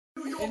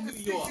in New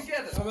York.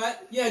 together. All right?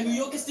 Yeah, New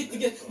York can stick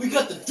together. We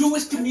got the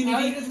Jewish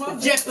community, the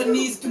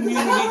Japanese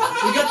community.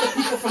 We got the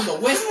people from the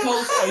West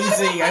Coast. Oh, you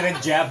say you got a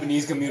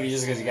Japanese community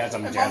just because you got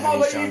some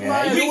Japanese showing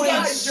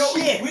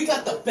you. We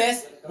got the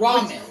best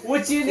ramen.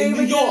 What's your in name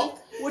New again? York.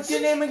 What's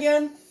your name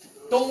again?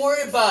 Don't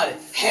worry about it,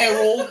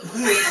 Harold.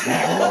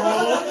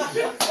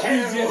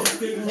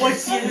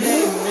 What's your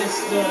name,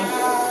 mister?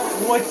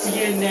 What's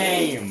your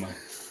name?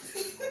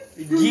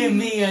 Give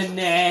me a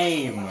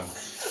name.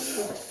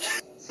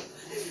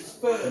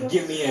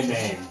 Give me a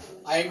name.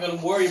 I ain't gonna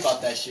worry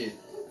about that shit.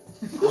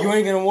 You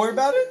ain't gonna worry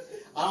about it?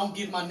 I don't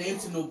give my name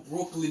to no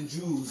Brooklyn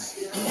Jews.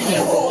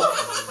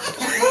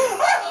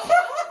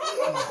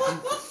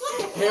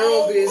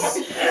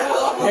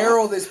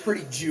 Harold is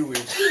pretty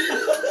Jewish.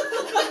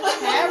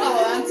 Harold,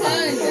 I'm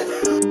telling you.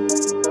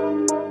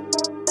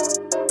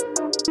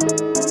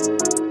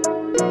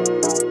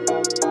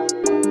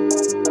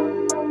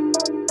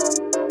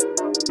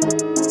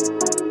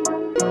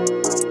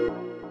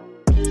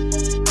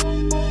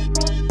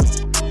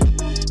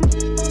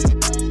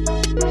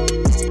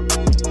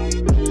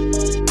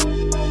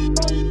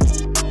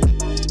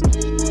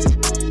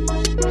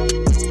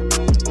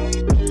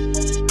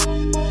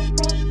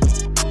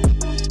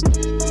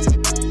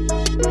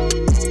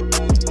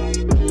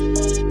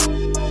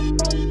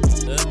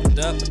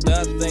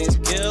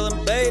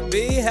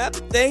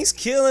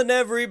 Thanksgiving,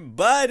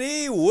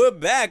 everybody. We're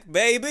back,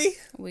 baby.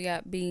 We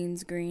got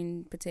beans,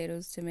 green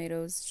potatoes,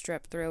 tomatoes,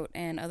 strep throat,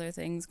 and other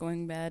things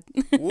going bad.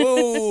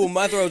 Whoa,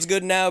 my throat's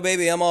good now,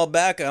 baby. I'm all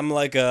back. I'm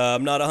like,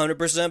 I'm not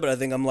 100%, but I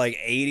think I'm like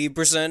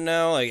 80%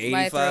 now, like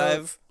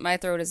 85. My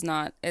throat is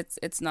not,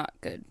 it's not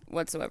good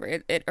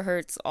whatsoever. It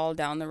hurts all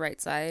down the right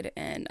side,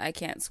 and I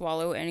can't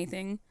swallow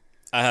anything.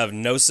 I have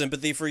no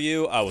sympathy for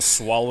you. I was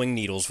swallowing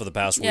needles for the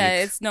past week.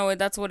 Yeah,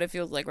 that's what it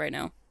feels like right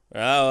now.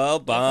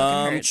 Oh,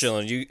 well, I'm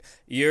chilling.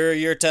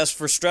 Your test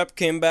for strep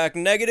came back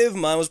negative.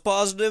 Mine was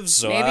positive,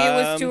 so maybe it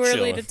was I'm too early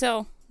chilling. to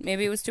tell.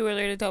 Maybe it was too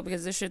early to tell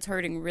because this shit's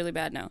hurting really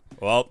bad now.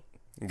 Well,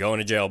 I'm going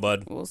to jail,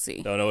 bud. We'll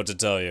see. Don't know what to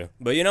tell you.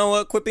 But you know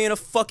what? Quit being a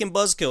fucking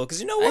buzzkill,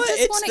 because you know what? I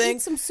just want to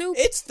eat some soup.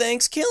 It's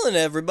Thanksgiving,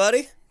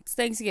 everybody. It's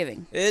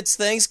Thanksgiving. It's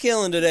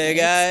Thanksgiving today,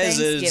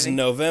 guys. It's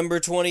November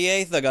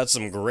 28th. I got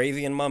some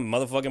gravy in my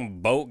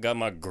motherfucking boat. Got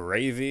my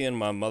gravy in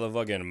my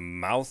motherfucking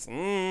mouth.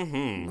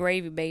 Mm-hmm.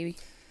 Gravy, baby.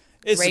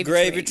 It's the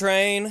gravy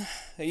train.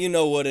 You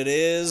know what it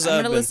is. I'm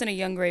going to listen to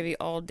Young Gravy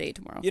all day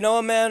tomorrow. You know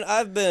what, man?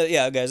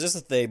 Yeah, guys, this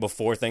is the day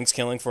before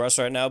Thanksgiving for us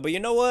right now. But you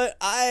know what?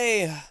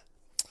 I've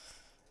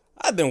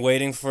been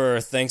waiting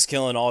for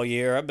Thanksgiving all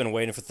year. I've been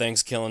waiting for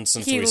Thanksgiving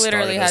since we started this podcast. He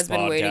literally has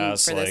been waiting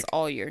for this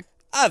all year.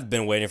 I've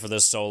been waiting for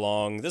this so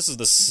long. This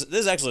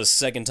is actually the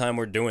second time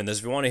we're doing this.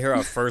 If you want to hear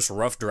our first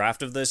rough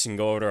draft of this, you can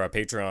go over to our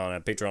Patreon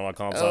at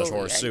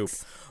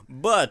patreon.com/horrorsoup.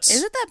 But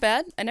is it that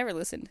bad? I never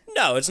listened.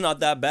 No, it's not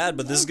that bad,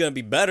 but this is going to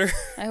be better.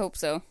 I hope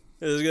so.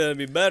 This is going to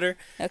be better.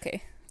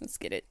 Okay, let's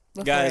get it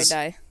before Guys,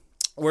 I die.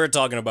 We're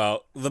talking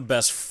about the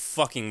best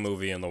fucking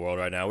movie in the world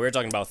right now. We're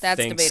talking about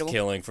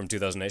Thanksgiving from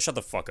 2008. Shut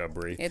the fuck up,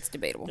 Brie. It's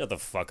debatable. Shut the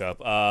fuck up.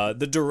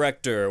 The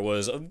director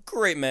was a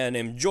great man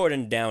named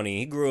Jordan Downey.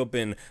 He grew up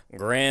in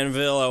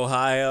Granville,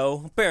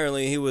 Ohio.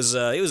 Apparently, he was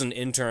an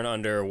intern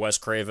under Wes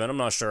Craven. I'm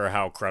not sure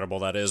how credible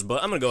that is,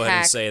 but I'm gonna go ahead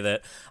and say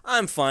that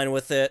I'm fine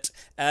with it.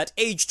 At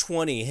age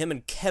 20, him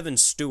and Kevin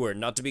Stewart,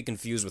 not to be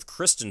confused with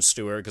Kristen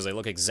Stewart because they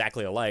look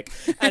exactly alike.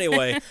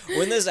 Anyway,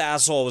 when this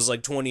asshole was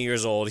like 20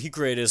 years old, he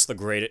created the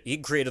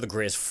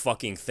greatest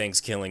fucking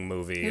Thanksgiving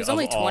movie of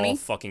all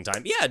fucking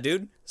time. Yeah,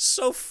 dude.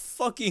 So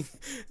fucking...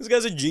 This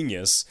guy's a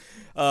genius.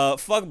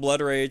 Fuck Blood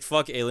Rage,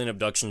 fuck alien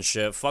abduction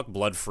shit, fuck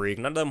Blood Freak.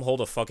 None of them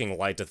hold a fucking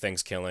light to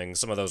Thanksgiving.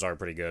 Some of those are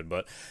pretty good,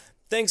 but...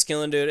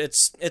 Thanksgiving, dude,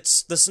 it's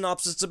the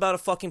synopsis. It's about a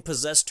fucking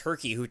possessed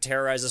turkey who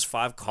terrorizes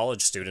 5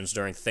 college students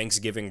during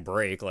Thanksgiving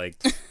break.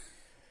 Like,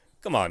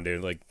 come on,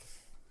 dude. Like,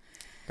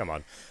 come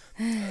on.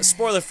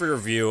 Spoiler-free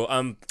review.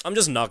 I'm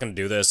just not gonna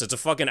do this. It's a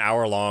fucking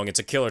hour long. It's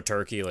a killer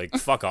turkey. Like,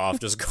 fuck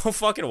off. Just go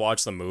fucking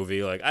watch the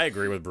movie. Like, I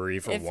agree with Brie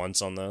for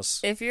once on this.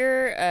 If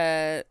you're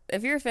a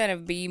fan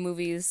of B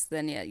movies,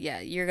 then yeah,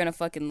 you're gonna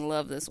fucking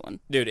love this one.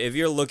 Dude, if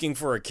you're looking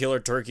for a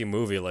killer turkey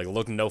movie, like,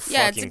 look no fucking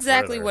Yeah, it's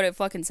exactly further. what it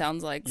fucking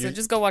sounds like. So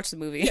just go watch the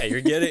movie. Yeah,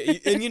 you're getting.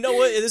 And you know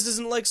what? This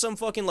isn't like some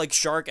fucking like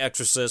Shark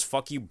Exorcist.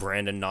 Fuck you,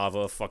 Brandon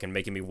Nava, fucking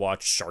making me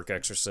watch Shark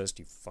Exorcist.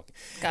 You fucking.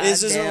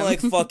 This isn't like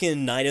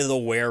fucking Night of the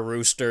Were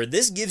Rooster.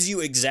 This gives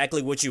you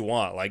exactly what you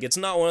want. Like, it's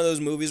not one of those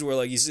movies where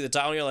like you see the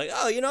title and you're like,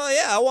 oh, you know,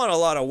 yeah, I want a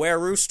lot of Were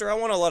Rooster. I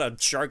want a lot of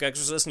Shark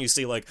Exorcist, and you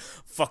see like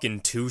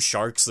fucking 2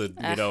 sharks that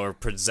you know are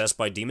possessed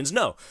by demons.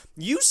 No,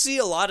 you see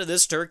a lot of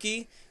this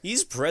turkey.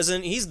 He's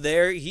present. He's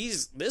there.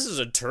 This is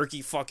a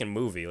turkey fucking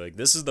movie. Like,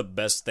 this is the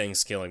best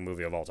Thanksgiving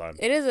movie of all time.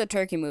 It is a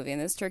turkey movie, and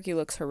this turkey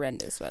looks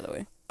horrendous, by the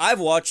way. I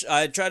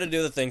tried to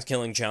do the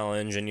Thanksgiving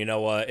challenge, and you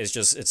know what?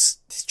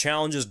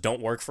 Challenges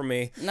don't work for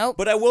me. Nope.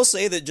 But I will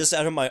say that just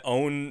out of my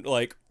own,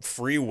 like,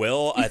 free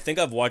will, I think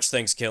I've watched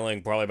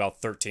Thanksgiving probably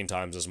about 13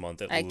 times this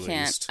month at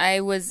least. I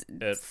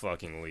can't. At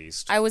fucking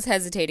least. I was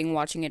hesitating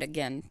watching it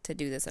again to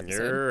do this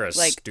episode. You're a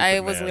like, stupid I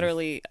was man.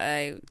 literally,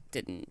 I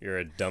didn't. You're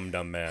a dumb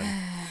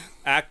man.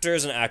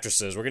 actors and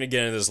actresses. We're gonna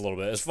get into this a little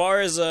bit. As far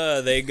as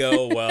they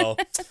go, well,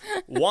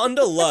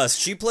 Wanda Lust.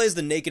 She plays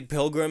the naked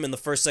pilgrim in the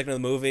first second of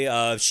the movie.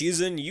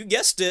 She's in, you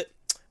guessed it,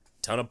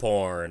 ton of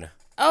porn.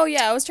 Oh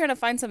yeah, I was trying to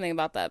find something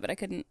about that, but I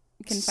couldn't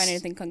find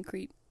anything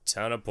concrete.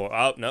 Ton of porn.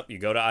 Oh nope, you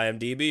go to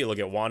IMDb, you look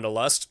at Wanda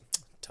Lust.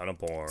 Ton of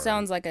porn.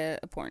 Sounds like a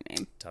porn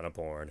name. Ton of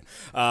porn.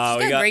 She's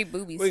got great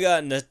boobies. We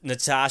got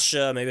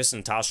Natasha, maybe it's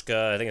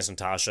Natashka, I think it's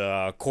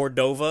Natasha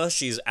Cordova.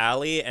 She's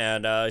Allie,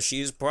 and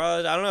she's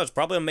probably, I don't know, it's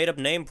probably a made-up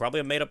name,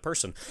 probably a made-up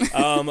person.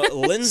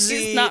 Lindsay...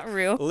 She's not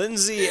real.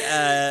 Lindsay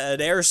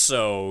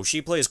Aderso,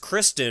 she plays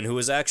Kristen, who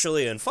is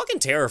actually in fucking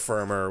Terra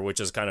Firmer, which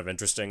is kind of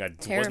interesting. I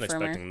wasn't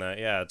expecting that.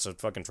 Yeah, it's a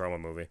fucking trauma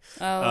movie.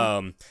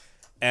 Oh.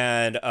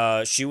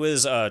 And she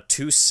was a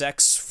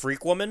two-sex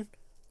freak woman.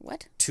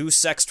 What?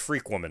 Two-sexed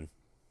freak woman.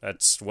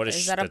 That's what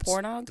is that a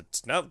pornog?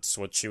 No, that's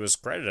what she was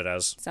credited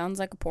as. Sounds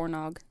like a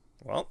pornog.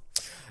 Well,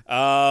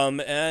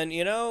 and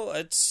you know,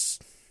 it's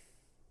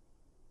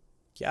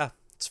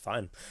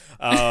fine.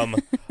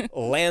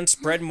 Lance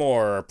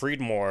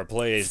Predmore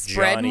plays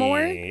Johnny.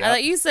 Spreadmore? Yep. I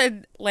thought you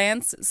said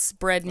Lance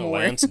Spreadmore.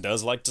 Lance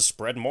does like to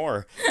spread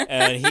more,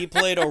 and he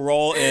played a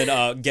role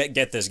in get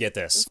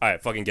this. All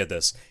right, fucking get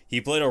this.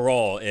 He played a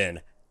role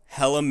in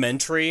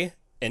Elementary,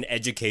 An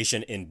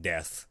Education in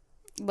Death.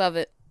 Love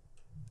it.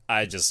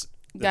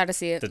 Gotta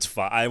see it. That's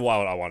fine. I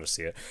want to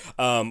see it.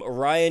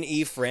 Ryan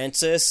E.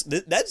 Francis.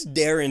 That's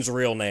Darren's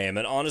real name,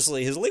 and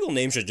honestly, his legal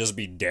name should just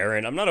be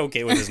Darren. I'm not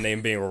okay with his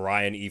name being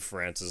Ryan E.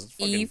 Francis.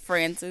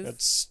 Francis.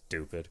 That's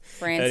stupid.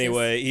 Francis.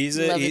 Anyway, he's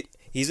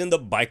in the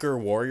Biker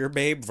Warrior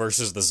Babe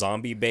versus the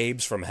Zombie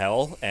Babes from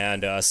Hell,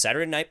 and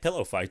Saturday Night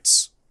Pillow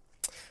Fights.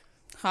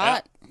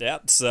 Hot. Yeah.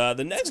 So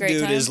the next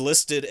dude is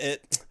listed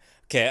at.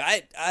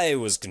 Okay, I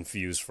was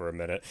confused for a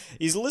minute.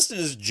 He's listed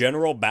as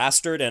General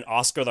Bastard and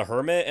Oscar the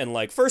Hermit, and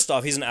like, first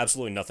off, he's an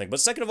absolutely nothing. But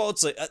second of all,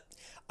 it's like,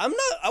 I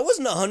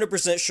wasn't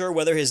 100% sure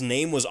whether his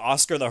name was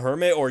Oscar the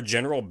Hermit or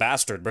General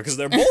Bastard, because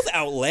they're both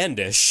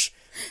outlandish.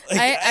 Like,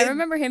 I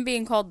remember him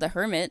being called the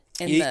Hermit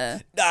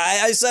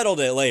I settled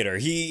it later.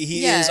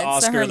 He is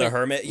Oscar the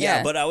Hermit.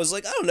 Yeah, but I was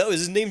like, I don't know,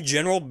 is his name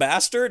General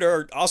Bastard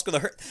or Oscar the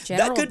Hermit?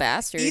 General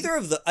Bastard.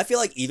 I feel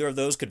like either of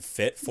those could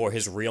fit for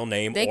his real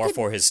name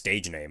for his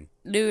stage name.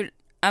 Dude,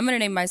 I'm gonna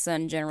name my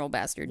son General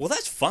Bastard. Well,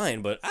 that's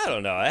fine, but I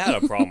don't know. I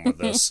had a problem with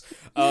this.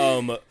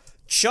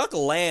 Chuck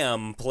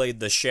Lamb played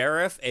the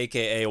sheriff,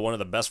 aka one of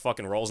the best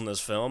fucking roles in this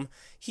film.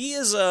 He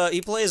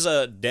plays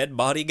a dead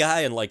body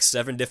guy in like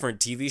 7 different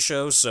TV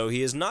shows, so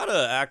he is not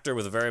an actor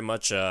with very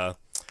much what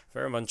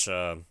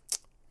am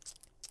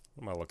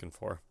I looking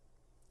for?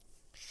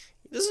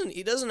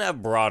 He doesn't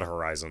have broad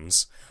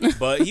horizons,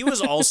 but he was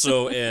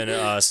also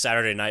in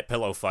Saturday Night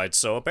Pillow Fights.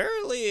 So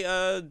apparently,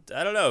 I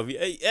don't know.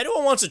 If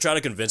anyone wants to try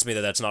to convince me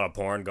that that's not a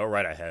porn, go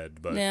right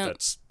ahead. But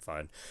that's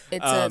fine.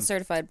 It's a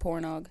certified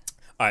pornog.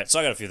 All right,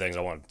 so I got a few things I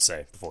wanted to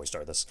say before we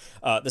start this.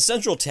 The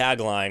central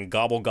tagline,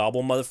 "Gobble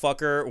Gobble,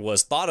 Motherfucker,"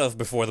 was thought of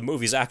before the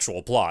movie's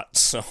actual plot.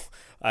 So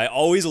I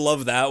always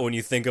love that when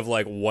you think of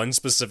like one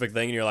specific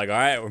thing and you're like, all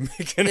right, we're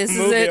making a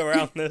movie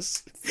around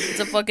this. It's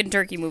a fucking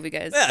turkey movie,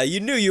 guys. Yeah, you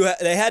knew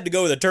they had to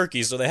go with a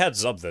turkey, so they had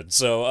something.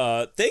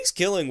 So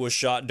Thanksgiving was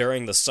shot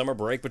during the summer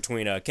break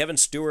between Kevin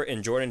Stewart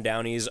and Jordan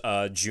Downey's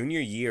junior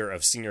year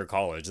of senior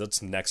college.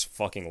 That's next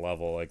fucking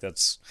level. Like,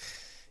 that's...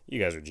 You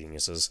guys are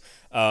geniuses.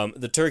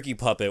 The turkey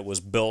puppet was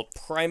built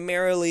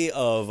primarily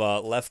of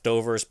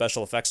leftover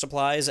special effects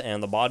supplies,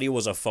 and the body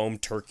was a foam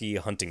turkey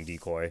hunting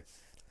decoy.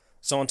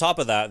 So on top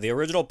of that, the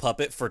original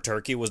puppet for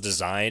Turkey was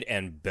designed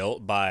and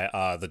built by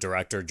the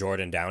director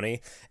Jordan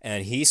Downey,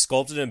 and he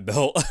sculpted and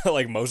built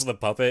like most of the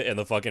puppet in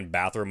the fucking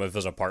bathroom of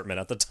his apartment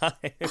at the time.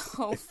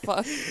 Oh,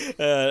 fuck.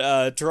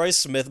 Troy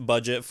Smith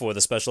budget for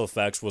the special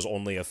effects was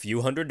only a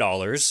few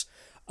 $100s.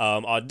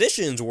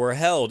 Auditions were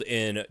held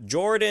in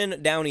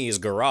Jordan Downey's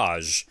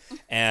garage,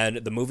 and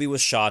the movie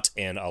was shot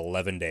in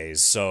 11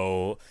 days.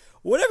 So,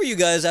 whatever you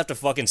guys have to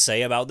fucking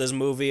say about this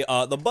movie,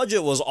 the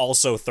budget was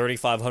also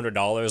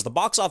 $3,500. The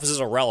box office is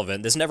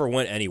irrelevant. This never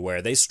went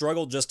anywhere. They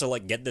struggled just to,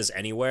 like, get this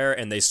anywhere,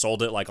 and they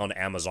sold it, like, on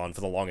Amazon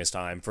for the longest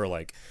time for,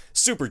 like,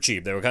 super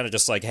cheap. They were kind of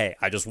just like, hey,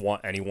 I just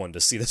want anyone to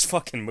see this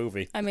fucking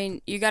movie. I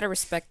mean, you gotta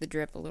respect the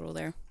drip a little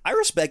there. I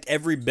respect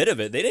every bit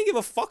of it. They didn't give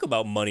a fuck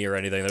about money or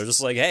anything. They're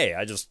just like, hey,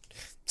 I just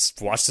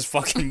watch this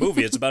fucking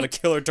movie. It's about a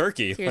killer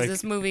turkey. Here's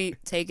this movie.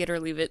 Take it or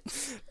leave it.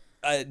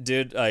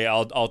 Dude,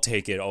 I'll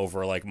take it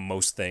over like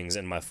most things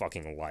in my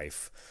fucking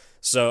life.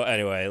 So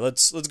anyway,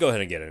 let's go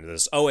ahead and get into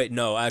this. Oh wait,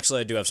 no,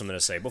 actually I do have something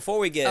to say before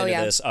we get into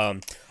this.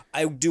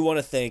 I do want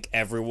to thank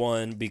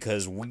everyone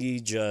because we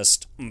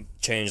just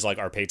changed like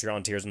our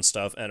Patreon tiers and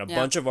stuff, and a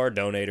bunch of our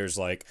donators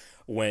like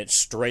went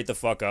straight the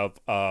fuck up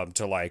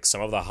to like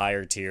some of the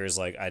higher tiers.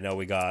 Like I know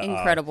we got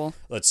incredible.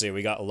 Let's see,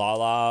 we got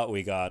Lala,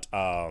 we got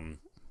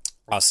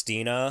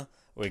Ostina,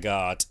 we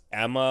got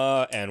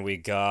Emma, and we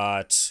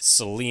got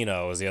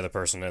Selena was the other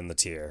person in the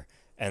tier.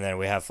 And then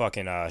we have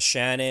fucking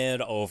Shannon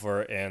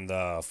over in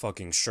the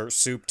fucking shirt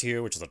soup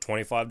tier, which is a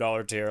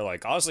 $25 tier.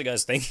 Like, honestly,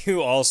 guys, thank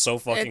you all so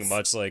fucking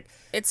much. Like,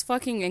 it's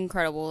fucking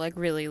incredible. Like,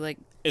 really, like,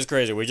 It's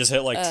crazy. We just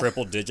hit like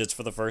triple digits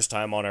for the first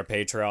time on our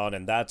Patreon,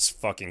 and that's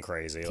fucking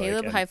crazy.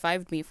 Caleb like,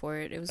 high-fived me for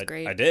it. It was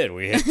great. I did.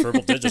 We hit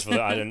triple digits for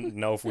that. I didn't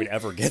know if we'd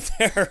ever get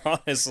there,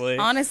 honestly.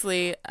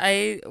 Honestly,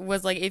 I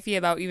was like iffy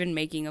about even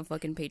making a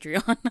fucking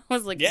Patreon. I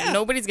was like,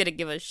 nobody's gonna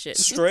give a shit.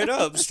 Straight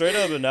up.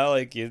 And now,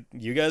 like,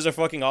 you guys are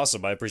fucking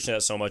awesome. I appreciate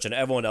that so much. And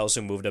everyone else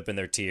who moved up in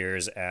their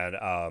tiers.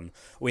 And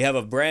we have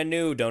a brand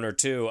new donor,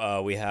 too.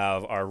 We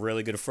have our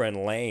really good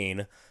friend,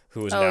 Lane,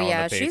 who is now on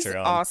the Patreon. She's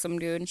awesome,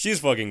 dude. She's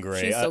fucking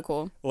great. She's so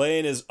cool.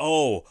 Lane is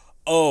I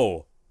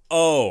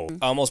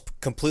almost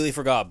completely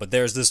forgot, but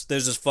there's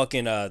this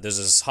fucking there's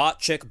this hot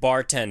chick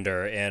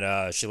bartender,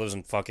 and she lives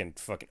in fucking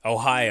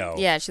Ohio.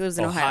 Yeah, she lives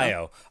in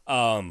Ohio.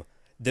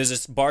 There's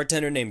this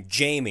bartender named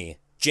Jamie.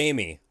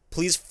 Jamie,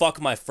 please fuck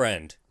my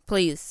friend.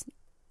 Please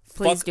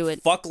do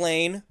it. Fuck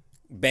Lane,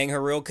 bang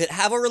her real good.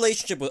 Have a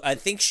relationship with. I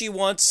think she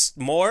wants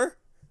more.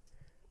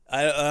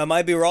 I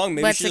might be wrong.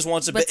 Maybe she just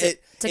wants a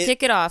bit. To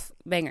kick it off,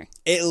 banger.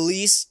 At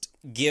least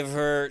give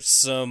her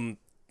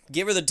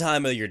the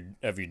time of your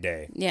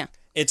day. Yeah.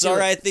 It's all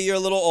right that you're a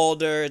little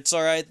older. It's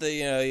all right that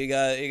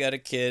you got a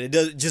kid. It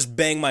does just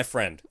bang my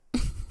friend.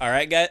 All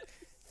right, guys.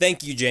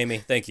 Thank you, Jamie.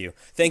 Thank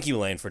you,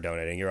 Lane, for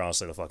donating. You're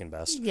honestly the fucking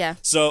best. Yeah.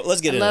 So let's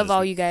get into this. Love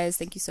all you guys.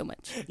 Thank you so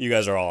much. You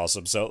guys are all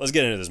awesome. So let's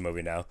get into this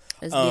movie now.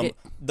 Let's beat it.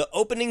 The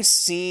opening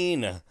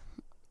scene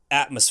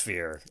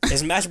atmosphere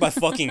is matched by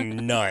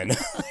fucking none.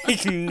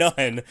 Like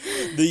none.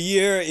 The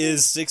year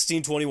is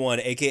 1621,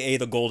 aka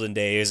the Golden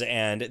Days,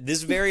 and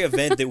this very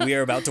event that we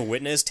are about to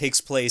witness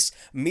takes place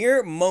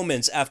mere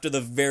moments after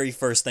the very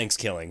first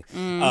Thanksgiving.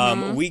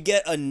 We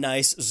get a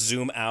nice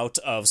zoom out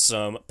of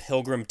some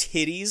pilgrim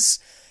titties.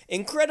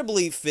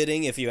 Incredibly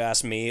fitting, if you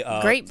ask me.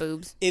 Great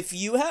boobs. If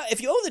you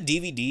own the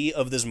DVD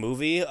of this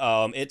movie,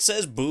 it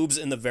says boobs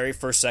in the very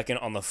first second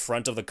on the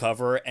front of the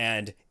cover,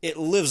 and it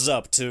lives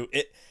up to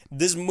it.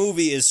 This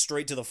movie is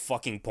straight to the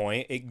fucking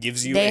point. It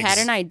gives you... They had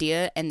an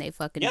idea, and they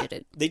fucking did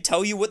it. They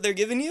tell you what they're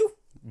giving you.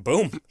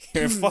 Boom.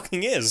 Here it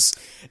fucking is.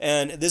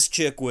 And this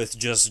chick with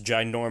just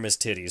ginormous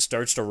titties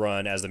starts to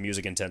run as the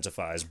music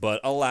intensifies.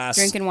 But alas...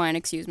 Drinking wine,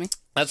 excuse me.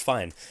 That's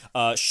fine.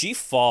 She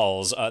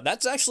falls.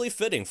 That's actually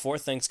fitting for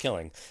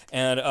Thanksgiving.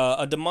 And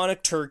a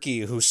demonic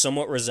turkey who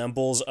somewhat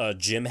resembles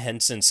Jim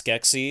Henson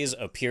Skeksis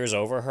appears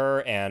over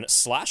her and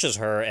slashes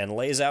her and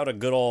lays out a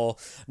good ol'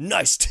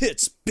 nice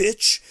tits,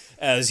 bitch,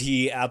 as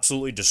he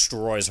absolutely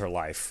destroys her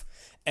life.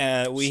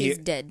 And she's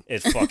dead.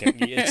 It's fucking...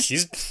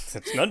 It's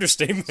an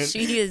understatement.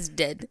 She is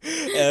dead.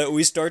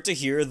 We start to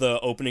hear the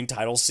opening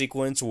title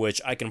sequence, which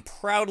I can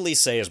proudly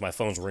say is my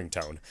phone's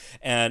ringtone.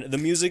 And the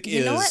music is...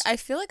 You know what? I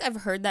feel like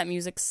I've heard that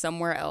music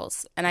somewhere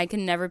else, and I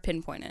can never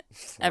pinpoint it.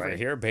 Ever. Right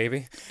here,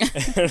 baby.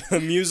 And the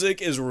music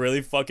is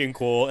really fucking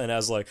cool, and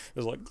there's like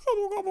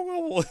gobble, gobble,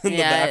 gobble in the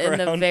background.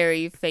 In the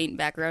very faint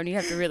background. You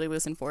have to really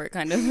listen for it,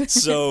 kind of.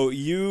 So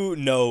you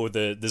know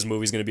that this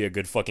movie's going to be a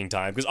good fucking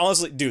time. Because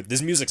honestly, dude,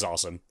 this music's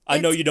awesome. I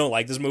know you don't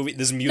like this movie.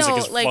 This music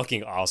is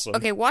fucking awesome.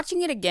 Okay,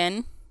 watching it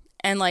again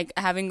and like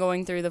having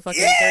going through the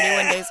fucking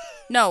 31 days.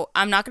 No,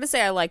 I'm not going to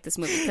say I like this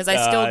movie because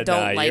I still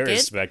don't like it.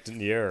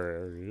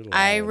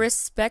 I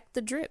respect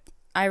the drip.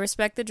 I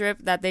respect the drip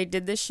that they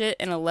did this shit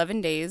in 11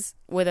 days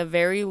with a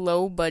very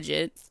low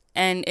budget.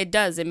 And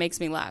it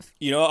makes me laugh.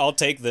 You know, I'll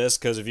take this,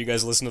 because if you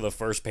guys listen to the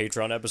first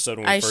Patreon episode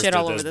when we first did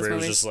this, Brie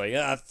was just like,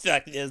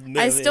 fuck this movie.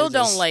 I still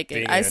don't like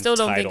it. I still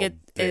don't think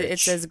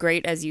it's as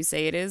great as you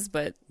say it is,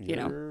 but, you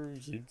know.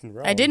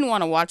 I didn't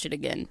want to watch it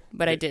again,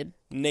 but I did.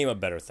 Name a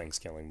better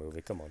Thanksgiving movie,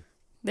 come on.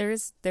 There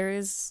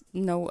is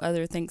no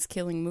other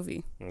Thanksgiving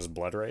movie. There's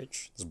Blood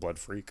Rage, there's Blood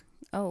Freak.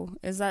 Oh,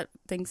 is that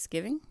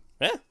Thanksgiving?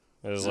 Yeah.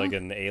 There's like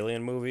an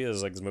alien movie,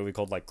 there's like this movie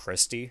called like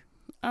Christy.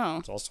 Oh.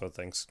 It's also a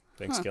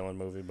Thanksgiving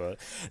movie, but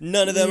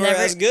none of them are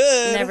as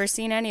good. Never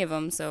seen any of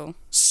them, so.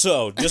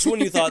 So, just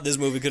when you thought this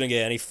movie couldn't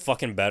get any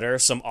fucking better,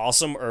 some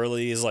awesome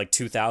early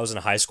 2000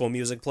 high school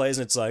music plays,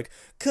 and it's like,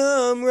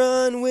 come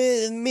run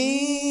with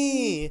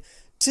me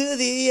to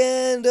the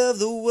end of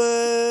the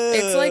world.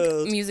 It's like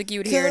music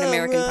you would hear in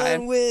American Pie.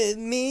 Come run with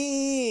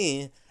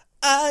me.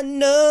 I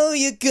know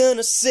you're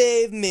gonna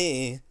save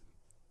me.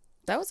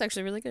 That was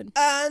actually really good.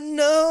 I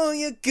know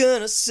you're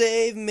gonna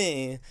save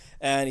me.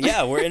 And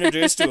yeah, we're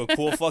introduced to a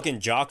cool fucking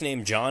jock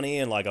named Johnny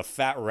and like a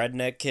fat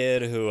redneck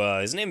kid who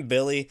is named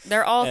Billy.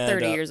 They're all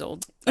 30 years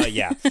old.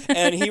 Yeah.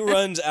 And he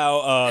runs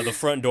out the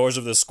front doors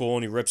of the school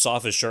and he rips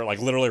off his shirt, like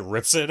literally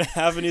rips it in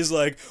half, and he's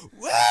like,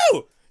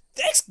 whoa!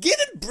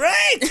 Thanksgiving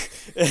break!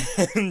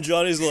 And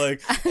Johnny's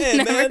like, hey,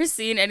 I've never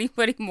seen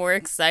anybody more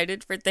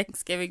excited for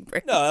Thanksgiving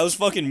break. No, that was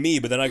fucking me,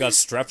 but then I got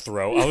strep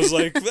throat. I was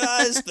like,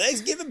 it's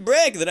Thanksgiving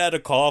break. Then I had to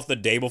call off the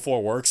day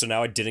before work, so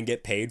now I didn't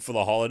get paid for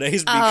the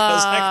holidays because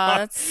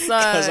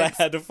I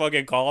had to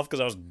fucking call off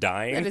because I was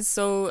dying. That is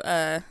so,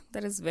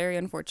 that is very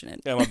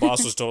unfortunate. Yeah, my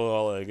boss was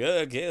totally like,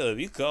 oh, Caleb,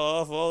 you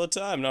call off all the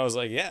time. And I was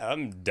like, yeah,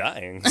 I'm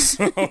dying.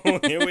 So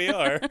here we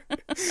are.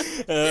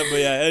 But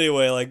yeah,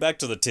 anyway, like back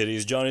to the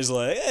titties. Johnny's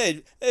like,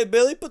 hey,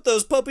 Billy, put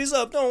those puppies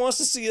up. No one wants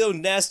to see those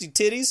nasty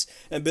titties.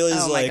 And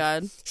Billy's like,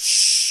 God.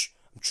 Shh,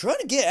 I'm trying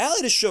to get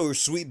Allie to show her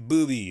sweet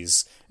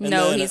boobies. And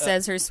no, then, he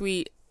says her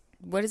sweet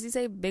What does he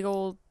say? Big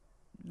old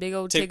Tiggos? Big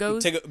old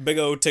Tiggos. Big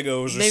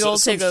old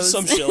Tiggos.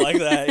 Some shit like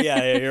that.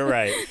 Yeah, you're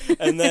right.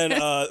 And then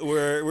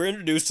we're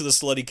introduced to the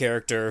slutty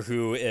character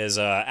who is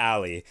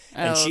Allie.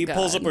 And she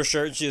pulls up her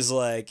shirt and she's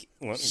like...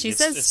 Well, she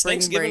says it's spring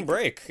Thanksgiving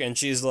break. And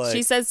she's like...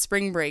 She says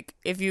spring break,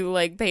 if you,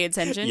 like, pay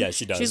attention. Yeah,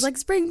 she does. She's like,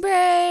 spring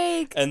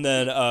break! And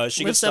then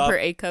she gets stopped... up her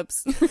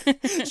A-cups.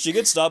 She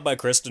gets stopped by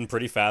Kristen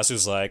pretty fast,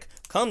 who's like,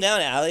 calm down,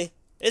 Allie.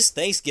 It's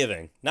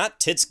Thanksgiving, not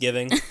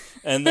Titsgiving.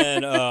 And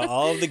then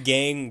all of the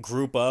gang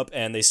group up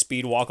and they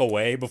speed walk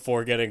away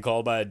before getting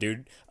called by a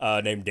dude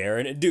named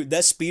Darren. And dude,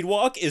 that speed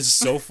walk is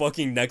so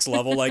fucking next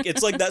level. Like,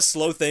 it's like that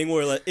slow thing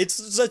where like it's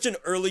such an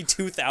early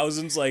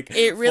 2000s like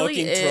it really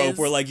fucking is. trope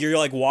where like you're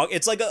like walk.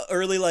 It's like a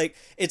early like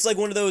it's like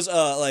one of those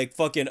like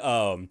fucking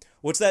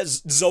what's that?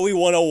 Zoe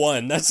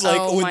 101. That's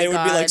like when they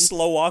would be like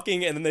slow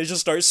walking and then they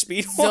just start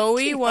speed walking.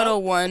 Zoe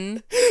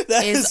 101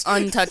 is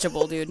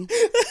untouchable, dude.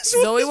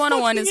 Zoe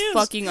 101 is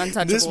fucking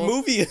untouchable. This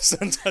movie is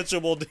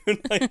untouchable,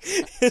 dude. Like,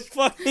 it's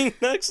fucking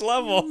next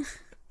level.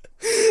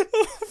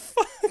 Oh,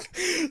 fuck.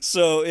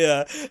 So,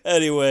 yeah.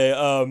 Anyway,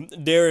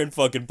 Darren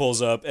fucking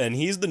pulls up and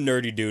he's the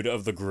nerdy dude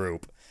of the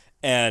group.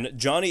 And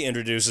Johnny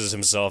introduces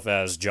himself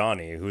as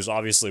Johnny, who's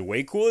obviously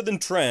way cooler than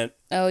Trent.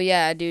 Oh,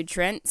 yeah, dude.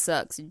 Trent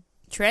sucks.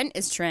 Trent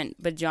is Trent,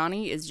 but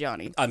Johnny is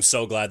Johnny. I'm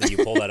so glad that you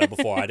pulled that up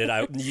before I did.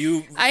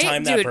 You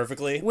timed that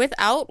perfectly.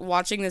 Without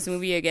watching this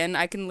movie again,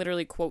 I can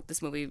literally quote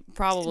this movie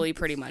probably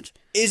pretty much.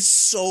 It's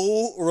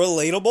so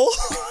relatable.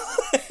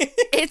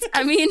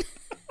 I mean,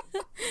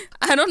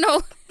 I don't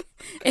know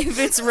if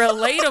it's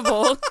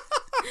relatable,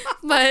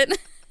 but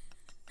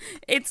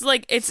it's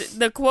like,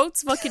 the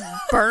quotes fucking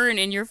burn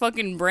in your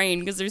fucking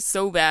brain because they're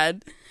so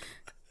bad.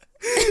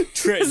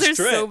 They're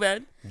so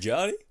bad.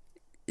 Johnny?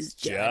 Is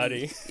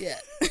Johnny. Yeah.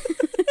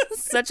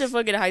 Such a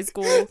fucking high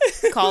school,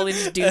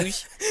 college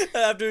douche.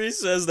 After he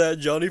says that,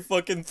 Johnny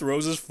fucking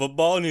throws his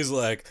football and he's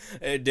like,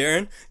 hey,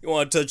 Darren, you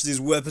want to touch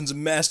these weapons of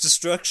mass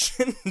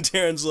destruction?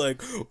 Darren's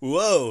like,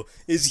 whoa,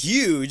 it's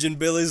huge. And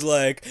Billy's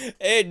like,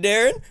 hey,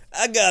 Darren,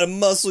 I got a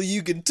muscle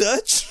you can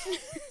touch.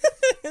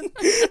 and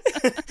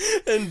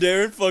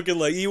Darren fucking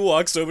like he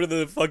walks over to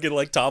the fucking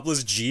like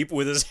topless Jeep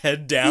with his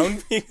head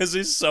down because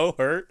he's so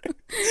hurt.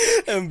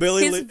 And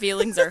Billy his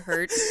feelings are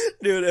hurt.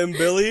 Dude, and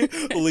Billy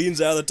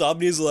leans out of the top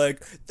and he's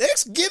like,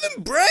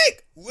 Thanksgiving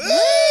break! Woo!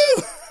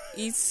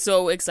 He's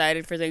so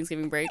excited for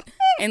Thanksgiving break.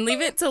 And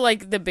leave it to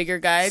like the bigger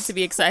guy to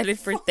be excited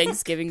for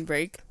Thanksgiving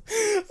break.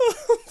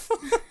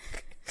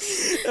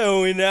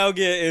 And we now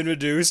get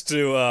introduced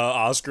to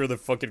Oscar the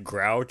fucking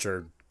Grouch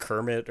or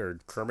Kermit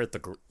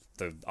the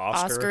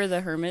Oscar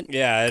the Hermit.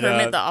 Yeah, and,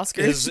 Kermit the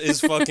Oscar.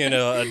 His fucking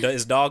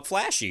his dog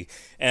Flashy,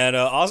 and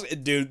Oscar,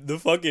 dude, the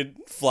fucking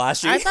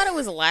Flashy. I thought it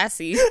was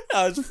Lassie.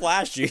 Oh, it's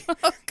Flashy. Oh,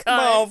 God. Come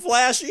on,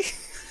 Flashy.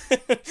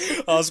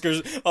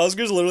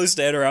 Oscar's literally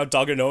standing around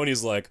talking to no one.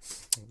 He's like,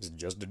 "It's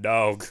just a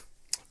dog.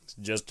 It's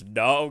just a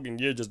dog, and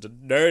you're just a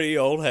dirty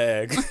old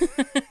hag."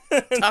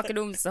 Talking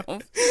to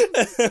himself.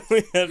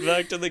 We head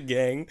back to the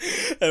gang,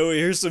 and we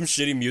hear some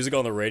shitty music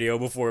on the radio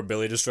before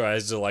Billy just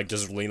tries to like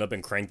just lean up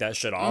and crank that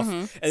shit off.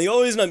 Mm-hmm. And the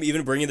only reason I'm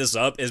even bringing this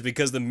up is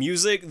because the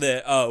music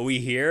that we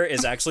hear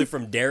is actually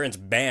from Darren's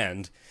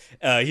band.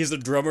 He's the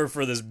drummer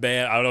for this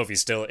band. I don't know if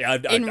he's still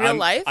in real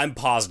life. I'm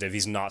positive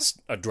he's not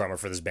a drummer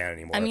for this band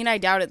anymore. I mean, I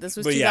doubt it. This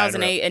was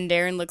 2008, and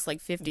Darren looks like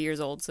 50 years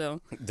old.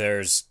 So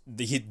this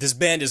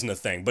band isn't a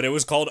thing, but it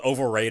was called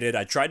Overrated.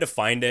 I tried to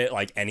find it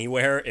like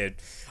anywhere.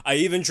 I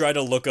even tried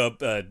to look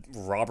up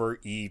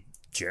Robert E.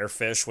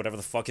 Jerfish, whatever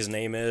the fuck his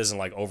name is, and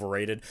like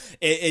Overrated.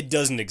 It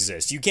doesn't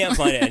exist. You can't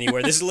find it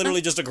anywhere. This is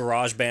literally just a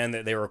garage band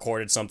that they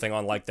recorded something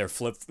on like their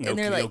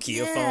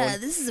Nokia phone.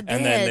 This is a band.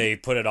 And then they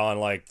put it on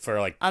like for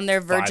like on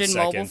their Virgin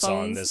mobile phones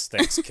on this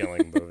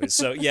Thanksgiving movie.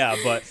 So yeah,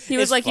 but he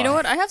was like, you know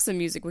what? I have some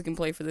music we can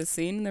play for this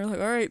scene. And they're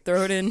like, all right,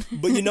 throw it in.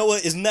 But you know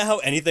what? Isn't that how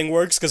anything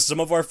works? Because some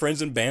of our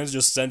friends in bands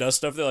just send us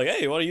stuff. They're like,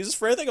 hey, you want to use this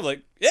for anything? I'm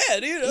like, yeah,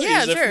 dude. I'll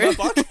use it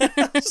for my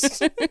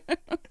podcast.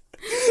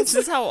 This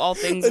is how all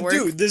things work.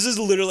 Dude, this is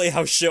literally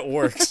how shit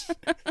works.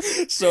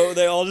 So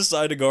they all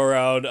decide to go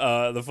around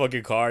the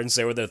fucking car and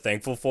say what they're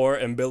thankful for.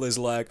 And Billy's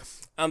like,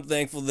 I'm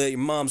thankful that your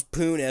mom's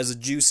poon has the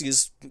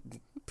juiciest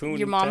poon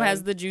Your mom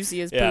has the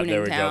juiciest poon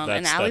in town.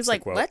 And Allie's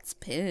like, what's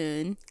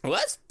poon?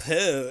 What's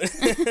poon?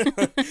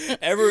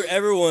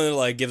 Everyone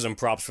like gives him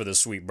props for the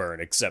sweet burn,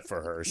 except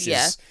for her.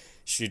 She's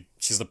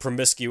the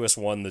promiscuous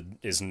one that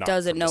is not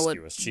doesn't promiscuous.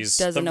 Know what, She's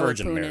doesn't the know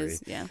Virgin what poon Mary.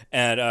 Is. Yeah.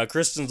 And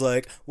Kristen's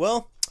like,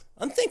 well,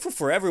 I'm thankful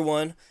for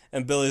everyone.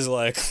 And Billy's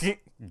like,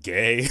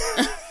 gay.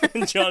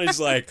 And Johnny's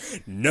like,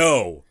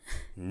 no,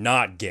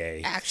 not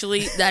gay.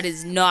 Actually, that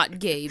is not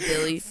gay,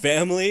 Billy.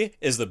 Family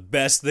is the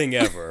best thing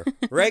ever.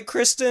 Right,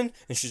 Kristen?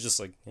 And she's just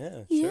like,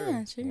 yeah,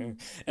 sure. Yeah.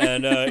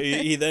 And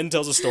he then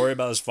tells a story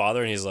about his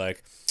father, and he's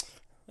like,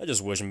 I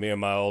just wish me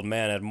and my old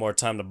man had more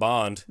time to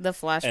bond. The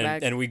flashback.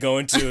 And we go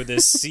into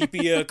this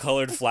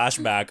sepia-colored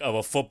flashback of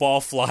a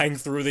football flying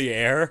through the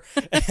air.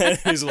 And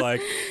he's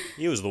like,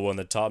 he was the one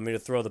that taught me to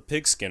throw the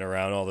pigskin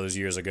around all those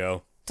years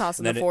ago.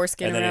 Tossing the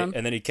foreskin around.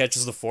 And then he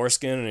catches the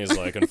foreskin, and he's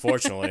like,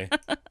 unfortunately,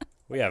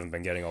 we haven't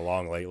been getting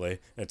along lately.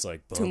 It's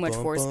like too much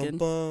foreskin.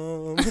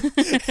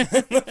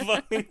 The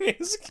fucking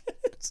music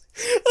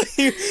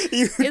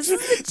is this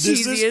the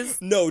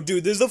cheesiest? No,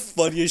 dude, this is the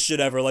funniest shit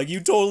ever. Like, you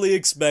totally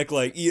expect,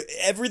 like,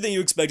 everything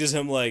you expect is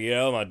him, like,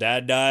 my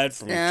dad died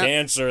from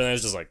cancer, and then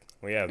it's just like,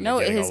 we haven't been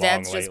getting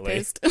along lately.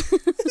 His dad's just pissed.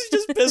 He's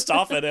just pissed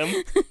off at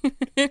him.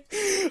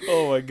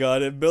 Oh my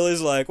god. And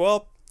Billy's like,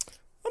 well,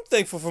 I'm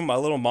thankful for my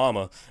little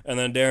mama. And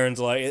then Darren's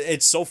like,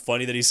 it's so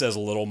funny that he says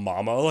little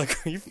mama.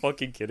 Like, are you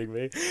fucking kidding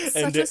me?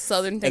 Such a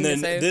southern thing to say.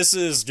 And then this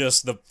is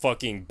just the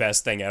fucking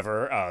best thing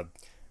ever.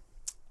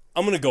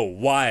 I'm gonna go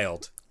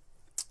wild.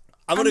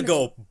 I'm gonna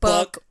go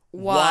buck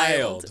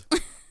wild.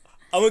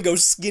 I'm gonna go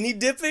skinny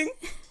dipping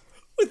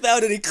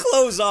without any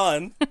clothes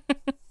on.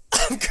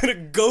 I'm gonna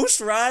ghost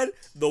ride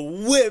the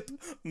whip,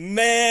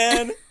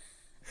 man.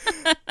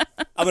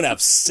 I'm gonna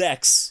have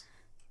sex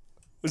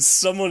with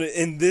someone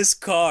in this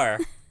car.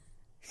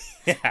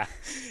 Yeah.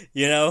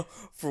 You know,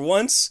 for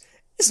once,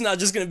 it's not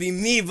just gonna be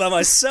me by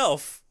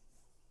myself.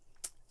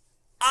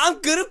 I'm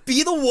gonna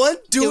be the one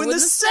doing the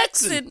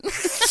sexing.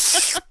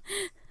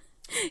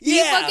 He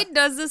fucking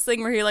does this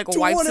thing where he, like,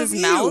 wipes his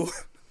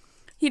mouth.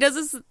 He does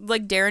this,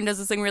 like, Darren does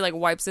this thing where he, like,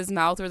 wipes his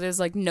mouth where there's,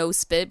 like, no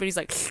spit, but he's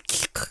like,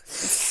 it's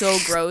so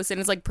gross, and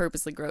it's, like,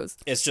 purposely gross.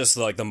 It's just,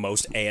 like, the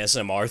most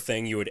ASMR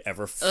thing you would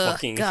ever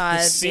fucking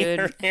see.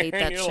 Dude, hate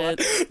that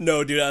shit.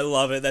 No, dude, I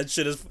love it. That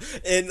shit is,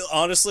 and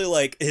honestly,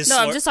 like, his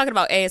I'm just talking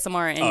about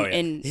ASMR,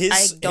 and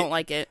I don't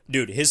like it.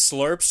 Dude, his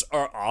slurps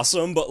are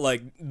awesome, but,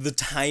 like, the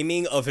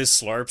timing of his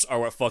slurps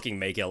are what fucking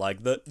make it. Like,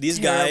 these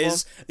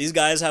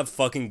guys have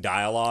fucking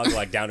dialogue,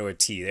 like, down to a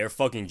T. They're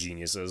fucking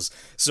geniuses.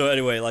 So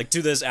anyway, like,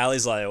 to this,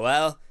 Allie's like,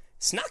 well,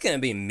 it's not gonna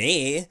be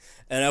me.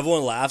 And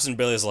everyone laughs, and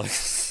Billy's like,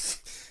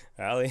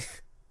 Allie,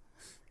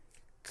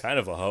 kind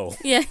of a hoe.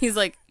 Yeah, he's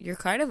like, you're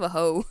kind of a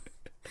hoe.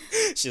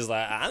 She's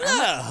like, I'm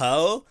not a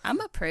hoe. I'm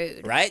a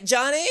prude. Right,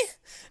 Johnny?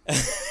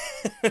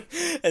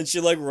 And she,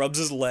 like, rubs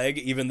his leg,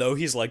 even though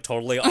he's, like,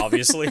 totally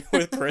obviously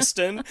with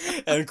Kristen.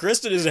 And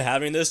Kristen isn't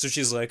having this, so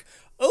she's like,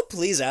 oh,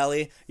 please,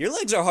 Allie, your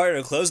legs are harder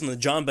to close than the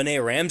John Benet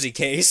Ramsey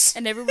case.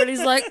 And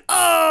everybody's like,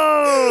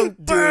 oh,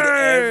 burn. Dude,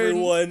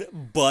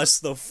 everyone busts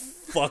the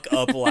fuck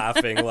up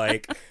laughing.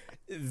 Like,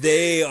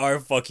 they are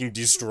fucking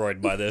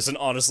destroyed by this. And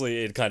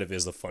honestly, it kind of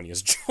is the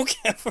funniest joke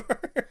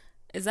ever.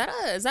 Is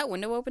that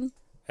window open?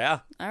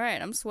 Yeah. All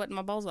right, I'm sweating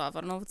my balls off. I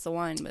don't know if it's the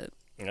wine, but...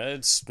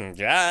 It's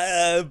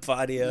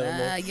potty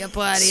animal. Your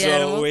potty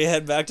animal. So we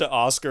head back to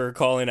Oscar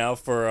calling out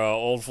for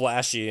old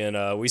Flashy,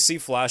 and we see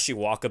Flashy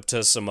walk up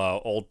to some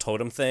old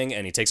totem thing,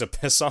 and he takes a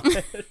piss on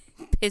it.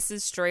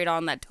 Pisses straight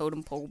on that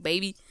totem pole,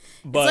 baby.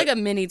 But it's like a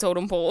mini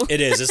totem pole. It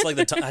is. It's like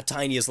the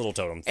tiniest little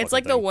totem. It's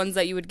like the ones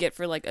that you would get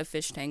for, like, a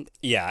fish tank.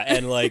 Yeah,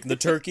 and, like, the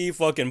turkey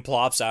fucking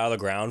plops out of the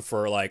ground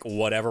for, like,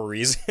 whatever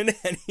reason,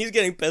 and he's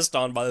getting pissed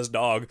on by this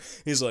dog.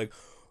 He's like,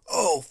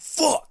 oh,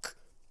 fuck.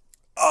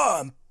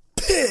 I'm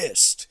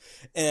pissed.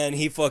 And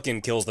he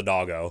fucking kills the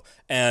doggo.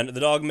 And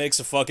the dog makes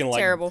a fucking, like...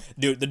 Terrible.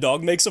 Dude, the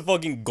dog makes a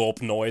fucking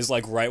gulp noise,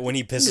 like, right when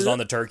he pisses on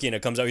the turkey, and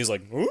it comes out, he's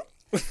like...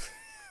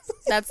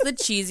 That's the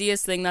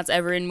cheesiest thing that's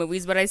ever in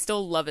movies, but I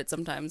still love it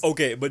sometimes.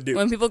 Okay, but dude...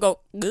 When people go...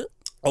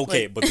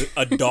 Okay, like, but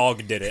a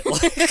dog did it.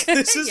 Like,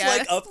 this is,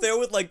 like, up there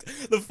with, like,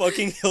 the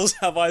fucking Hills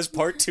Have Eyes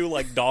Part 2,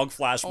 like, dog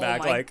flashback.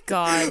 Oh my like,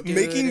 God, dude.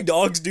 Making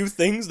dogs do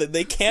things that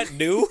they can't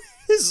do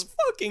is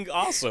fucking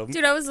awesome.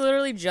 Dude, I was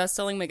literally just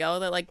telling Miguel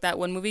that, like, that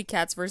one movie,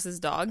 Cats vs.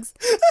 Dogs,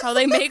 how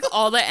they make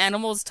all the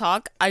animals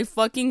talk, I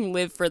fucking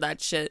live for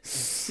that shit.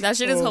 That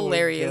shit is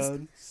hilarious.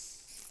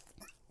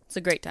 It's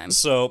a great time.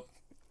 So...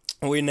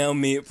 we now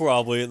meet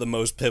probably the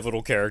most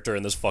pivotal character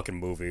in this fucking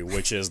movie,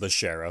 which is the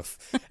sheriff.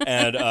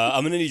 And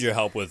I'm going to need your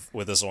help with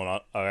this one,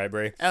 all right,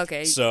 Brie?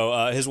 Okay.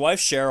 So his wife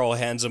Cheryl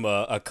hands him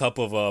a cup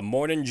of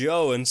Morning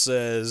Joe and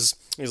says,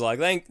 he's like,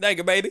 thank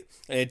you, baby.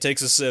 And he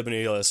takes a sip and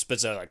he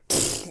spits out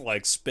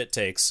like spit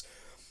takes.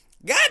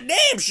 God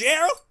damn,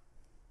 Cheryl!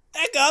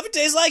 That coffee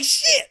tastes like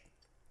shit!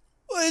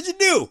 What did you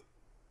do?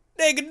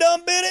 Take a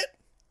dump in it?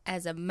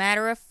 As a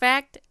matter of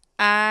fact,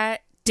 I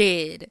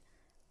did.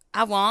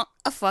 I want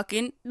a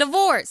fucking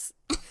divorce.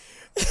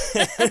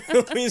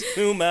 We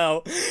zoom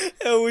out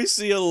and we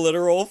see a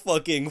literal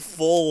fucking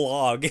full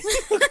log in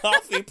the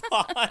coffee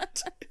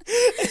pot.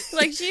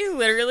 Like, she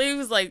literally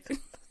was like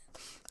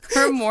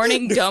her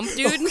morning dump,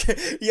 dude.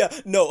 Okay. Yeah,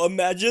 no,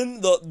 imagine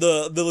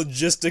the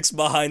logistics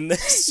behind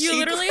this. You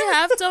literally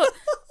have to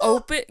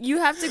you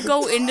have to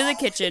go into the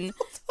kitchen,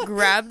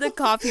 grab the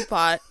coffee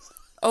pot,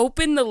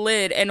 open the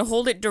lid, and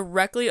hold it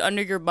directly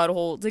under your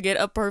butthole to get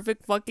a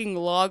perfect fucking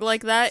log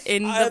like that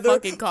in the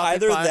fucking coffee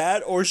either pot. Either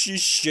that or she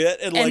shit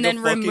in like a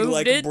fucking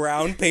like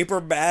brown paper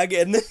bag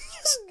and then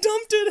just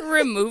dumped it.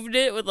 Removed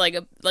it with like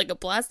a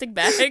plastic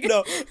bag.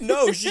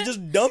 No, she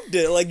just dumped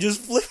it, like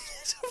just flipped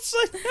it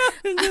upside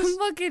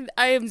down.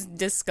 I am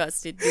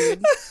disgusted,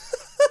 dude.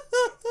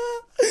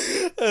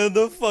 And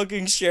the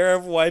fucking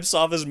sheriff wipes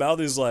off his mouth.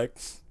 He's like,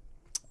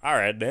 all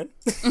right, then.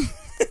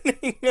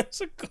 He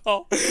gets a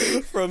call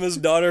from his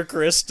daughter,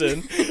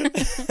 Kristen.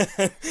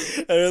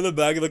 And in the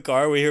back of the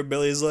car, we hear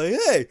Billy's like,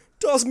 hey,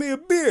 toss me a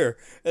beer.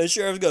 And the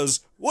sheriff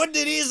goes, what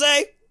did he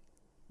say?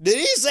 Did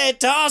he say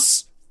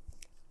toss?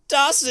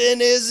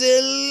 Tossing is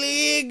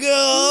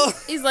illegal.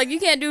 He's like, you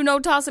can't do no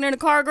tossing in a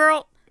car,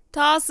 girl.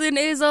 Tossing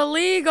is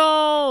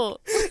illegal.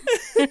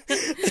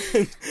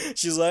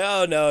 She's like,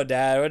 oh no,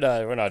 Dad,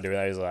 we're not doing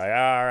that. He's like,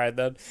 all right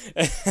then.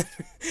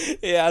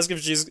 He asked her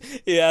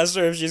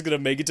if she's gonna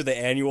make it to the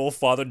annual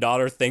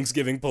father-daughter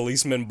Thanksgiving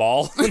policeman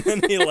ball, and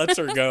then he lets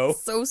her go.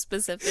 So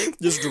specific.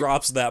 Just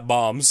drops that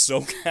bomb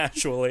so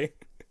casually.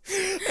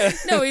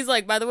 No, he's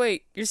like, by the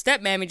way, your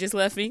stepmammy just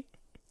left me.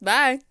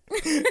 Bye.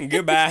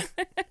 Goodbye.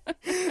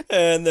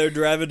 And they're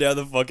driving down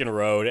the fucking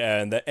road,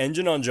 and the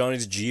engine on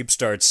Johnny's Jeep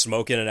starts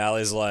smoking, and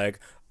Allie's like,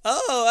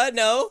 oh, I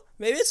know.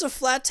 Maybe it's a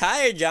flat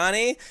tire,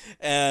 Johnny.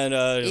 And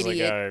he's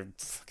like,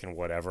 fucking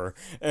whatever.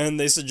 And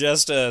they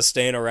suggest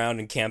staying around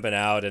and camping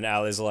out, and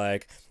Allie's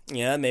like,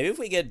 yeah, maybe if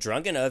we get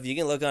drunk enough, you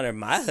can look under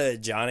my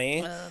hood,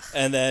 Johnny. Ugh.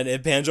 And then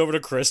it pans over to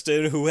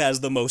Kristen, who has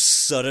the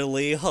most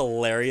subtly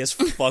hilarious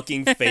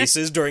fucking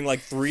faces during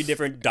like 3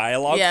 different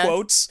dialogue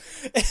quotes.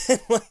 And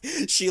like,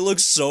 she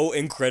looks so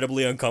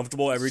incredibly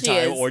uncomfortable every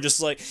time, or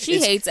just like she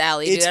hates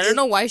Allie. Dude, I don't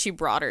know why she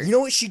brought her. You know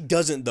what? She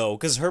doesn't though,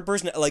 because her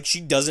person, like,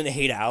 she doesn't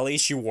hate Allie.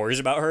 She worries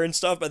about her and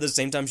stuff, but at the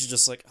same time, she's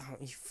just like, oh,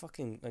 you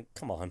fucking, like,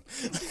 come on,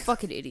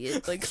 fucking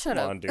idiot. Like, shut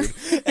up, come on, dude.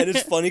 And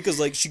it's funny because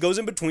like she goes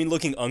in between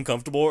looking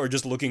uncomfortable or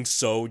just looking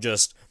so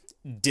just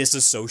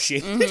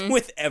disassociated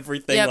with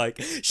everything. Yep. Like,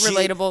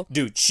 relatable.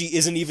 Dude, she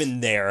isn't even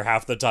there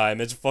half the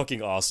time. It's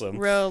fucking awesome.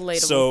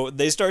 Relatable. So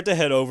they start to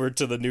head over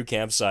to the new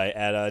campsite,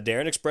 and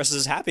Darren expresses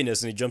his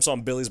happiness, and he jumps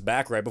on Billy's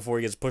back right before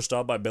he gets pushed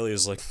off by Billy.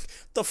 He's like,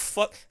 the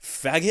fuck,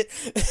 faggot?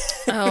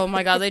 Oh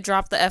my god, they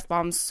dropped the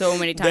F-bomb so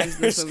many times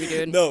in this movie,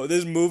 dude. No,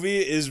 this movie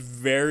is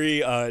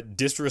very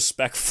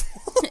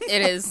disrespectful.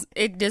 It is.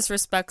 It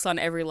disrespects on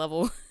every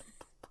level.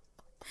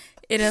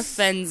 It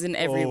offends in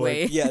every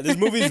way. Yeah, this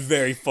movie is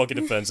very fucking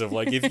offensive.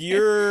 Like, if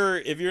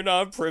you're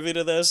not privy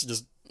to this,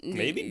 just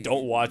maybe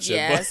don't watch it.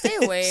 Yeah, but stay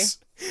away.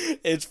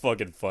 It's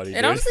fucking funny.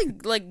 It honestly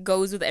like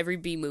goes with every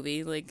B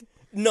movie. Like,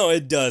 no,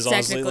 it does.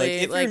 Honestly,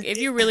 if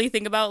you really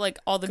think about like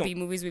all the B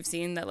movies we've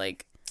seen, that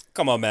like.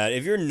 Come on, man.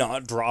 If you're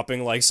not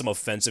dropping like some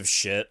offensive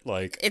shit,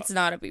 like, it's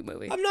not a B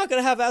movie. I'm not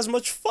gonna have as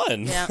much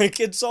fun. Yeah. Like,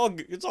 it's all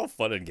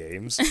fun and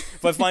games.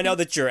 If I find out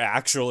that you're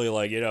actually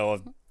like, you know, a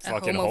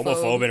fucking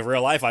homophobe in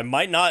real life, I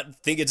might not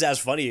think it's as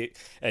funny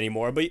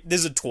anymore. But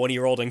this is a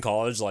 20-year-old in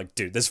college. Like,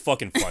 dude, this is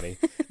fucking funny.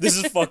 This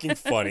is fucking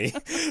funny.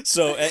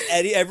 So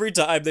every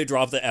time they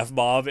drop the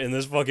F-bomb in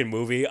this fucking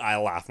movie, I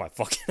laugh my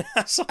fucking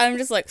ass off. I'm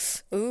just like,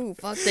 ooh,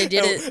 fuck, they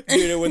did it.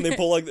 Dude, when they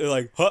pull like, they're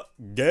like, huh,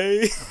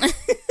 gay.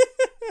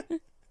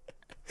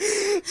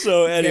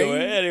 So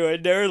anyway,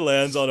 Darren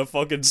lands on a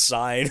fucking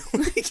sign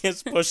when he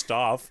gets pushed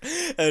off,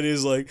 and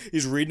he's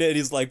reading it, and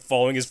he's like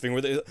following his finger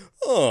with it.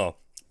 Oh,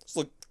 it's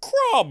like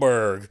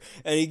Crawberg,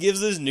 and he gives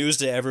this news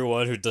to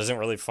everyone who doesn't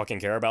really fucking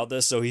care about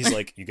this. So he's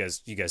like, you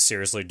guys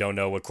seriously don't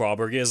know what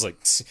Crawberg is? Like,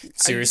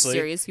 seriously?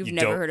 Are you serious? You've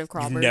never heard of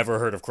Crawberg? You've never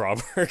heard of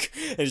Crawberg?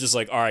 And he's just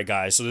like, all right,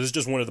 guys, so this is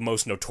just one of the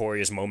most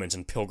notorious moments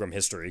in Pilgrim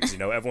history, because, you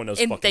know, everyone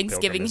knows in fucking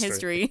Thanksgiving Pilgrim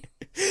history.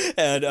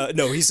 And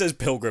no, he says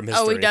Pilgrim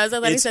history. Oh, he does? I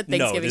thought he said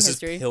Thanksgiving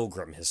history. history. Is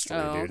Pilgrim history,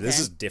 dude. Okay. This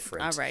is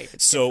different. All right.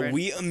 So different.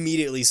 we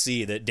immediately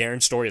see that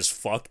Darren's story is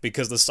fucked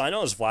because the sign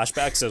on his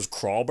flashback says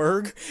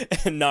Crawberg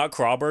and not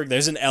Crawberg.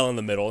 There's an L in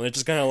the middle, and it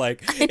just kind of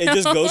like, it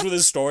just goes with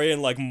his story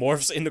and like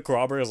morphs into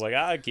Crawberg. It's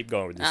like, keep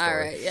going with your story. All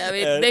right. Yeah, I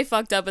mean, they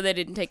fucked up and they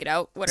didn't take it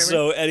out. Whatever.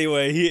 So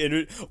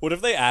anyway, what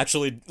if they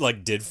actually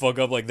like did fuck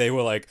up? Like, they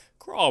were like,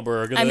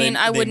 Crawberg. I mean,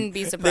 I wouldn't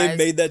be surprised. They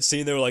made that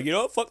scene. They were like, you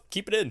know what? Fuck,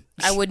 keep it in.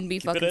 I wouldn't be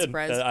fucking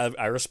surprised.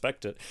 I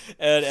respect it.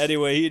 And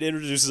anyway, he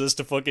introduces us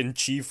to fucking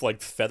Chief, like,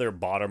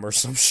 Featherbottom or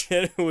some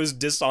shit, who was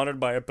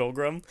dishonored by a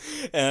pilgrim.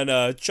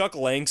 And Chuck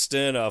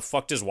Langston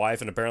fucked his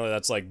wife, and apparently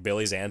that's, like,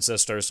 Billy's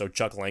ancestor, so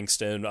Chuck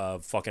Langston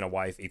fucking a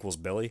wife equals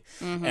Billy.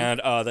 Mm-hmm. And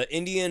the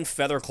Indian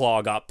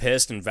Featherclaw got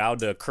pissed and vowed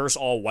to curse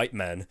all white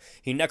men.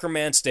 He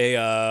necromanced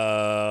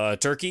a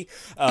turkey,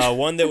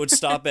 one that would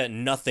stop at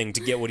nothing to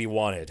get what he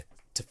wanted.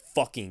 To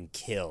fucking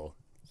kill.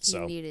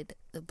 So he needed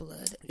the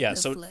blood. Yeah, the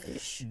so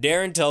flesh.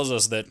 Darren tells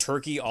us that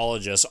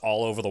turkeyologists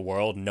all over the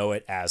world know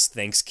it as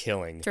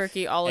Thanksgiving.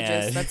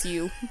 Turkeyologist, that's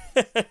you.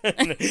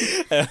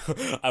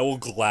 I will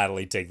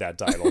gladly take that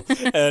title.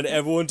 And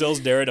everyone tells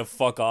Darren to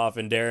fuck off,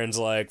 and Darren's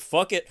like,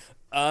 fuck it,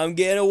 I'm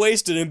getting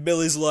wasted. And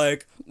Billy's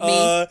like,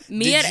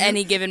 me at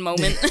any given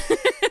moment.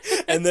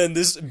 And then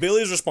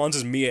Billy's response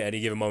is me at any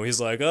given moment. He's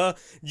like, did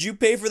you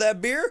pay for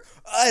that beer?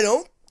 I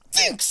don't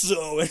think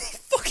so. And he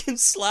fucking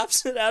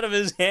slaps it out of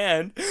his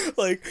hand.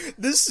 Like,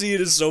 this scene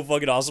is so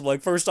fucking awesome.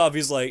 Like, first off,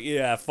 he's like,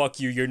 yeah,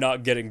 fuck you, you're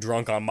not getting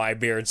drunk on my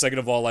beer. And second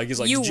of all, like, he's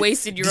like, you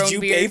wasted your own beer.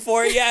 Did you pay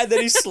for it? Yeah. And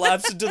then he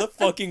slaps it to the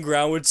fucking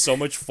ground with so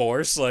much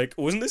force. Like,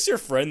 wasn't this your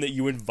friend that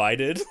you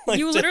invited? Like,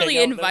 you literally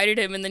invited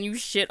him and then you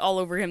shit all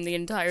over him the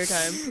entire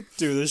time.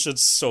 Dude, this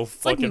shit's so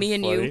fucking like me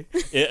and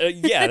funny.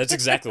 Yeah, that's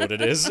exactly what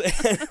it is.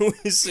 And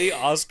we see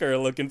Oscar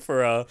looking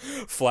for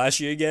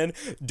Flashy again.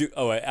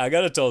 I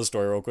gotta tell a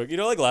story real quick. You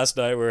know, like last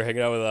night we were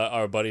hanging out with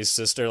our buddy's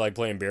sister, like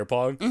playing beer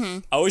pong. Mm-hmm.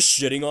 I was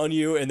shitting on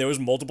you, and there was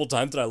multiple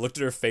times that I looked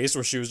at her face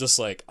where she was just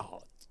like,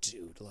 oh,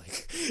 dude,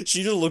 like,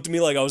 she just looked at me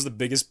like I was the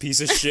biggest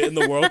piece of shit in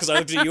the world, because I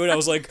looked at you and I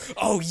was like,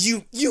 oh,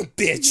 you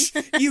bitch,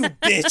 you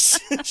bitch.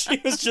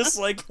 She was just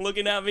like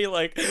looking at me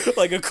like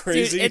a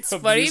crazy Dude, it's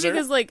abuser. funny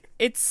because like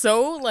it's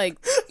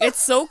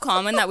so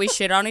common that we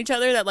shit on each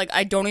other that like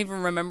I don't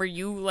even remember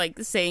you like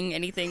saying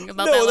anything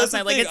about that last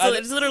night. Like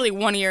it's literally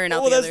one ear and out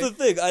the other. Well, that's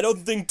the thing. I don't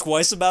think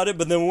twice about it,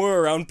 but then when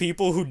we're around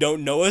people who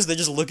don't know us, they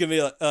just look at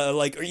me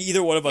like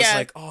either one of us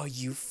like, oh,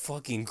 you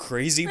fucking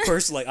crazy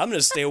person. Like, I'm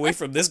gonna stay away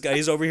from this guy.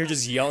 He's over here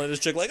just yelling at this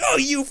chick like, oh,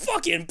 you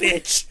fucking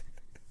bitch.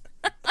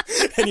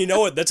 And you know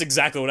what? That's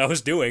exactly what I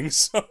was doing,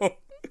 so...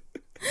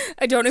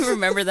 I don't even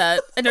remember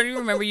that. I don't even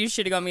remember you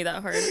shitting on me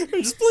that hard.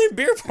 I'm just playing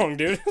beer pong,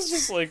 dude. It's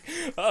just like,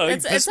 oh,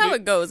 it's how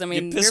it goes. I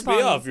mean, you pissed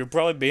me off. You're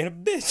probably being a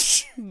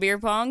bitch. Beer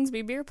pongs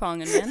be beer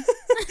ponging, man.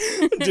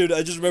 Dude,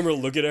 I just remember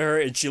looking at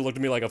her and she looked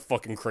at me like a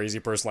fucking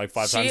crazy person like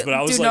 5 times. But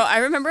I was I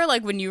remember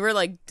like when you were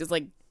like just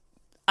like,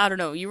 I don't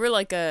know, you were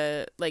like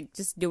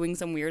just doing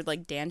some weird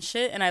like dance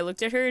shit, and I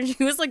looked at her and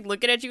she was like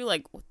looking at you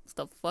like, what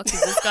the fuck is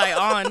this guy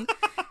on?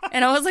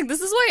 And I was like,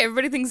 this is why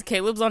everybody thinks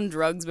Caleb's on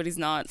drugs, but he's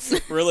not.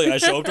 Really, I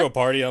show up to a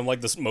party and I'm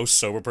like the most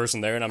sober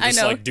person there, and I'm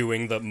just like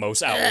doing the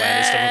most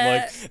outlandish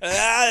stuff.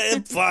 I'm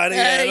like, party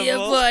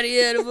animal. Party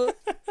animal.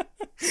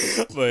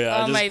 But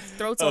yeah, my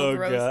throat's all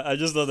gross. God, I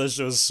just thought that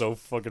show was so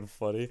fucking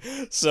funny.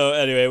 So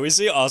anyway, we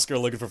see Oscar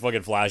looking for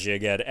fucking Flashy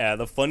again, and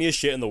the funniest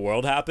shit in the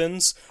world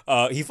happens.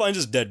 He finds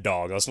his dead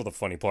dog. That's not the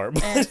funny part.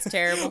 But, it's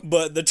terrible.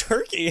 But the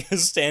turkey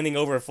is standing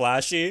over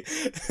Flashy,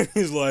 and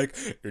he's like,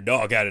 your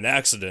dog had an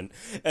accident.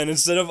 And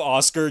instead of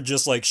Oscar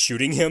just like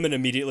shooting him and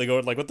immediately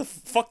going like, what the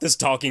fuck, this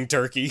talking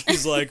turkey?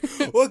 He's like,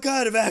 what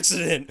kind of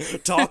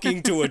accident?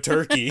 Talking to a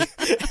turkey.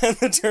 And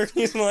the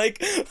turkey's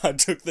like, I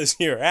took this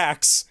here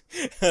axe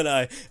and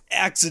I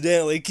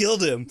accidentally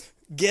killed him.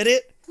 Get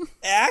it?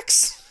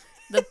 Axe?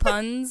 The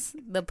puns.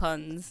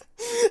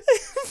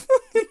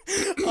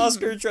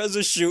 Oscar tries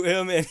to shoot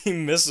him and he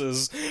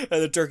misses,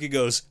 and the turkey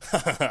goes,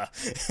 ha ha ha,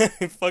 and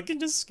he fucking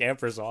just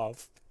scampers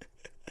off.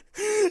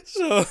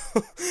 So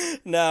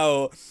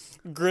now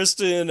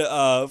Kristen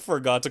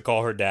forgot to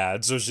call her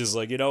dad, so she's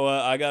like, you know what,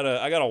 I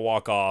gotta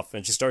walk off,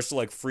 and she starts to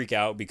like freak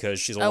out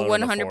because she's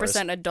alone in the forest.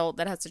 100% adult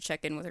that has to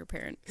check in with her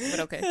parent, but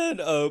okay. And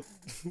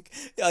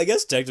I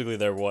guess technically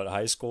they're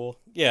high school?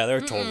 Yeah, they're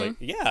totally,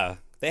 yeah,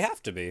 they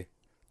have to be.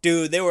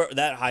 Dude, they were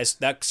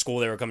that school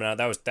they were coming out.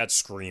 That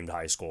screamed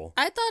high school.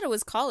 I thought it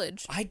was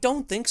college. I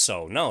don't think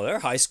so. No, they're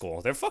high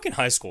school. They're fucking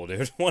high school,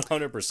 dude.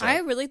 100%. I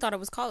really thought it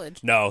was college.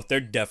 No, they're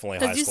definitely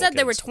high school. Because you said kids.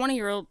 They were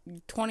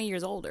 20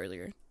 years old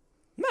earlier.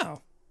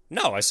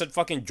 No, I said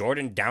fucking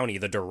Jordan Downey,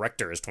 the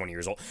director, is 20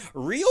 years old.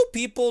 Real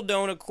people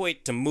don't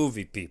equate to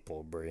movie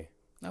people, Brie.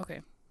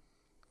 Okay.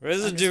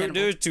 There's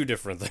two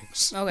different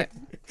things. Okay.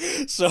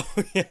 So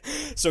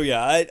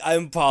yeah,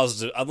 I'm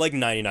positive. I'm like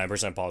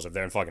 99% positive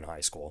they're in fucking high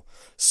school.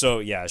 So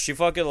yeah, she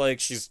fucking like,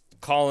 she's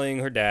calling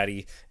her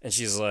daddy, and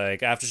she's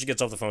like, after she gets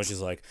off the phone,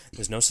 she's like,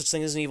 there's no such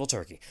thing as an evil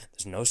turkey.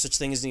 There's no such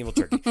thing as an evil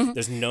turkey.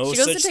 There's no such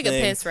thing. She goes to take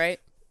a piss, right?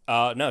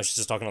 No, she's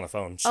just talking on the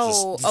phone. She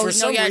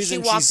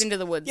walked into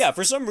the woods. Yeah,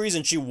 for some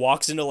reason she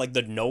walks into like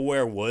the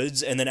nowhere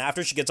woods, and then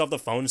after she gets off the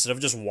phone, instead of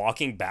just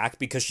walking back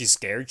because she's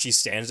scared, she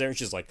stands there and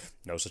she's like,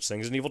 no such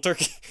thing as an evil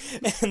turkey.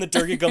 And the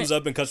turkey comes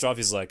up and cuts her off.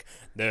 He's like,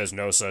 there's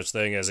no such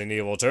thing as an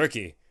evil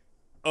turkey.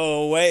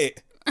 Oh,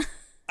 wait.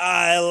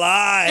 I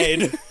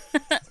lied.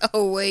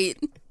 Oh, wait.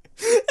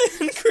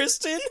 And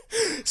Kristen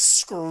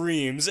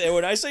screams. And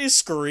when I say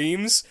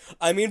screams,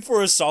 I mean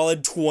for a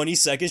solid 20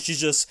 seconds, she's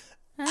just...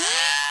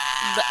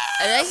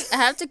 I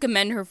have to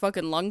commend her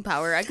fucking lung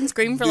power. I can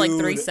scream for like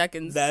 3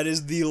 seconds. That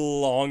is the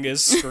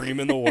longest scream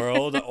in the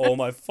world. Oh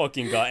my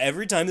fucking god.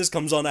 Every time this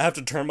comes on, I have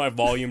to turn my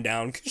volume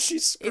down because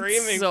she's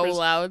screaming. It's so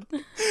loud.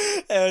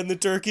 And the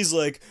turkey's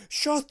like,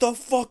 shut the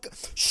fuck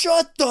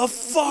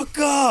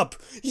up,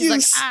 you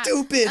like,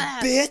 stupid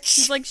bitch.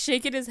 He's like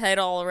shaking his head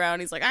all around.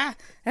 He's like,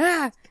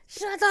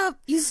 shut up,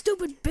 you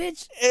stupid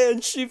bitch.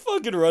 And she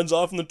fucking runs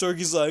off, and the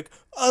turkey's like,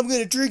 I'm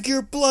gonna drink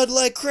your blood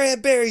like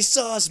cranberry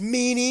sauce,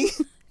 meanie.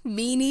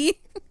 Meanie?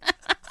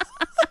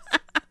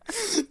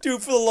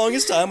 Dude, for the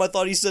longest time, I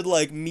thought he said,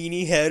 like,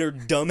 meanie head or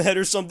dumb head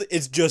or something.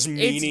 It's just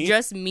meanie. It's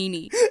just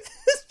meanie.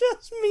 It's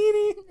just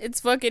meanie. It's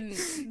fucking...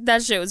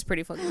 That shit was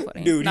pretty fucking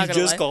funny. Dude, he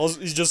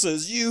just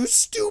says, you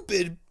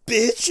stupid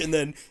bitch, and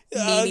then,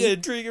 I'm gonna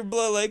drink your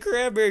blood like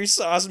cranberry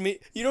sauce.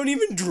 You don't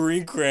even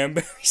drink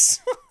cranberry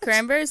sauce.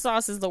 Cranberry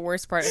sauce is the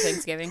worst part of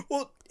Thanksgiving.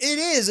 Well, it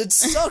is. It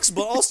sucks,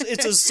 but also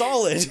it's a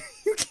solid.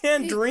 You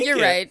can't drink it. You're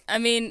right. I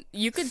mean,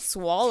 you could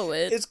swallow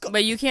it,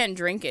 but you can't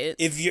drink it.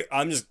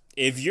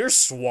 If you're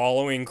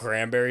swallowing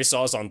cranberry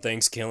sauce on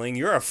Thanksgiving,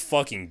 you're a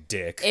fucking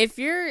dick. If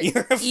you're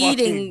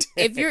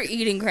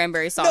eating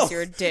cranberry sauce,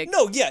 you're a dick.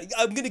 No, yeah,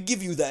 I'm gonna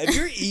give you that. If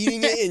you're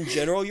eating it in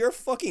general, you're a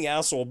fucking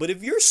asshole. But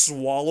if you're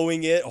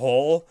swallowing it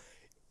whole,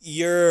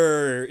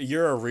 You're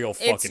a real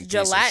fucking It's piece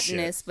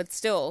gelatinous, of shit. but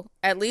still,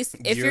 at least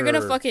if you're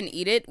gonna fucking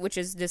eat it, which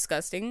is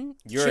disgusting,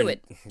 chew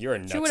it. You're a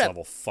next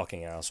level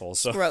fucking asshole.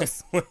 So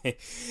gross.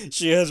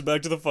 She heads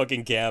back to the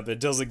fucking camp and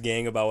tells the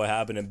gang about what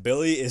happened, and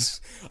Billy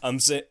is, I'm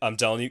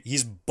telling you,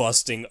 he's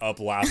busting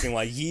up laughing,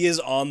 like he is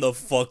on the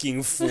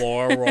fucking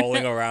floor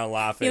rolling around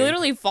laughing. He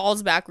literally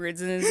falls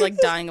backwards and is like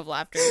dying of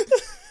laughter.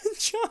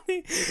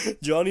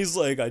 Johnny's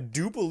like, I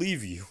do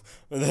believe you.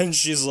 And then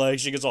she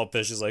gets all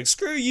pissed. She's like,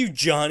 screw you,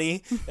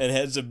 Johnny, and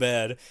heads to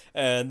bed.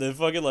 And then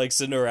fucking like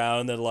sitting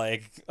around and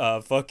like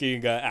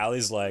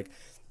Allie's like,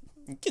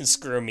 you can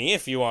screw me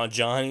if you want,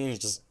 Johnny. And he's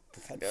just,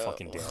 God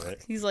fucking damn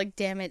it. He's like,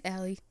 damn it,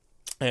 Allie.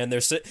 And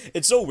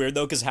it's so weird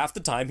though, because half the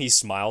time he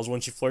smiles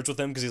when she flirts with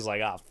him, because he's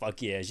like,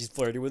 fuck yeah, she's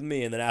flirting with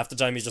me. And then half the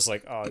time he's just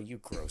like, oh, you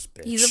gross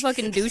bitch. He's a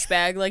fucking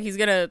douchebag. Like, he's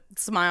gonna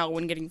smile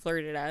when getting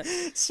flirted at.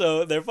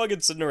 So they're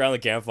fucking sitting around the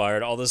campfire,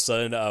 and all of a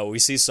sudden we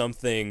see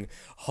something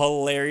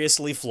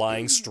hilariously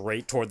flying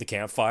straight toward the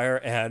campfire,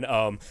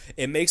 and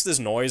it makes this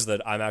noise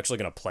that I'm actually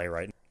gonna play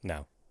right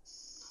now.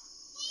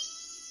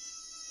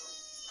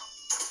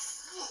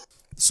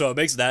 So it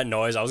makes that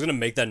noise. I was going to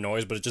make that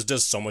noise, but it just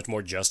does so much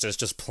more justice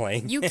just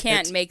playing. You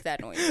can't make that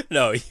noise.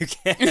 No, you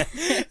can't.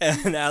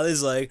 And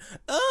Allie's like,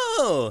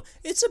 oh,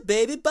 it's a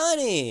baby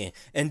bunny.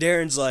 And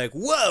Darren's like,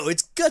 whoa,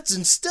 its guts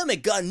and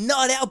stomach got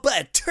gnawed out by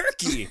a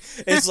turkey.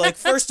 It's like,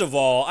 first of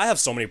all, I have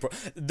so many...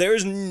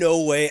 There's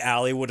no way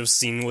Allie would have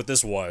seen what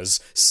this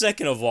was.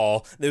 Second of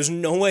all, there's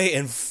no way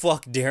in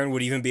fuck Darren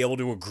would even be able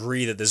to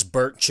agree that this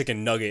burnt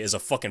chicken nugget is a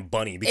fucking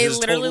bunny. Because it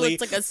literally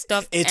looks like a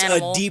stuffed animal.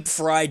 It's a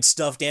deep-fried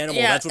stuffed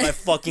animal. Yeah. That's what I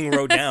fucking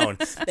wrote down.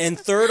 And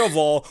third of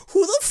all,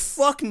 who the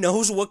fuck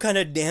knows what kind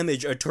of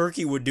damage a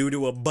turkey would do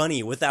to a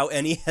bunny without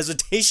any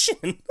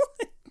hesitation?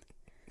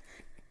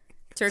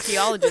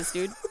 Turkeyologist,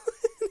 dude.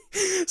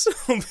 So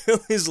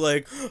Billy's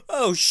like,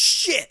 oh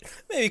shit,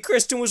 maybe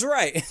Kristen was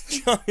right.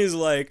 Johnny's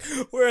like,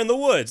 we're in the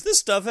woods. This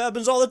stuff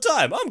happens all the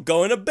time. I'm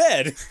going to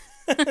bed.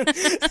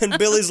 And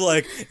Billy's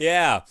like,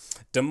 yeah,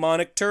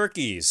 demonic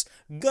turkeys,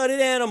 gutted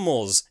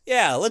animals.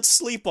 Yeah, let's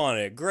sleep on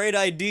it. Great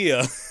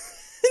idea.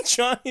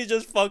 Johnny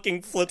just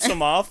fucking flips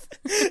him off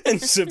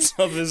and zips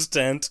up his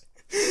tent.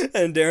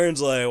 And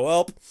Darren's like,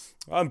 well,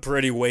 I'm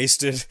pretty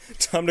wasted.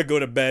 Time to go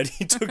to bed.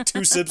 He took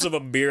 2 sips of a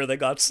beer that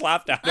got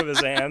slapped out of his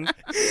hand.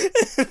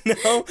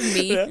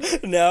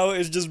 Now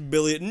it's just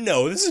Billy.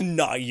 No, this is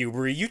not you,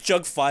 Brie. You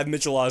chugged 5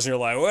 Micheladas and you're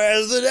like,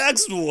 where's the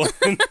next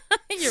one?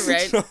 You're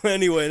right. So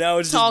anyway, now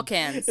it's tall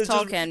just... cans.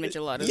 Tall can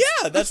Micheladas.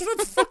 Yeah, that's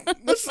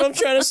what I'm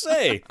trying to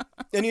say.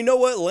 And you know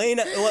what? Lane,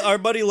 our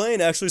buddy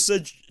Lane actually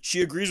said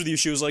she agrees with you.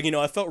 She was like,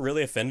 I felt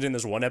really offended in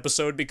this one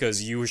episode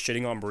because you were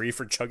shitting on Brie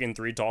for chugging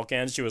 3 tall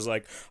cans. She was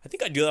like, I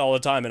think I do that all the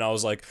time. And I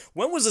was like,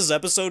 when was this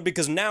episode?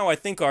 Because now I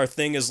think our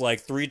thing is like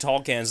 3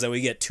 tall cans, then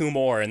we get 2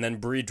 more, and then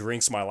Brie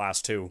drinks my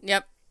last 2.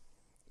 Yep.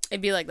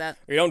 It'd be like that.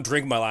 You don't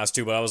drink my last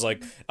 2, but I was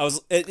like,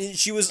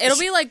 she was... It'll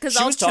be like, because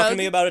she was talking to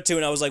me about it too,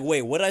 and I was like,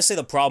 wait, what did I say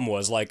the problem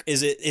was? Like,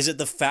 is it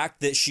the fact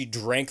that she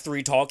drank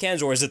 3 tall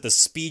cans, or is it the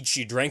speed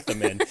she drank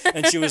them in?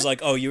 And she was like,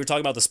 oh, you were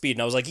talking about the speed.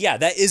 And I was like, yeah,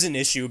 that is an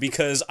issue,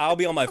 because I'll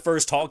be on my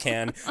first tall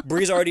can,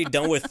 Brie's already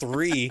done with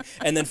 3,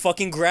 and then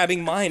fucking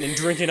grabbing mine and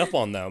drinking up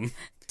on them.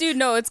 Dude,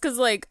 no, it's because,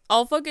 like,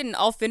 I'll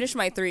finish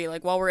my 3,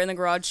 like, while we're in the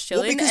garage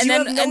chilling,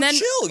 well, and then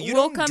chill.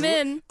 We'll come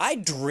in. I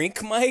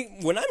drink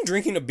when I'm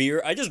drinking a beer,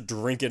 I just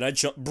drink it.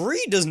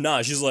 Brie does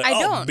not. She's like,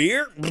 don't.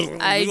 Beer?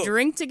 I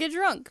drink to get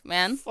drunk,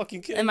 man.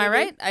 Fucking kidding Am I me,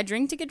 right? I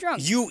drink to get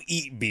drunk. You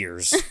eat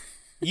beers.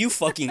 You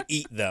fucking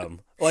eat them.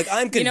 Like,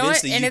 I'm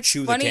convinced that you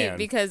chew the can. And it's funny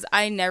because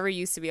I never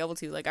used to be able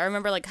to. Like, I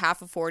remember, like,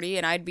 half of 40,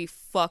 and I'd be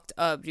fucked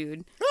up,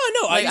 dude. Oh,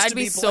 no, like, I used to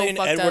be playing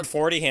so Edward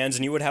 40 hands,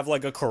 and you would have,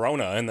 like, a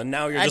Corona, and then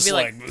now you're just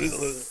like...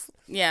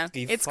 Yeah,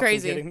 it's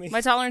crazy.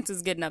 My tolerance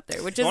is getting up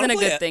there, which isn't a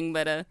good thing,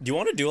 but... Do you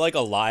want to do, like,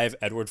 a live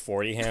Edward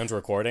 40 hands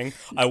recording?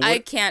 I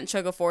can't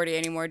chug a 40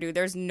 anymore, dude.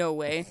 There's no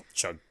way.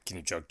 Can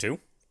you chug 2?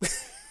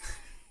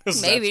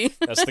 Maybe.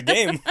 That's the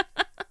game.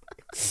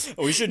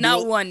 We should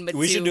Not one, but 2.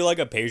 We should do like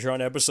a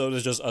Patreon episode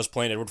that's just us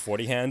playing Edward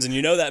 40 hands, and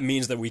that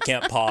means that we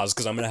can't pause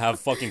because I'm gonna have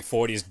fucking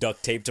 40s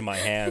duct taped to my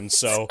hands.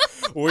 So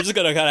we're just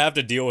gonna kind of have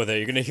to deal with it.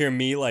 You're gonna hear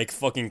me like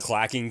fucking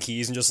clacking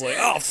keys and just like,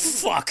 oh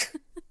fuck.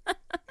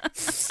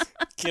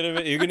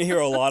 You're gonna hear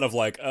a lot of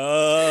like,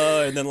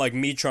 and then like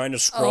me trying to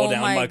scroll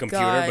down my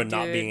computer but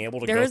not being able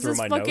to go through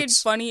my notes. There was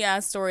this fucking funny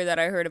ass story that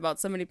I heard about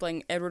somebody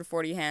playing Edward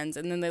 40 hands,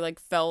 and then they like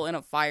fell in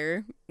a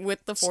fire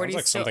with the 40. Sounds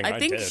like something I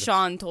think did.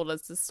 Sean told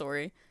us this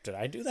story. Did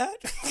I do that?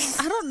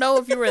 I don't know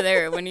if you were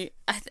there when you.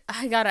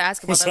 I gotta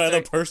ask about that. Was I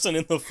the person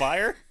in the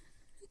fire?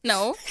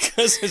 No,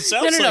 because it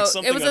sounds like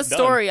something it was I've a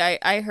story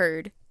I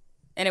heard,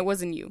 and it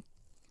wasn't you.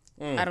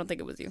 I don't think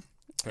it was you.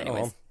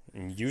 Anyways.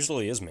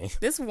 Usually is me.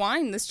 This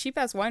cheap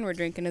ass wine we're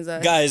drinking is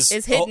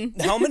hidden.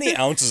 How many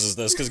ounces is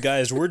this? Because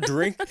guys,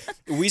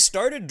 we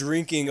started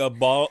drinking a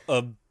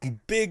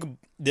big.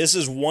 This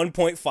is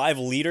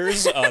 1.5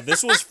 liters.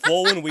 This was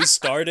full when we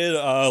started,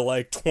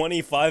 like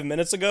 25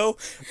 minutes ago.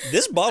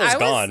 This bottle's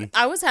gone.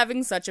 I was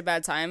having such a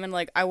bad time, and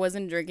like I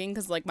wasn't drinking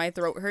because like my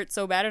throat hurt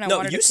so bad, and I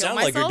wanted to kill myself. No, you sound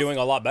like you're doing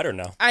a lot better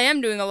now. I am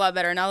doing a lot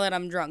better now that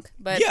I'm drunk.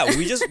 But yeah,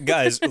 we just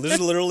guys, this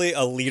is literally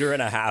a liter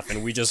and a half,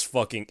 and we just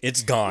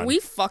it's gone. We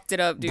fucked it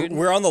up, dude.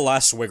 We're on the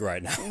last swig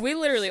right now. We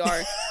literally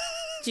are.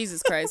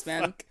 Jesus Christ,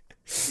 man.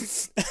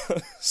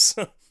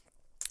 So.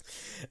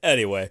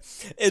 Anyway,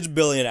 it's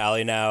Billy and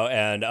Allie now,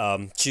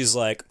 and she's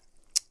like,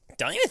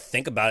 don't even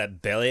think about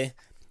it, Billy.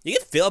 You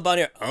can feel about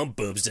your own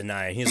boobs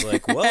tonight. And he's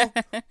like, well,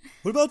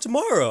 what about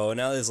tomorrow?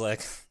 And Allie's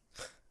like,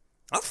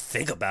 I'll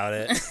think about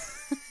it.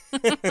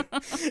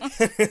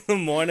 In the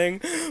morning,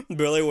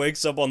 Billy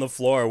wakes up on the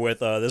floor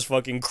with this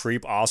fucking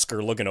creep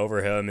Oscar looking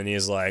over him, and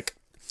he's like,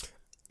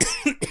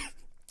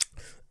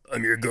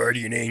 I'm your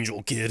guardian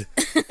angel, kid.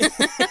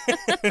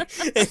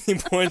 And he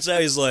points out,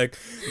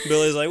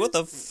 Billy's like, what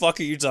the fuck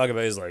are you talking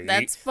about? He's like,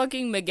 that's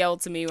fucking Miguel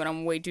to me when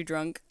I'm way too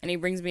drunk, and he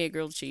brings me a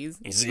grilled cheese.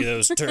 You see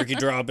those turkey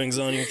droppings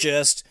on your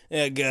chest?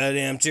 That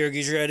goddamn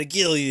turkey tried to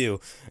kill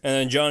you. And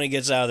then Johnny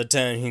gets out of the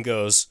tent, and he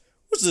goes,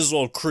 what's this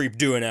old creep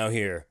doing out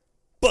here?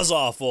 Buzz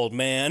off, old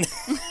man.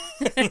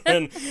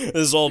 And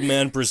this old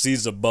man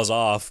proceeds to buzz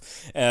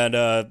off, and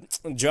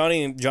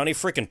Johnny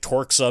freaking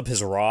torques up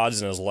his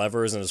rods and his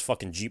levers and his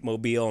fucking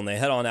Jeepmobile, and they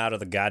head on out of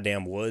the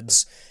goddamn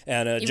woods.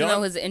 And even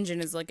though his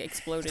engine is like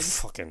exploded,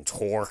 fucking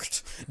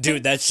torqued,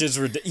 dude. That shit's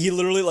ridiculous. He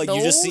literally like those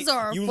you just see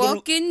are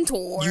fucking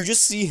torqued. You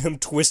just see him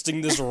twisting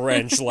this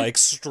wrench like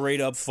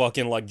straight up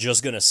fucking like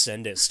just gonna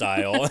send it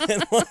style,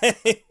 and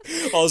like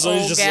all of a sudden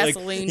he's just like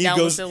he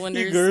goes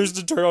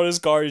to turn on his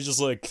car. He's just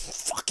like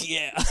fuck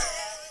yeah.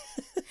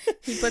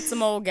 He put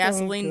some old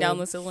gasoline down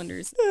the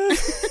cylinders.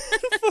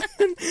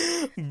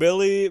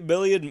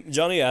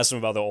 Johnny asked him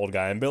about the old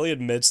guy, and Billy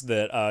admits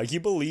that he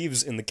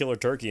believes in the killer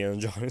turkey, and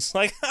Johnny's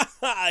like,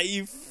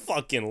 you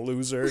fucking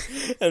loser.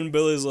 And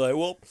Billy's like,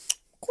 well,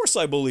 of course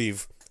I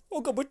believe.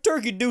 Woke up with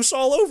turkey deuce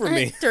all over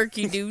me.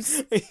 Turkey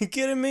deuce. Are you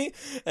kidding me?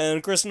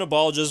 And Kristen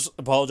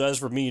apologized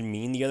for being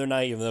mean the other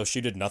night, even though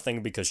she did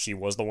nothing because she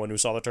was the one who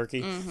saw the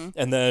turkey. Mm-hmm.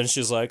 And then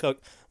she's like, I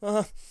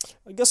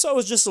guess I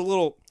was just a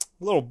little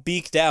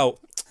beaked out.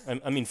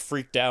 I mean,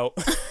 freaked out.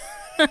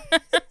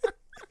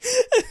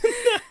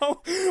 Now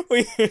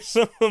we hear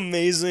some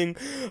amazing,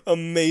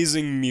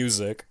 amazing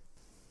music.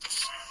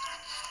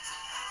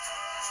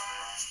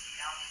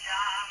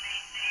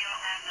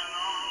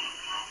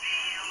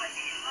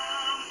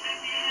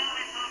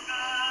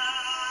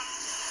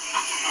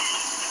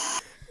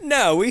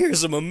 Now we hear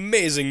some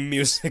amazing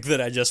music that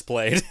I just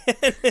played.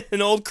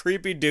 An old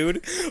creepy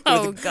dude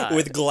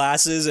with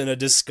glasses and a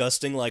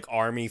disgusting like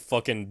army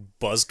fucking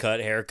buzz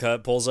cut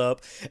haircut pulls up,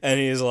 and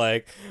he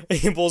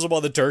pulls up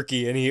on the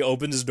turkey, and he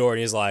opens his door and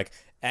he's like,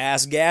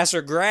 ass, gas,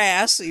 or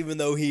grass, even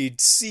though he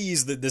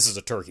sees that this is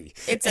a turkey.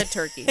 It's a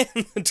turkey.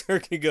 And the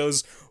turkey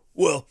goes,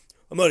 well,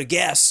 I'm out of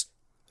gas.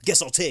 I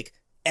guess I'll take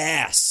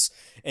ass.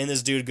 And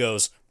this dude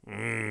goes,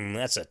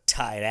 that's a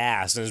tight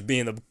ass, and is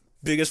being the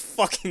biggest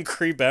fucking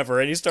creep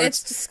ever. And he starts...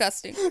 It's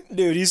disgusting.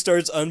 Dude, he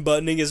starts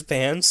unbuttoning his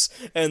pants,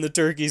 and the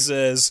turkey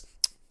says,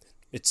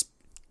 it's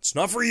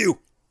not for you.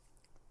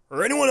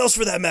 Or anyone else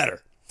for that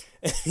matter.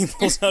 And he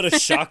pulls out a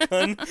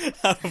shotgun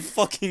out of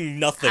fucking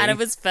nothing. Out of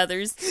his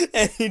feathers.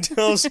 And he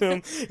tells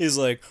him, he's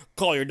like,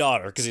 call your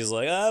daughter. Because he's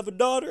like, I have a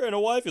daughter and a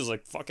wife. He's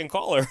like, fucking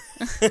call her.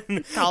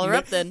 Call her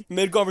up then.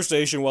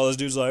 Mid-conversation while this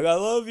dude's like, I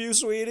love you,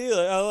 sweetie.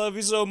 Like, I love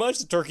you so much.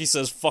 The turkey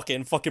says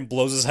fucking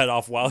blows his head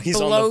off while he's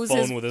on the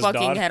phone with his daughter.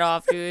 Blows his fucking head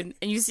off, dude.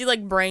 And you see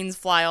like brains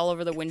fly all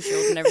over the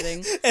windshield and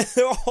everything. And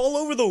they're all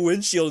over the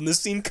windshield. And this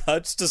scene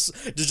cuts to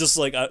just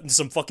like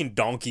some fucking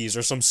donkeys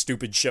or some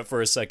stupid shit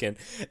for a second.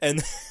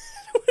 And...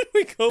 when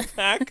we go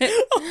back,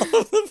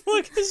 all of the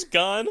fuck is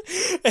gone,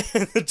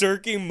 and the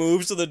turkey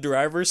moves to the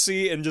driver's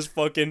seat and just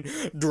fucking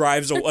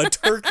drives away. A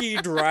turkey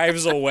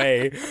drives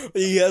away.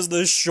 He has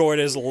the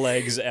shortest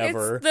legs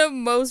ever. It's the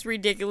most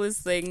ridiculous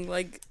thing.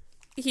 Like,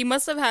 he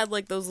must have had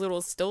like those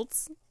little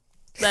stilts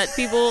that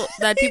people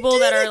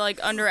that are like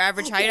under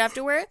average height have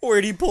to wear.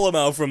 Where'd he pull him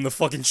out from? The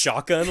fucking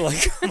shotgun?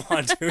 Like, come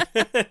on, dude.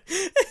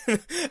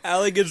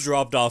 Allie gets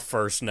dropped off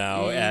first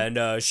now,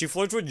 and she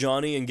flirts with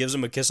Johnny and gives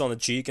him a kiss on the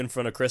cheek in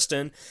front of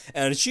Kristen,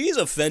 and she's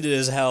offended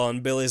as hell,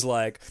 and Billy's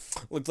like,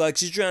 looks like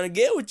she's trying to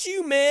get with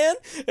you, man.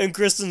 And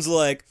Kristen's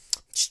like,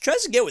 she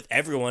tries to get with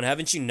everyone,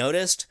 haven't you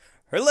noticed?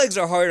 Her legs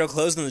are harder to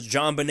close than the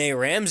JonBenet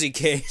Ramsey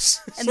case.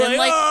 And then,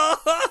 like,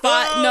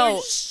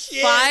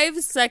 5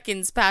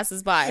 seconds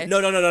passes by.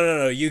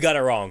 No, you got it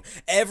wrong.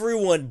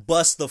 Everyone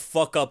busts the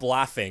fuck up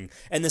laughing.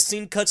 And the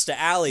scene cuts to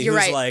Allie,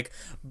 who's like,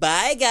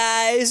 bye,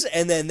 guys.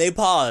 And then they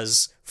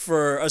pause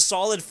for a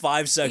solid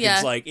 5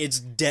 seconds, like, it's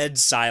dead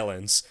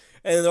silence.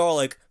 And they're all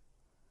like,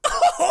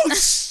 oh,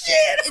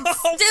 shit! It's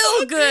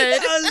still good.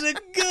 That was a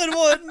good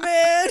one,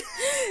 man.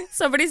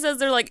 Somebody says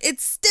they're like,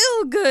 it's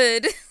still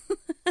good.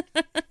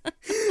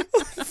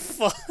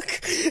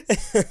 Fuck.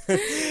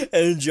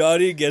 And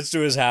Johnny gets to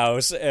his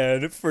house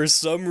and for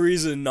some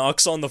reason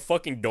knocks on the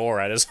fucking door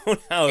at his own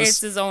house.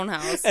 It's his own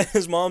house. And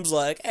his mom's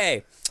like,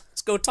 hey,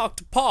 let's go talk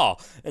to Pa.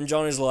 And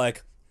Johnny's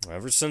like,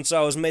 ever since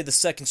I was made the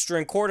second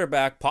string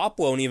quarterback, Pop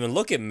won't even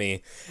look at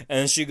me.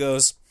 And she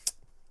goes,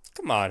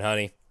 come on,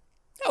 honey.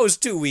 That was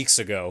 2 weeks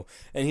ago.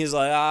 And he's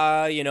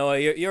like,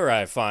 you're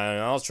right, fine,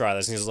 I'll try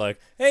this. And he's like,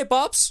 hey,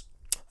 Pops,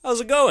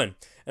 how's it going?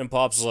 And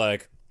Pop's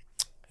like,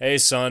 hey,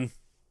 son,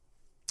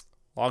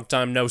 long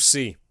time no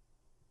see.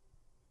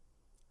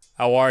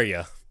 How are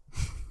ya?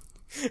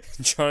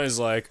 Johnny's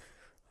like,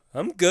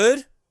 I'm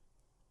good.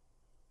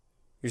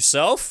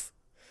 Yourself?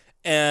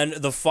 And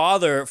the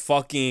father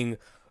fucking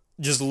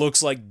just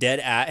looks like dead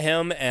at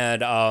him,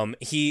 and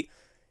he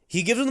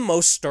gives him the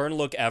most stern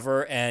look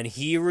ever, and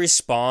he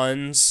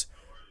responds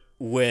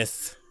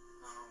with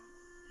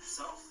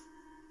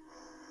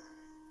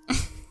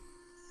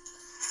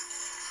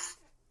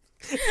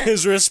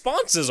his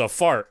response is a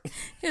fart.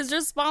 His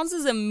response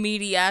is a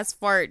meaty ass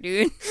fart,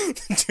 dude.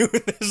 Dude,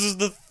 this is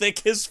the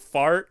thickest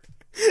fart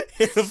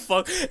in the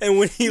fuck. And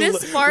when he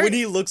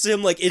looks at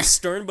him, like, it's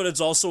stern, but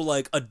it's also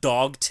like a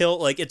dog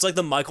tilt. Like, it's like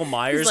the Michael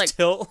Myers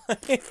tilt.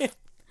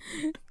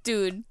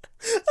 Dude,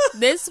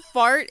 this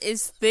fart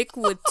is thick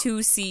with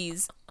 2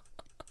 C's.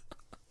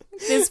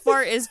 This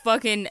fart is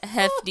fucking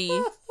hefty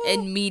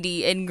and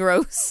meaty and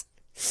gross.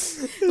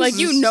 Like,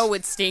 you know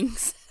it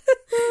stinks.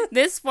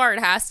 This fart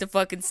has to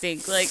fucking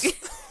stink. Like,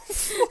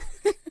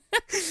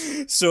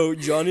 so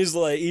Johnny's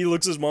like, he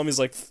looks at his mom, he's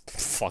like,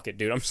 fuck it,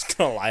 dude, I'm just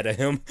gonna lie to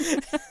him.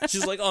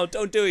 She's like, oh,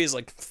 don't do it. He's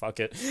like,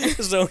 fuck it.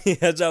 So he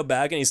heads out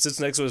back and he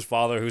sits next to his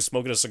father who's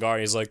smoking a cigar,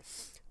 and he's like,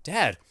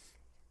 Dad,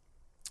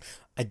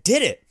 I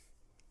did it.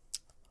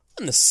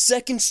 I'm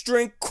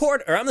the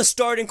I'm the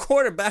starting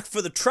quarterback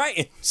for the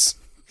Tritons.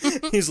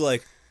 He's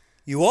like,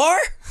 you are?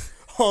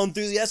 All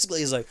enthusiastically,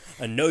 he's like,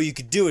 I know you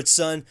could do it,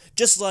 son,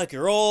 just like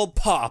your old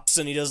pops.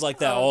 And he does like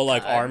that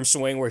like arm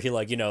swing where he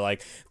like,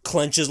 like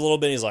clenches a little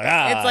bit. And he's like,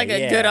 it's like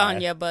a good on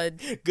ya, bud.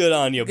 Good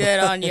on you, bud. Good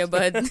on you,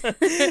 bud.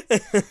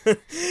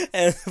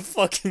 And the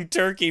fucking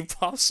turkey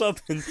pops up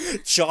and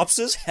chops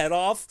his head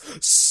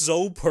off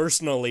so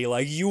personally.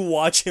 Like, you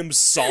watch him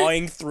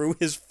sawing through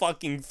his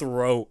fucking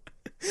throat.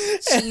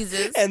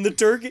 Jesus. And the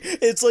turkey,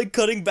 it's like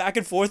cutting back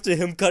and forth to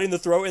him cutting the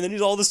throat, and then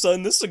he's all of a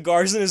sudden, the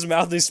cigar's in his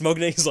mouth and he's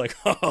smoking it. He's like,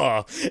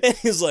 ha. And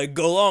he's like,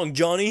 go long,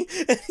 Johnny.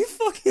 And he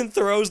fucking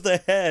throws the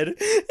head,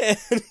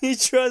 and he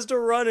tries to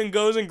run and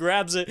goes and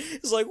grabs it.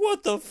 He's like,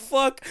 what the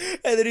fuck?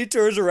 And then he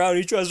turns around and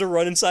he tries to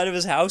run inside of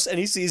his house, and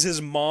he sees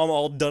his mom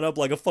all done up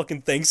like a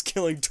fucking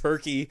Thanksgiving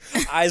turkey,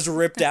 eyes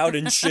ripped out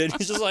and shit.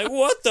 He's just like,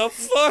 what the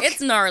fuck?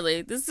 It's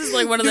gnarly. This is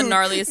like one of the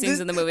gnarliest scenes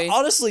in the movie.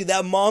 Honestly,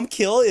 that mom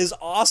kill is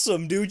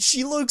awesome, dude.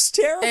 She looks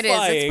terrifying. It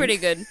is. It's pretty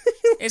good.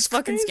 It's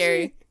fucking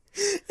scary.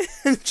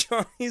 And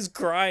Johnny's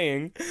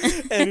crying,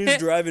 and he's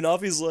driving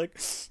off. He's like,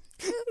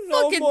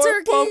 no fucking more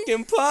turkey.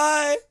 pumpkin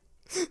pie.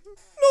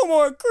 No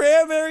more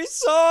cranberry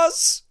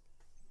sauce.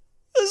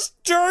 This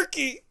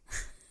turkey.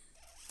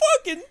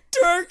 Fucking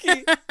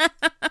turkey.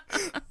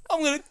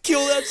 I'm gonna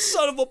kill that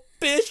son of a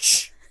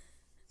bitch.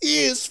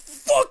 He is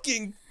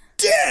fucking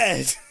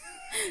dead.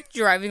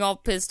 Driving all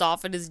pissed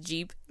off in his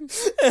Jeep.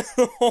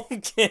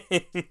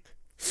 Okay.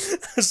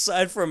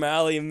 Aside from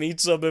Allie,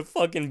 meets up at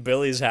fucking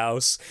Billy's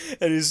house,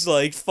 and he's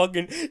like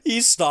he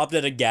stopped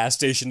at a gas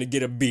station to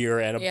get a beer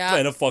and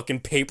a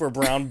fucking paper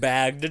brown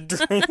bag to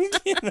drink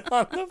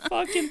on the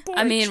fucking porch.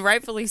 I mean,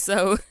 rightfully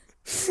so.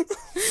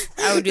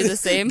 I would do the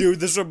same. Dude,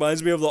 this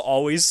reminds me of the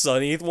Always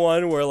Sunny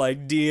one where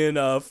like Dee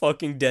and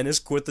fucking Dennis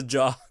quit their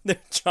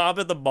job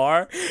at the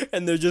bar,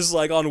 and they're just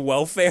like on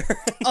welfare.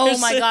 Oh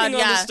my god, yeah.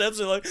 On the steps,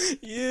 they're like,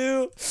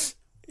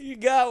 You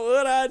got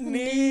what I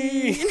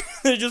need.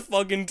 They're just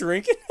fucking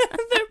drinking out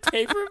of their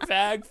paper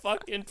bag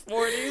fucking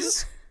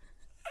 40s.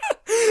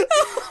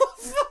 Oh,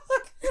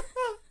 fuck.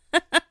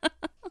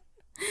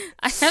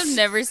 I have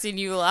never seen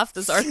you laugh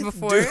this hard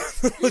before. Dude,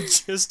 the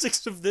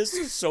logistics of this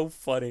is so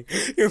funny.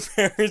 Your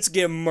parents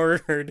get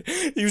murdered.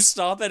 You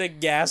stop at a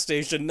gas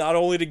station not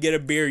only to get a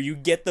beer, you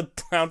get the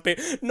brown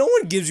paper. No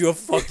one gives you a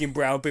fucking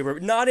brown paper.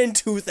 Not in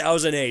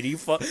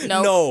 2008. Nope.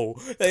 No,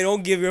 they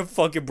don't give you a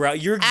fucking brown.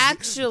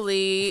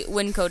 Actually,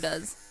 Winco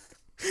does.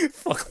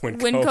 Fuck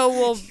Winco.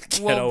 Winco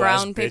will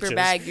brown paper bitches.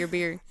 Bag your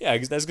beer. Yeah,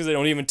 that's because they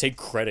don't even take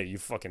credit, you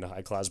fucking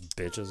high-class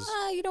bitches.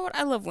 You know what?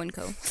 I love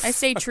Winco. I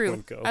stay true.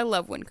 Winco. I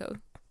love Winco.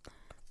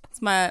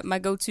 It's my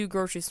go-to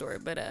grocery store,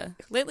 but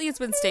lately it's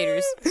been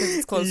Staters because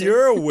it's closer.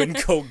 You're a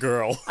Winco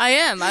girl. I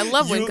am. I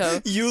love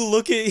Winco. You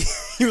look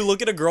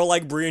at a girl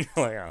like Brie and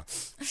you're like,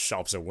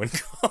 shops at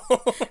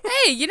Winco.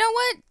 Hey, you know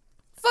what?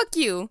 Fuck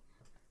you.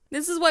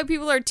 This is why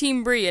people are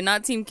Team Brie and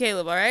not Team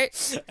Caleb,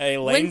 alright? Hey,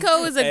 Lane,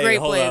 Winco is a great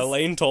place.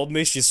 Lane told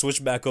me she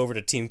switched back over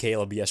to Team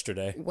Caleb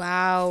yesterday.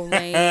 Wow,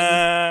 Lane.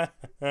 Wow.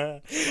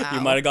 You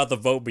might have got the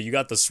vote, but you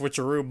got the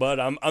switcheroo, bud.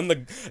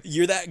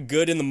 You're that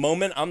good in the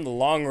moment. I'm the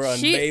long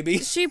run, baby.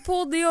 She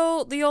pulled the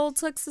old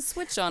Texas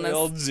switch on us.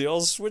 The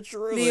old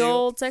switcheroo. The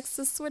old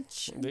Texas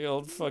switch. The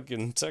old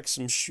fucking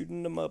Texas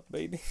shooting them up,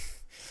 baby.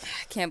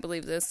 I can't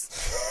believe this.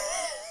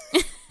 Who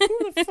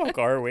the fuck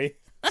are we?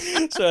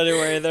 So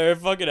anyway, they're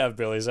fucking at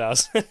Billy's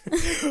house.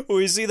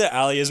 We see that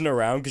Allie isn't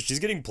around because she's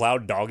getting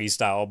plowed doggy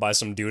style by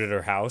some dude at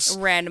her house.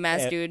 Random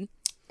ass dude.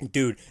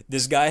 Dude,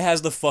 this guy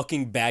has the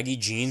fucking baggy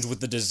jeans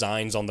with the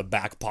designs on the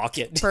back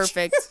pocket.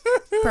 Perfect.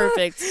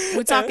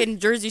 We're talking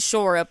Jersey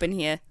Shore up in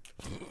here.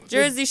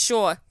 Jersey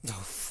Shore.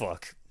 Oh,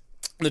 fuck.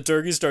 The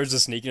turkey starts to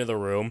sneak into the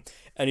room,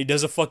 and he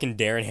does a fucking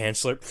Darren hand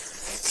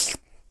slurp.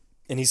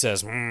 And he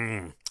says,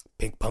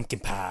 pink pumpkin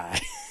pie.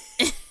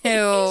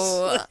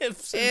 Ew.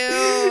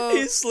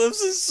 He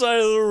slips inside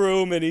of the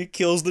room, and he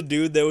kills the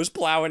dude that was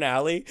plowing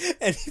Allie,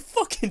 and he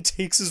fucking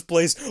takes his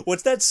place.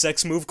 What's that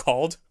sex move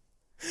called?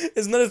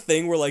 Isn't that a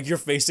thing where, like, you're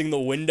facing the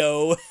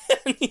window?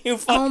 And you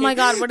fucking, oh my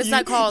god, what is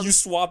that called? You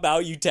swap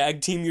out, you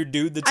tag team your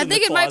dude that's in the closet.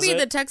 I think it might be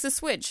the Texas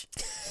Switch.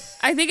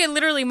 I think it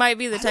literally might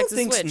be the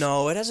Texas Switch.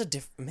 No, it has a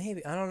different...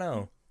 Maybe, I don't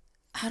know.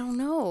 I don't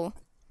know.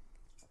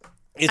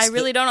 I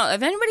really don't know.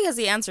 If anybody has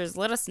the answers,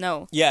 let us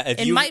know. Yeah,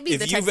 if you've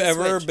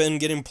ever Switch. been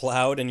getting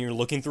plowed and you're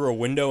looking through a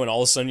window and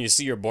all of a sudden you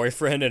see your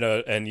boyfriend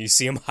and you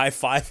see him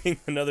high-fiving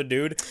another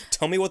dude,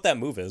 tell me what that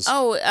move is.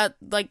 Oh,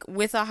 like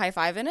with a high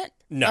five in it?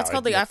 No. That's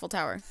called the Eiffel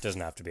Tower. Doesn't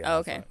have to be.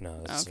 Okay.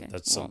 No, okay.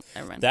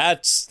 Never mind.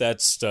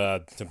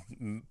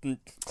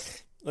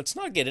 Let's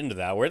not get into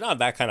that. We're not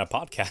that kind of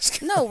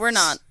podcast. No, we're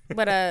not.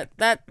 But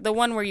the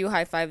one where you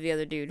high five the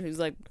other dude who's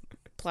like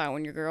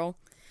plowing your girl.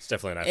 It's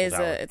definitely an Eiffel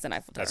Tower. It's an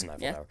Eiffel Tower. That's an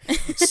Eiffel Tower.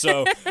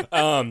 So,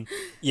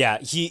 yeah,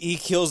 he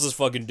kills this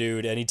fucking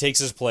dude, and he takes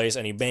his place,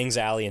 and he bangs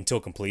Allie until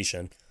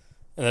completion.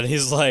 And then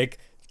he's like,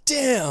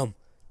 damn,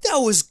 that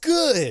was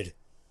good.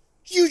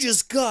 You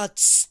just got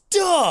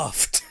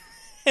stuffed.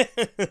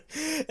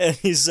 And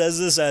he says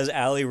this as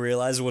Allie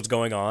realizes what's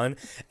going on,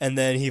 and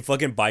then he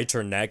fucking bites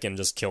her neck and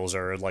just kills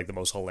her in, like, the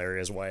most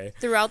hilarious way.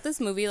 Throughout this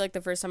movie, like,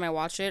 the first time I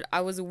watched it,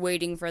 I was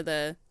waiting for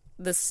the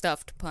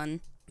stuffed pun.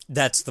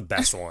 That's the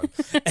best one.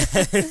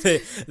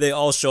 they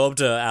all show up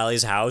to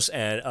Allie's house,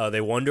 and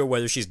they wonder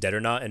whether she's dead or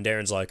not. And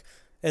Darren's like,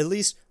 "At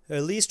least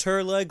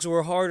her legs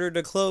were harder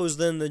to close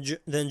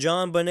than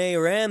John Benet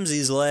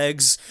Ramsey's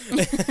legs."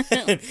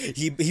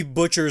 he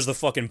butchers the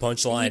fucking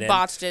punchline. He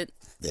botched it,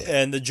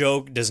 and the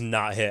joke does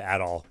not hit at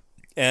all.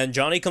 And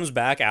Johnny comes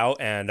back out,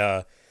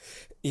 and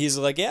he's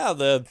like,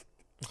 "Yeah,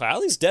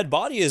 Allie's dead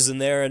body is in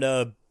there, and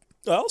I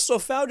also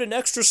found an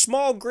extra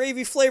small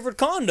gravy flavored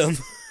condom."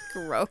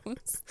 Gross.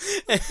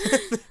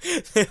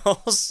 They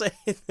all say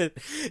that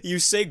you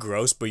say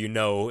gross, but you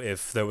know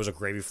if there was a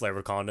gravy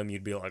flavored condom,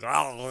 you'd be like,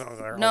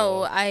 oh.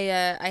 No,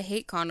 I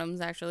hate condoms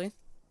actually.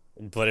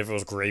 But if it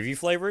was gravy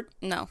flavored,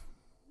 no.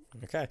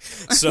 Okay,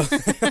 so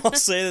they all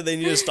say that they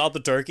need to stop the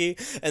turkey,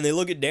 and they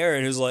look at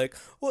Darren, who's like,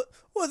 "What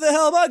the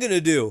hell am I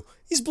gonna do?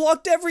 He's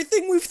blocked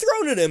everything we've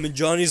thrown at him." And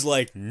Johnny's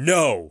like,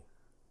 "No,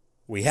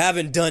 we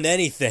haven't done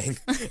anything."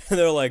 And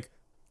they're like,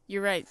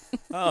 "You're right."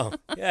 "Oh,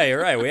 yeah,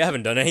 you're right. We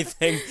haven't done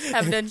anything.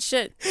 Haven't done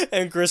shit."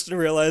 And Kristen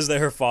realized that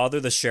her father,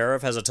 the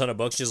sheriff, has a ton of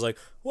books. She's like,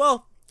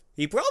 "Well,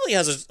 he probably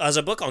has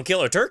a book on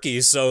killer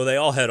turkeys." So they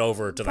all head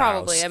over to the house.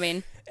 Probably. I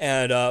mean,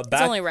 and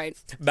it's only right.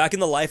 Back in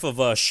the life of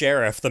a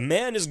sheriff, the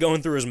man is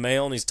going through his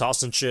mail and he's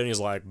tossing shit. And he's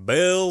like,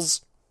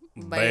 "Bills.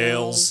 And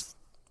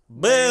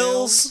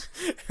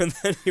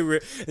then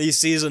he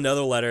sees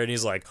another letter and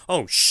he's like,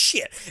 "Oh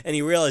shit!" And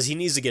he realizes he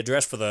needs to get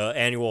dressed for the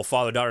annual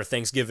father-daughter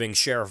Thanksgiving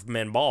Sheriff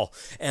Men Ball.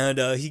 And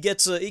he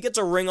gets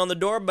a ring on the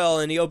doorbell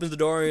and he opens the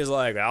door and he's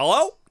like,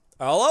 "Hello?"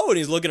 And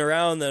he's looking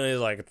around and he's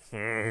like,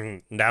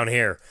 "Down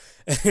here."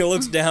 And he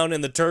looks down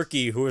and the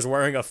turkey, who is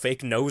wearing a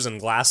fake nose and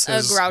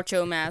glasses, a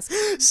Groucho mask,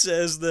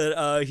 says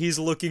that he's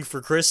looking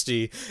for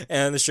Christy.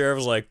 And the sheriff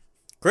is like,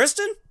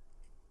 "Kristen?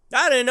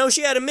 I didn't know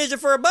she had a midget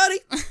for a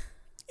buddy.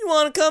 You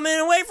want to come in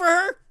and wait for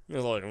her?"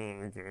 He's like,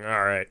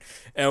 "All right."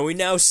 And we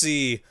now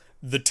see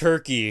the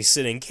turkey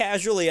sitting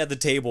casually at the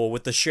table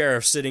with the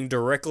sheriff sitting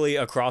directly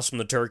across from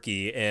the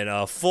turkey in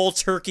a full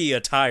turkey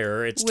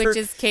attire. Which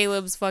is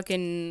Caleb's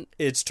fucking...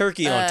 It's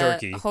turkey on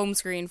turkey. Home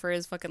screen for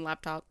his fucking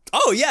laptop.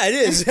 Oh, yeah, it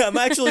is. I'm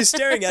actually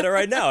staring at it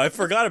right now. I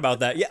forgot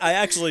about that.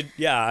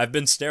 Yeah, I've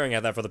been staring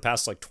at that for the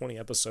past, 20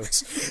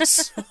 episodes.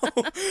 So,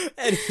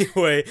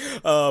 anyway,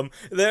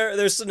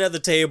 they're sitting at the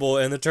table,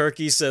 and the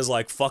turkey says,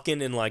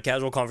 fucking in,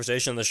 casual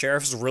conversation. The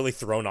sheriff's really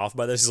thrown off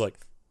by this. He's like,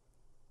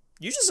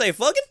 "You just say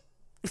fucking?"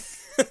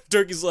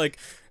 Turkey's like,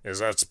 "Is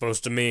that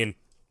supposed to mean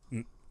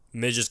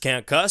midgets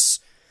can't cuss?"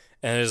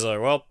 And he's like,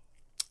 "Well,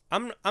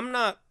 I'm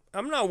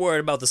not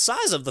worried about the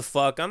size of the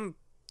fuck. I'm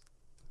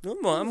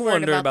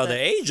wondering about the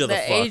age of the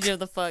fuck." The age of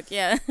the fuck,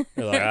 yeah.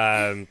 He's like,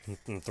 "I'm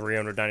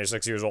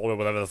 396 years old," or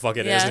whatever the fuck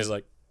it is. And he's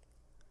like,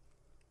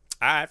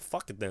 "All right,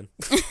 fuck it then."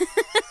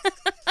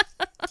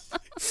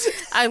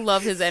 I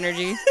love his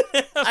energy.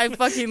 I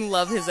fucking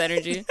love his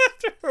energy.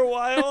 After a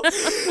while,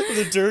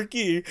 the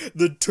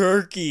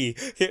turkey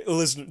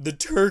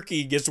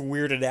gets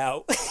weirded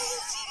out.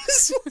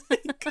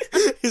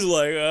 he's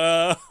like,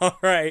 "All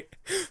right,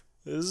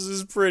 this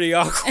is pretty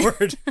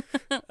awkward.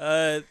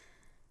 I'm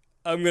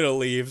gonna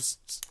leave.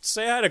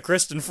 Say hi to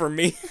Kristen for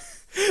me."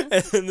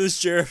 And then the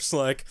sheriff's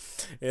like,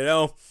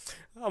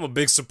 "I'm a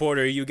big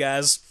supporter of you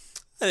guys.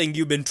 I think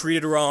you've been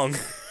treated wrong."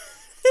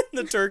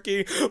 The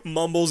turkey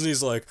mumbles and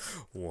he's like,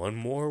 one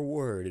more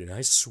word and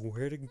I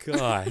swear to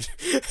God.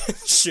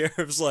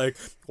 Sheriff's like,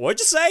 what'd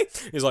you say?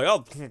 He's like,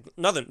 oh,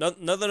 nothing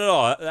at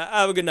all.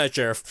 Have a good night,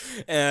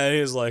 Sheriff. And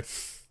he's like,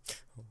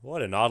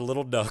 what an odd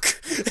little duck.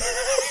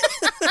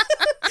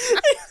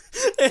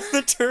 And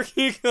the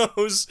turkey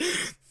goes,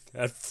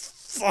 that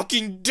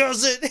fucking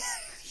does it.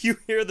 You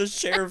hear the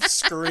sheriff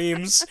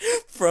screams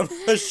from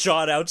a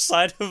shot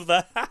outside of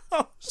the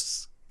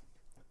house.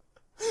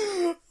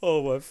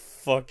 Oh my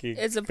fucking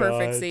It's a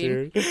perfect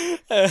scene.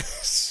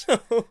 So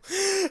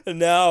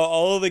now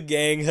all of the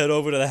gang head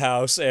over to the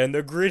house and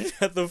they're greeted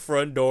at the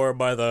front door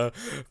by the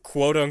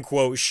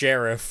quote-unquote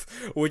sheriff,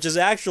 which is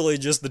actually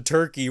just the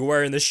turkey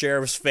wearing the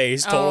sheriff's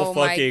face, total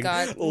fucking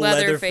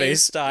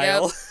Leatherface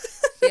style.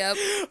 Yep.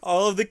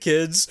 All of the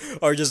kids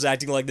are just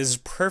acting like this is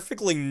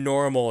perfectly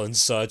normal and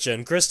such,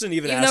 and Kristen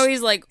even though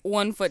he's like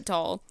 1 foot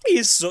tall.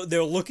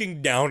 They're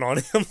looking down on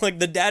him like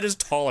the dad is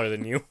taller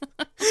than you.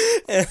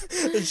 and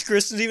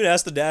Kristen even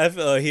asked the dad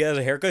if he has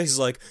a haircut. He's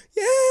like,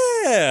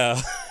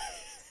 yeah.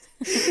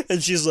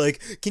 And she's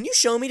like, can you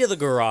show me to the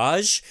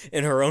garage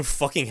in her own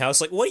fucking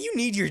house? Like, what do you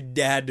need your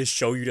dad to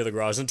show you to the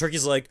garage? And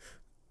Turkey's like,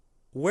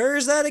 where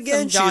is that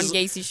again? Some John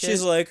Gacy shit.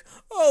 She's like,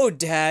 oh,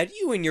 Dad,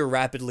 you and your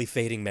rapidly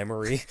fading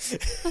memory.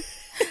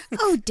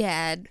 Oh,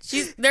 Dad.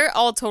 They're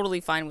all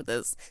totally fine with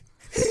this.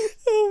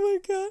 Oh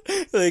my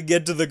God. They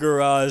get to the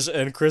garage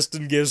and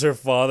Kristen gives her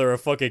father a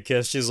fucking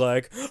kiss. She's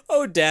like,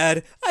 oh,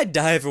 Dad, I'd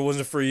die if it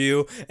wasn't for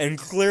you. And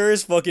clear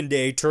as fucking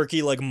day,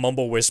 Turkey like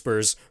mumble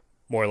whispers,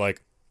 more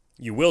like,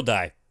 you will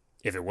die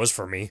if it was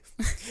for me.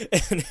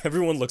 And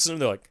everyone looks at him,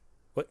 they're like,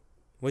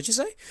 what'd you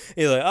say?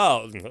 He's like,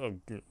 oh,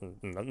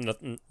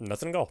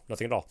 nothing at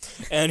all.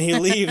 And he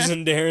leaves,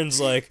 and Darren's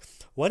like,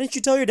 why didn't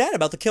you tell your dad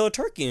about the killer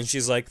turkey? And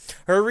she's like,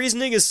 her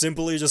reasoning is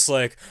simply just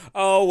like,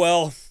 oh,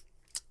 well,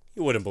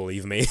 you wouldn't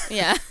believe me.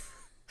 Yeah.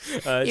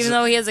 Even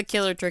though he has a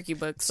killer turkey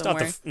book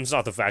somewhere. It's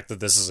not the fact that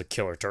this is a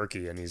killer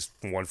turkey and he's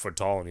 1 foot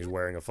tall and he's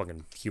wearing a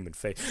fucking human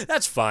face.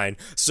 That's fine.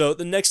 So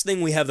the next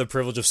thing we have the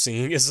privilege of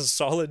seeing is a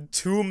solid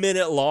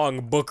 2-minute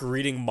long book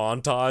reading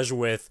montage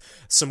with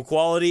some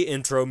quality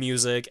intro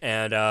music,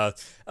 and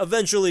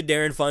eventually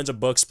Darren finds a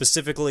book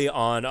specifically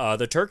on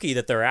the turkey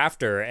that they're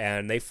after,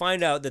 and they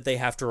find out that they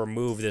have to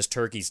remove this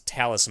turkey's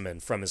talisman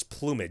from his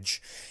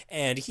plumage,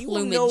 and he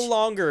will no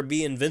longer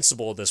be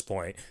invincible at this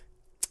point.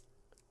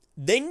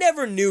 They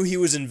never knew he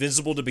was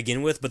invincible to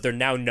begin with, but they're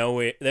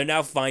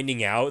now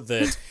finding out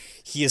that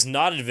he is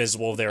not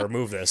invisible if they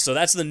remove this. So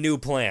that's the new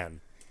plan.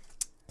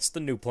 It's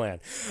the new plan.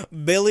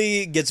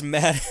 Billy gets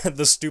mad at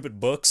the stupid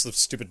books, the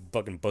stupid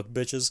fucking book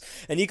bitches,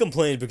 and he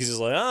complains because he's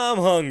like, I'm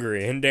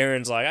hungry. And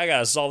Darren's like, I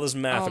gotta solve this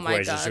math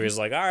equation. So he's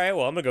like, all right,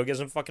 well, I'm gonna go get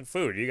some fucking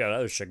food. You got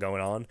other shit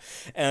going on.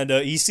 And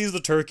he sees the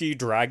turkey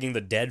dragging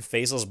the dead,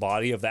 faceless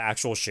body of the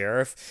actual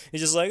sheriff.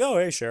 He's just like, oh,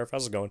 hey, Sheriff,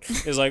 how's it going?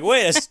 He's like,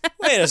 wait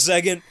a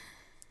second.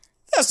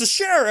 That's the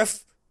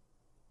sheriff.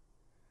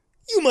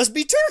 You must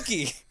be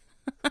Turkey.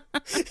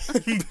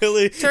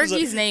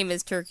 Turkey's name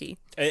is Turkey.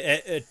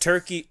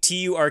 Turkey,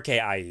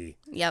 Turkie.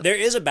 Yep. There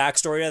is a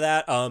backstory to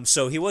that.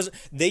 So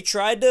they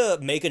tried to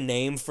make a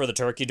name for the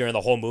turkey during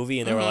the whole movie,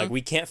 and they were like,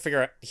 we can't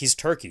figure out, he's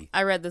Turkey.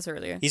 I read this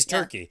earlier. He's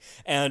Turkey.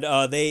 And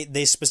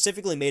they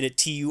specifically made it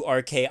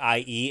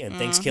Turkie in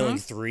Thanksgiving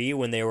 3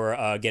 when they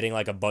were getting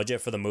like a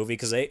budget for the movie,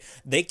 because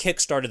they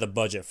kickstarted the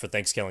budget for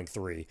Thanksgiving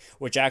 3,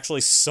 which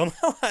actually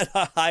somehow had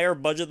a higher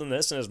budget than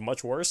this and is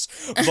much worse.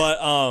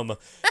 But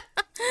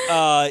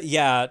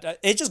yeah,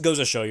 it just goes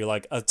to show you,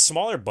 like, a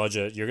smaller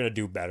budget, you're gonna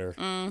do better.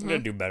 You're gonna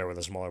do better with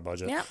a smaller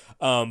budget. Yep.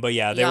 But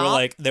yeah, they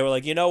were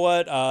like, you know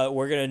what?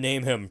 We're gonna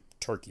name him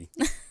Turkey.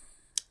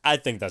 I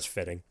think that's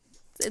fitting.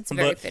 It's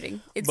very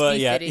fitting. It's but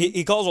yeah, fitting.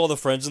 he calls all the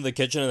friends in the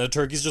kitchen, and the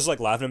turkey's just like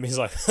laughing at me. He's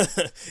like,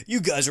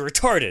 "You guys are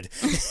retarded."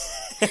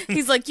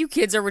 He's like, "You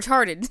kids are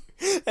retarded."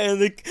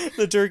 And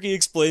the turkey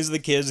explains to the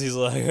kids. He's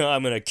like,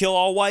 "I'm gonna kill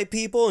all white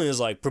people," and he's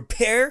like,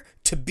 "Prepare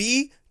to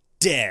be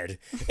dead."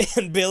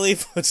 And Billy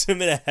puts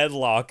him in a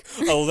headlock,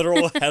 a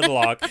literal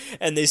headlock,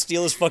 and they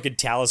steal his fucking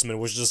talisman,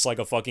 which is just like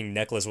a fucking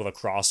necklace with a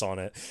cross on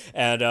it.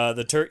 And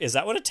is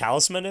that what a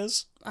talisman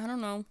is? I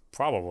don't know.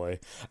 Probably.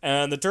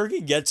 And the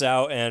turkey gets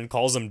out and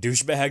calls them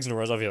douchebags and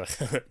runs off. He's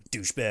like,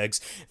 douchebags.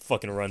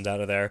 Fucking runs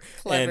out of there.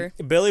 Clever.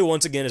 And Billy,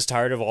 once again, is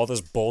tired of all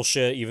this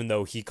bullshit, even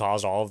though he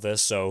caused all of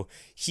this, so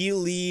he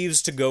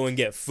leaves to go and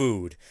get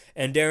food.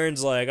 And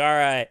Darren's like, all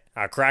right,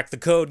 I cracked the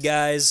code,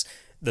 guys.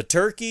 The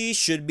turkey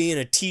should be in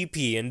a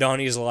teepee. And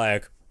Donnie's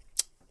like,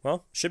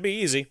 well, should be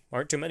easy.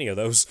 Aren't too many of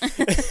those.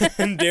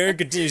 And Darren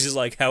continues. He's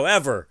like,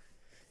 however,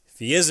 if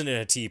he isn't in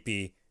a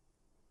teepee,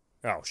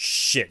 oh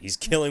shit, he's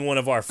killing one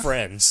of our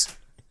friends.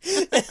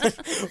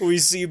 We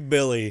see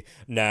Billy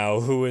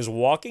now, who is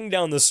walking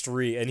down the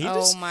street, and he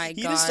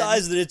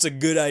decides that it's a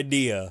good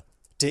idea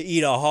to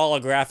eat a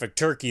holographic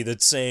turkey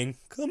that's saying,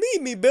 come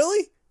eat me,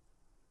 Billy.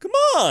 Come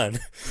on.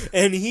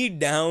 And he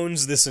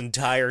downs this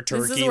entire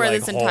turkey. This is where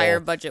this entire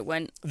budget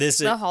went. The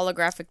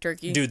holographic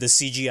turkey. Dude, the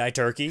CGI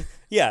turkey.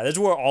 Yeah, that's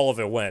where all of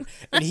it went.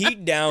 And he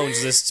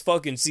downs this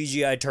fucking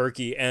CGI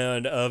turkey,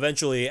 and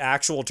eventually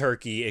actual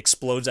turkey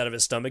explodes out of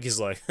his stomach. He's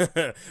like,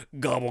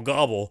 gobble,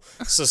 gobble.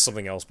 This is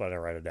something else, but I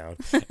didn't write it down.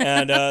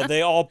 And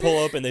they all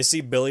pull up, and they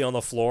see Billy on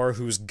the floor,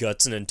 whose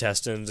guts and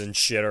intestines and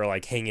shit are,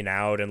 like, hanging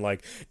out. And,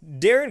 like,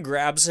 Darren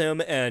grabs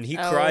him, and he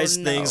cries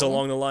things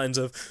along the lines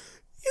of,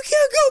 "You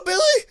can't go,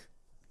 Billy!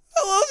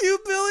 I love you,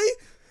 Billy!"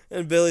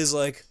 And Billy's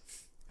like,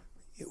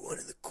 "You're one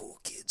of the cool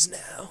kids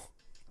now.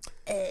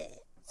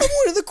 I'm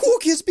one of the cool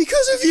kids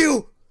because of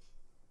you!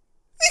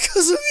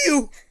 Because of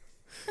you!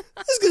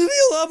 There's gonna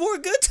be a lot more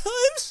good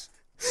times!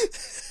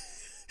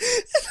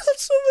 And not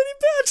so many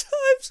bad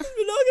times!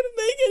 We're not gonna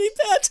make any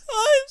bad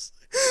times!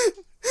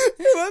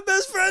 You're my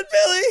best friend,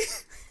 Billy!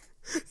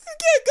 You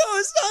can't go,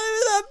 it's not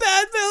even that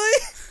bad, Billy!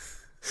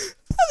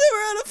 I've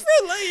never had a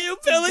friend like you,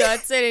 Billy.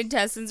 Guts and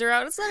intestines are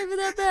out. It's not even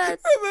that bad.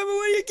 Remember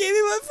when you gave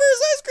me my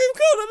first ice cream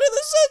cone under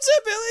the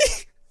sunset,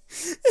 Billy?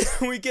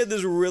 We get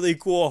this really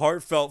cool,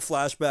 heartfelt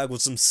flashback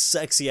with some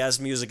sexy-ass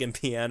music and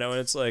piano, and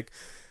it's like,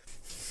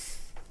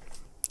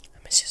 I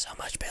miss you so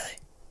much, Billy.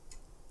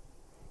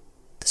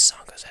 This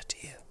song goes out to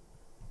you.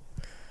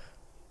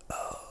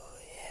 Oh,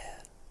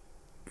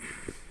 yeah.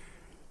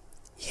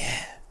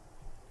 Yeah.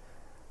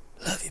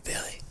 Love you,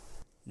 Billy.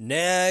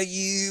 Now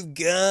you've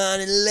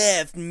gone and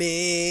left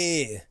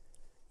me.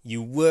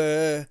 You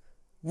were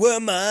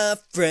my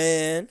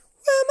friend.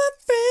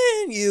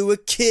 You were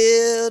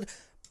killed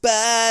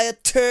by a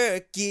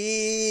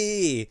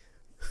turkey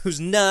who's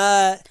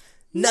not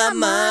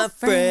my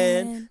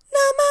friend.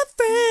 Not my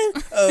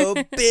friend. Oh,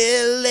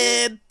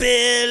 Billy,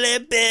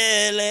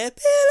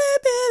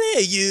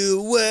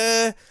 you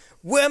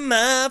were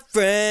my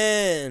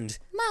friend.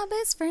 My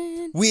best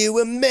friend. We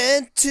were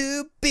meant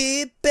to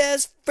be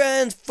best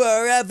friends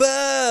forever,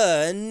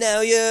 and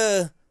now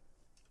you're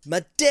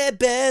my dead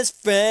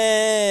best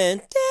friend.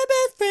 Dead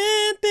best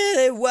friend,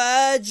 Billy.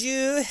 Why'd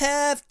you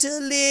have to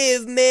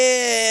leave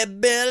me,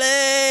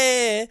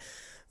 Billy?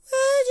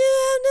 Why'd you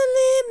have to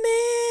leave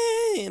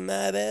me,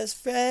 my best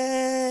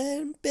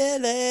friend,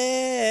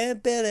 Billy?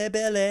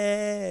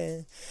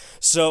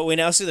 So we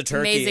now see the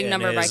turkey. Amazing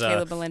number by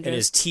Caleb Melendez. And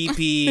his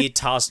teepee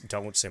toss.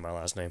 Don't say my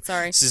last name.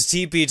 Sorry. It's his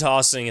teepee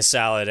tossing a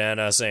salad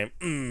and saying,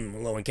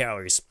 low in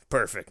calories,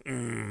 perfect.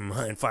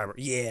 High in fiber,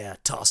 yeah,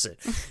 toss it.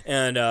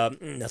 And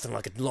nothing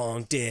like a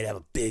long day to have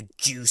a big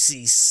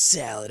juicy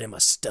salad in my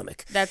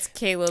stomach. That's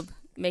Caleb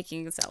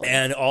making a salad.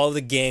 And all of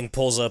the gang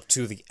pulls up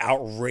to the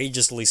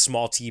outrageously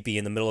small teepee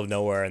in the middle of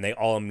nowhere, and they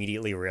all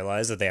immediately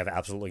realize that they have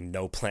absolutely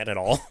no plan at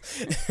all.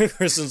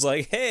 Kristen's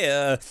like,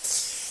 hey,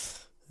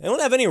 anyone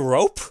have any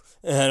rope?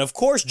 And of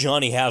course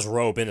Johnny has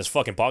rope in his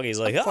fucking pocket. He's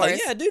like, oh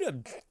yeah, dude, I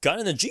got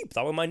in the Jeep.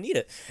 Thought we might need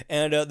it.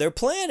 And their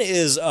plan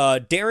is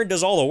Darren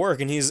does all the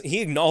work, and he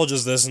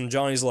acknowledges this, and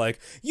Johnny's like,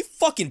 you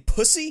fucking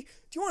pussy.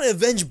 Do you want to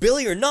avenge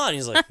Billy or not? And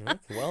he's like,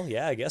 well,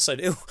 yeah, I guess I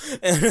do.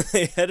 And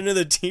they head into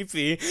the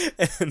teepee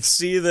and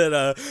see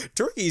that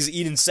Turkey's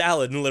eating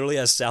salad and literally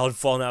has salad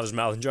falling out of his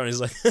mouth. And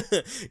Johnny's like,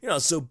 you're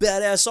not so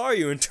badass, are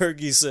you? And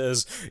Turkey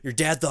says, your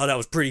dad thought I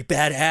was pretty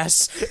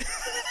badass.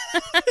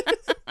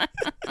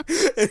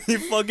 And he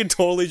fucking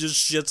totally just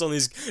shits on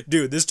these.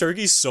 Dude, this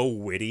turkey's so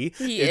witty.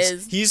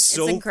 He's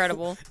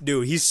incredible.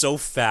 Dude, he's so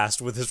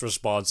fast with his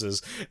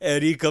responses.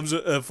 And he comes,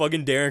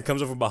 fucking Darren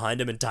comes up from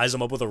behind him and ties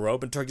him up with a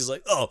rope. And Turkey's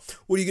like, oh,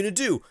 what are you gonna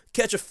do?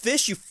 Catch a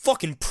fish, you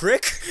fucking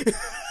prick?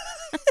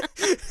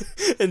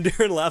 And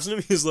Darren laughs at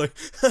him. He's like,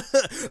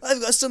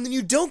 I've got something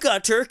you don't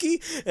got,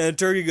 Turkey. And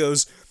Turkey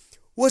goes,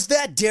 what's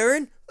that,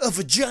 Darren? A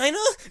vagina?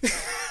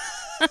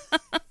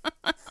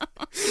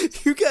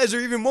 You guys are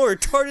even more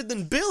retarded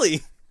than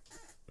Billy.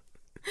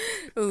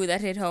 Ooh,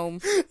 that hit home.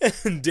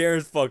 And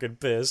Darren's fucking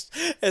pissed.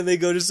 And they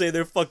go to say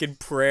their fucking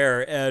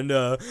prayer. And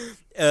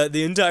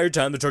the entire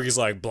time the turkey's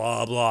like,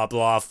 blah, blah,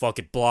 blah, fuck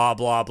it, blah,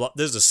 blah, blah.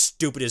 This is the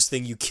stupidest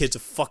thing you kids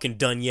have fucking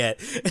done yet.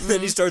 And then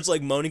he starts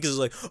like moaning because he's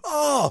like,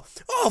 oh,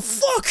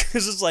 fuck.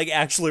 Because it's like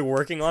actually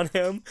working on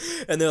him.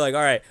 And they're like,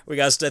 all right, we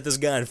got to set this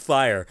guy on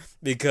fire.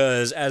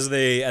 Because as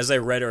they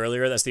read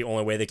earlier, that's the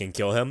only way they can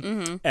kill him.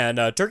 Mm-hmm.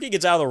 And Turkey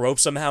gets out of the rope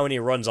somehow and he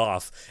runs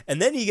off.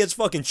 And then he gets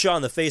fucking shot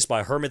in the face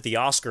by Hermit the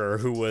Oscar,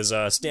 who was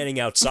standing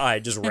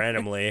outside just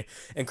randomly.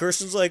 And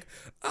Kirsten's like,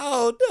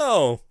 oh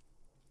no,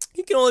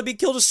 he can only be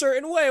killed a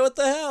certain way, what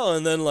the hell?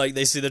 And then like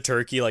they see the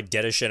turkey like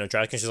dead as shit in a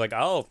trash can. She's like,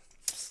 oh,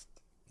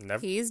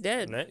 never. He's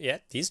dead. Yeah,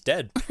 he's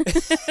dead.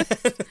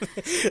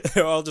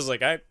 They're all just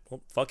like, all right,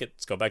 well, fuck it,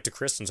 let's go back to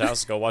Kristen's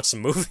house, go watch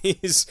some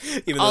movies.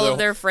 Even all of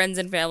their friends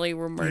and family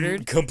were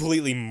murdered.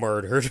 Completely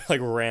murdered,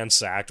 like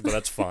ransacked, but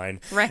that's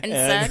fine.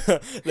 Ransacked.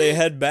 And they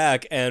head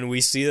back, and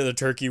we see that the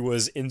turkey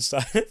was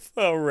inside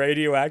a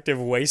radioactive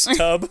waste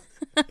tub.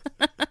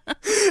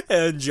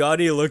 And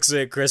Johnny looks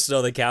at Kristen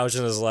on the couch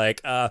and is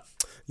like,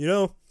 you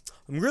know,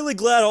 I'm really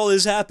glad all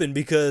this happened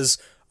because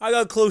I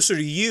got closer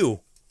to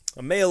you.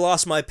 I may have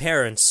lost my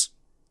parents,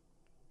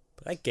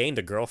 but I gained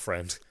a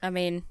girlfriend. I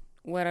mean,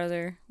 what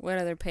other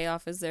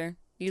payoff is there?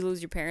 You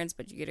lose your parents,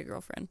 but you get a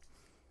girlfriend.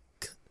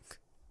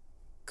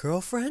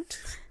 Girlfriend?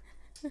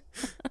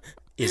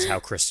 Is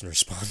how Kristen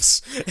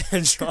responds.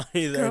 And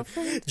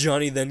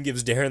Johnny then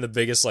gives Darren the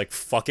biggest, like,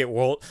 fuck it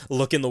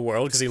look in the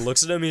world, because he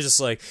looks at him, he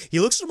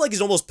looks at him like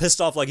he's almost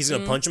pissed off, like he's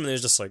gonna punch him, and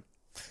he's just like,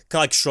 kind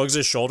of like shrugs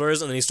his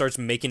shoulders, and then he starts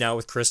making out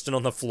with Kristen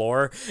on the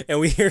floor,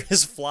 and we hear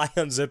his fly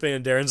unzipping,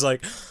 and Darren's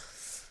like,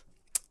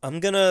 I'm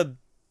gonna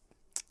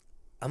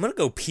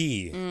go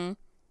pee.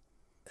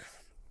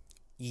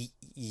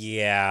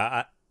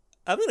 Yeah,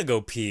 I'm gonna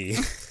go pee.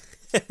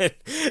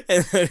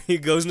 And then he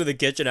goes into the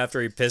kitchen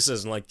after he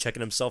pisses and, like, checking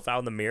himself out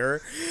in the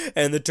mirror,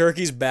 and the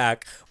turkey's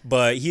back,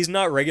 but he's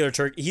not regular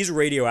turkey, he's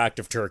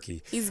radioactive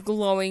turkey. He's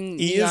glowing.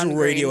 He is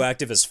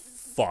radioactive as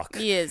fuck.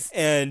 He is.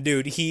 And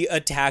dude, he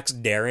attacks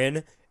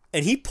Darren,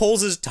 and he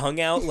pulls his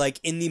tongue out like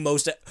in the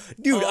most.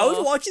 Dude, I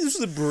was watching this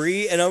with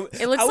Brie, and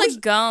it looks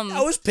like gum.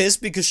 I was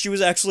pissed because she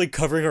was actually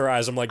covering her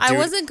eyes. I'm like, dude. I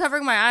wasn't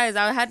covering my eyes.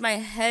 I had my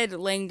head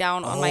laying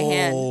down on my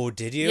hand. Oh,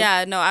 did you?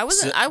 Yeah, no, I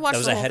wasn't. I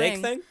watched the whole thing. That was a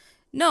headache thing?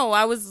 No,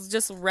 I was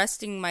just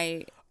resting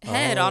my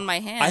head on my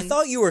hand. I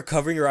thought you were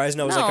covering your eyes,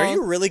 and I was like, are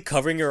you really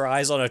covering your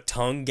eyes on a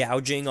tongue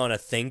gouging on a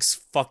Thanks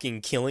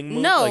fucking killing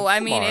movie? No, like,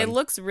 I mean, it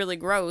looks really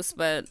gross,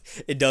 but...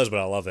 It does, but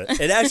I love it.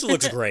 It actually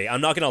looks great.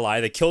 I'm not gonna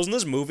lie. The kills in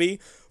this movie...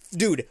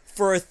 Dude,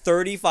 for a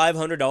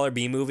 $3,500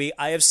 B movie,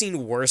 I have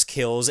seen worse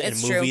kills in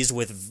movies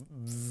with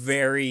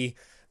very...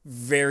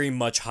 very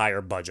much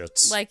higher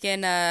budgets. Like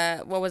in,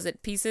 what was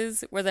it,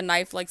 Pieces, where the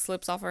knife, like,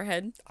 slips off her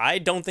head? I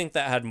don't think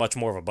that had much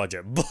more of a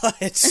budget,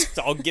 but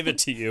I'll give it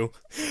to you.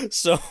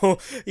 So,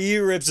 he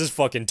rips his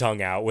fucking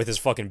tongue out with his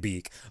fucking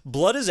beak.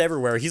 Blood is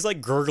everywhere. He's,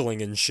 like,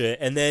 gurgling and shit,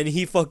 and then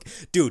he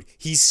Dude,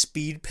 he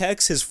speed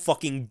pecks his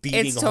fucking beating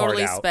heart out. It's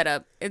totally sped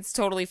up. It's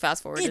totally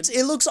fast-forwarded.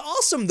 It looks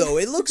awesome, though.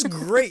 It looks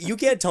great. You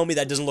can't tell me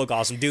that doesn't look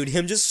awesome. Dude,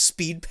 him just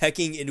speed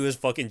pecking into his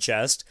fucking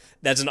chest,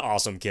 that's an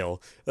awesome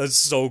kill. That's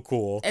so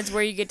cool. It's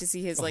where you get to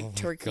see his, like,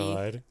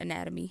 turkey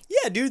anatomy.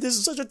 Yeah, dude, this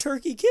is such a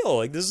turkey kill.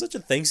 Like, this is such a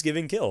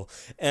Thanksgiving kill.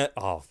 And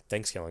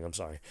Thanksgiving, I'm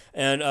sorry.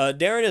 And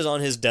Darren is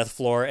on his death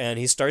floor, and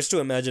he starts to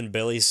imagine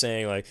Billy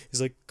saying, like, he's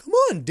like, come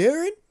on,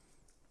 Darren.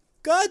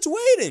 God's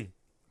waiting.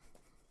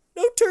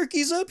 No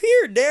turkeys up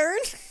here,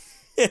 Darren.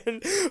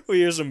 And we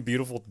hear some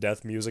beautiful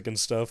death music and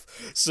stuff.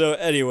 So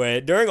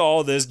anyway, during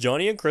all this,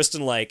 Johnny and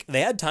Kristen, like,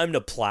 they had time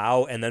to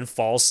plow and then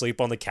fall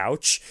asleep on the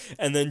couch.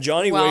 And then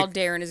Johnny while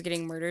Darren is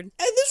getting murdered. And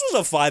this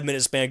was a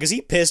 5-minute span because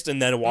he pissed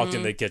and then walked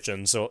in the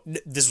kitchen. So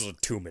this was a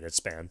 2-minute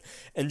span.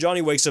 And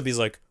Johnny wakes up, he's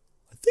like,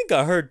 I think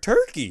I heard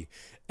turkey.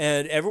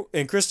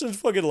 And Kristen's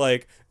fucking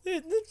like,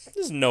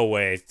 there's no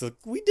way.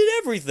 We did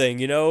everything,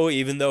 you know,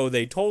 even though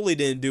they totally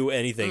didn't do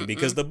anything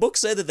because the book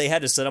said that they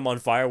had to set him on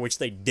fire, which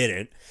they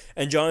didn't.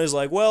 And Johnny's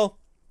like, well,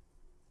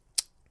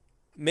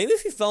 maybe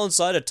if he fell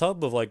inside a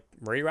tub of, like,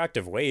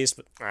 radioactive waste,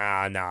 but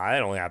nah,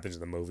 that only happens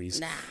in the movies.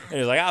 Nah. And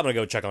he's like, I'm gonna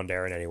go check on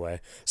Darren anyway.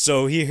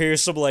 So he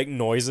hears some, like,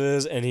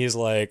 noises, and he's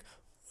like,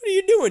 what are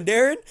you doing,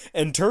 Darren?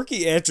 And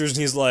Turkey answers,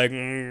 and he's like,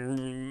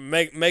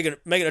 making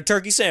a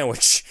turkey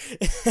sandwich.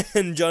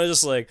 And Johnny's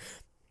just like,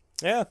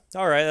 yeah,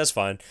 all right, that's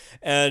fine.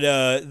 And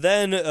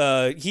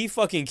then he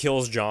fucking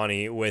kills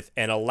Johnny with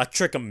an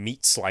electric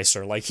meat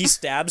slicer. Like, he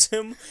stabs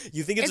him.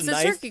 You think it's a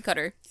knife? It's a turkey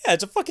cutter. Yeah,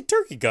 it's a fucking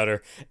turkey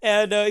cutter.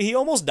 And he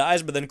almost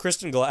dies, but then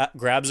Kristen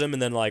grabs him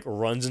and then, like,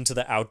 runs into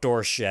the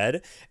outdoor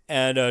shed.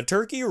 And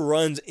Turkey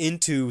runs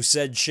into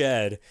said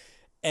shed.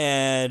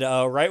 And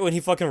right when he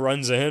fucking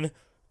runs in...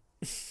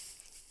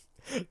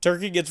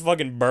 Turkey gets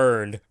fucking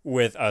burned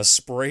with a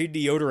spray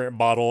deodorant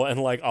bottle and,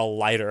 like, a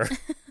lighter.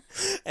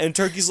 And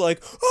Turkey's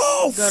like,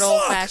 oh, good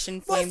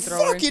old-fashioned flamethrower.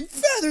 My fucking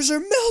feathers are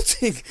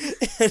melting.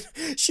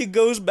 And she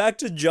goes back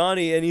to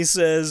Johnny and he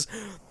says,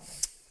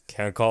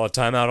 can't call a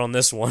timeout on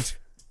this one.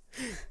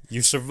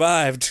 You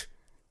survived.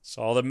 It's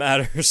all that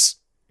matters.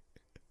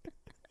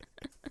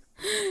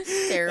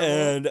 Terrible.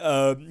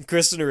 And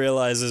Kristen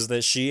realizes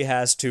that she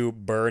has to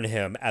burn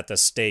him at the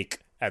stake.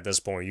 At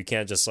this point, you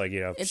can't just, like, you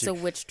know... It's a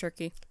witch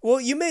turkey.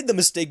 Well, you made the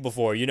mistake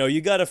before, you know,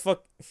 you gotta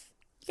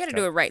You gotta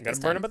do it right this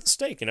time. Gotta burn him at the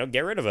stake, you know,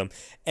 get rid of him.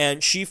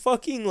 And she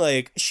fucking,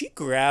 like, she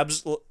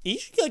grabs him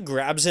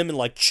and,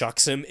 like,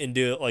 chucks him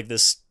into, like,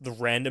 the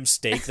random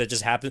stake that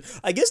just happened.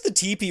 I guess the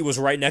teepee was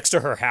right next to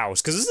her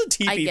house, because this is a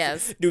teepee. I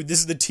guess. Dude, this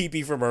is the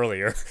teepee from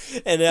earlier.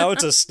 And now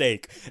it's a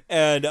stake.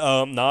 And,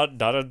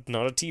 not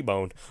a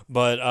T-bone.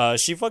 But,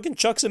 she fucking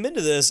chucks him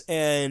into this,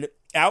 and...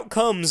 out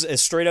comes a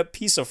straight up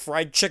piece of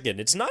fried chicken.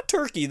 It's not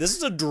turkey. This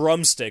is a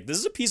drumstick. This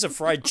is a piece of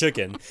fried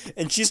chicken.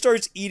 And she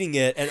starts eating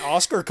it, and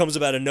Oscar comes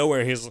up out of nowhere,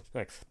 and he's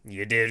like,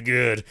 you did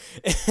good.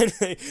 And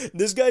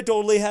this guy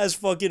totally has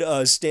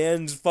fucking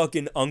Stan's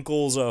fucking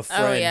uncle's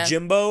friend,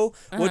 Jimbo.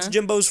 What's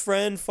Jimbo's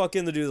friend?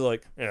 Fucking the dude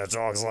like, yeah,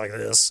 talks like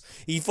this.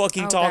 He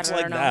fucking talks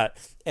like that.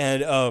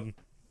 And,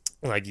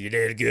 like, you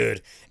did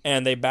good.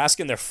 And they bask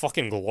in their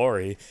fucking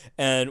glory.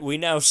 And we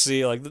now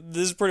see, like,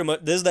 this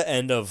is the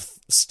end of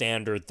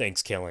standard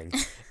Thanksgiving.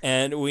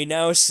 And we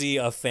now see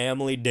a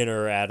family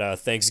dinner at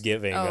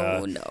Thanksgiving.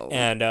 Oh, no.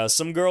 And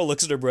some girl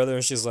looks at her brother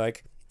and she's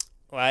like,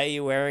 why are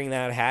you wearing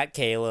that hat,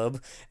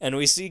 Caleb? And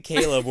we see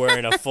Caleb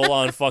wearing a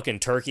full-on fucking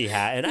turkey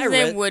hat. And his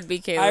name would be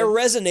Caleb. I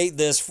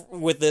resonate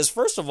with this.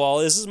 First of all,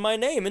 this is my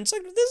name. And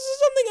second, this is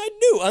something I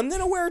do. I'm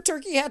going to wear a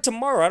turkey hat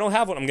tomorrow. I don't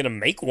have one. I'm going to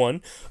make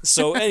one.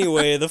 So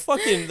anyway, the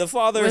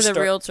father... With a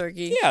real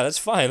turkey. Yeah, that's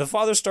fine. The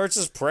father starts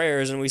his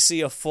prayers and we see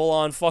a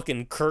full-on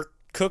fucking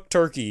cooked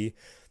turkey.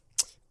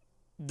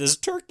 This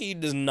turkey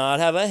does not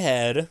have a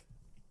head.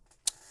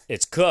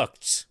 It's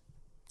cooked.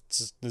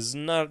 It's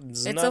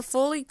a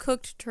fully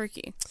cooked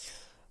turkey.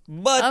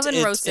 But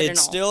oven roasted and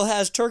all. It still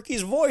has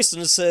Turkey's voice,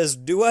 and it says,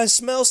 "Do I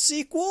smell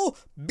sequel?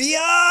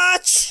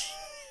 Biatch!"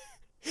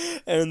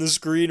 And the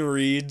screen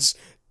reads,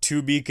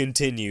 "To be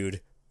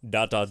continued, ...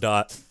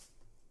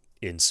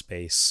 in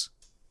space."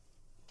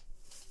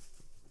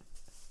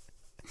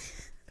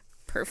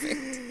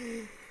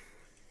 Perfect.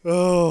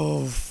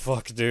 Oh,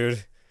 fuck,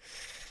 dude.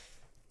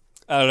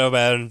 I don't know,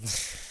 man.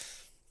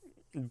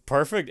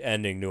 Perfect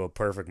ending to a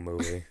perfect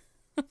movie.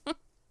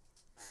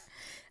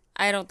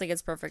 I don't think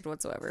it's perfect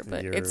whatsoever,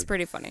 but it's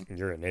pretty funny.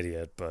 You're an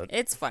idiot, but...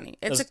 It's funny.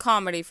 It's a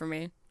comedy for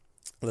me.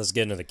 Let's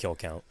get into the kill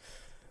count.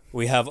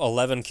 We have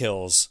 11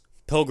 kills.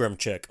 Pilgrim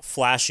chick,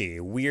 Flashy,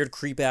 weird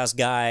creep-ass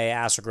guy,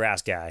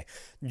 ass-or-grass guy.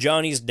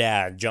 Johnny's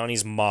dad,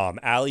 Johnny's mom,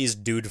 Allie's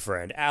dude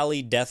friend,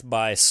 Allie death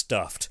by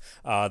stuffed.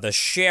 The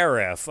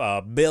sheriff,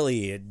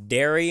 Billy,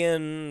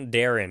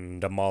 Darren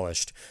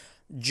demolished.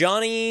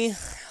 Johnny,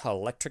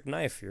 electric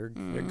knife. You're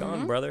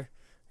gone, brother.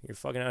 You're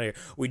fucking out of here.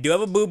 We do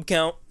have a boob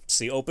count. It's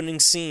the opening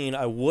scene.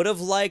 I would have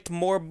liked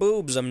more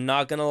boobs, I'm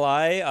not gonna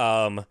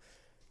lie.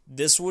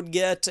 This would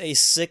get a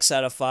 6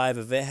 out of 5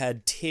 if it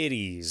had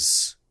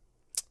titties.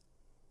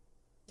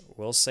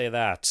 We'll say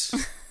that.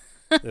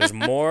 There's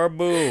more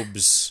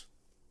boobs.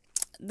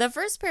 The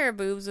first pair of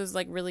boobs was,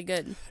 like, really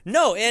good.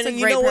 No, and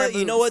you know what?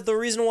 You know what? The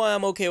reason why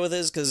I'm okay with it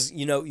is because,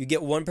 you know, you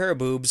get one pair of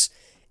boobs.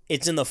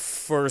 It's in the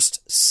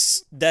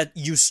first... that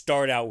you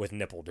start out with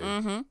nipple, dude.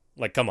 Mm-hmm.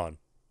 Like, come on.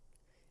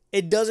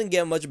 It doesn't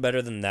get much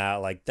better than that.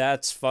 Like,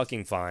 that's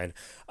fucking fine.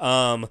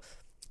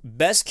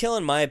 Best kill,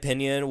 in my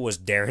opinion, was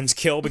Darren's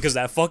kill, because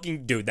that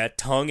fucking, dude, that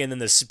tongue and then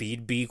the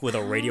speed beak with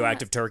a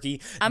radioactive turkey,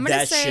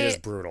 that shit is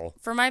brutal.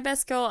 For my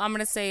best kill, I'm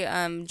going to say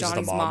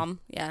Johnny's mom.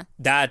 Yeah.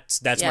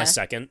 That's my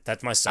second.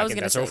 That's my second.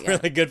 That's a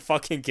really good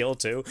fucking kill,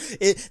 too.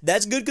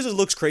 That's good because it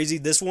looks crazy.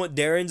 This one,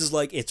 Darren's is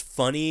like, it's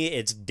funny.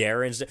 It's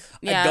Darren's.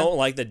 Yeah. I don't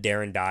like that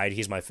Darren died.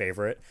 He's my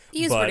favorite.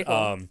 He's pretty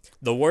cool.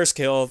 The worst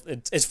kill,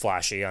 it's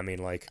Flashy. I mean,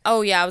 like...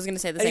 Oh, yeah, I was going to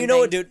say the same thing. You know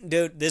what,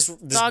 dude? This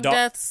dog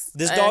deaths.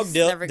 This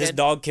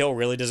dog kill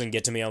really doesn't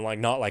get to me. I'm like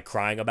not like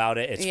crying about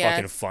it. It's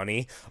fucking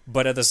funny,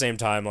 but at the same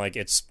time, like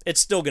it's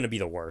still gonna be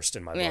the worst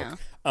in my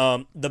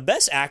book. The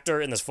best actor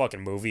in this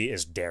fucking movie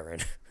is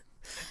Darren.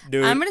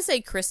 Dude, I'm gonna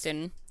say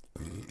Kristen.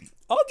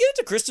 I'll give it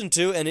to Kristen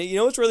too. And you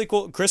know what's really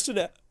cool?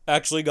 Kristen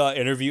actually got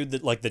interviewed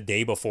the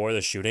day before the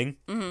shooting,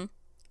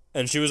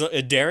 and she was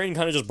Darren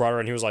kind of just brought her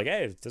and he was like,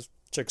 "Hey, this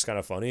chick's kind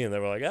of funny," and they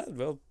were like, "Yeah,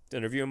 well,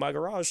 interview in my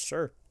garage,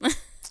 sure."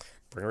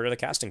 Bring her to the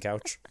casting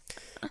couch.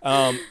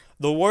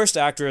 The worst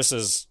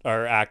actress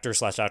or actor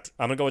 / actor.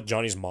 I'm gonna go with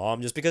Johnny's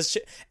mom, just because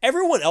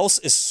everyone else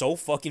is so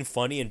fucking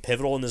funny and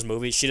pivotal in this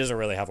movie. She doesn't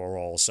really have a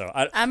role, so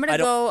I'm gonna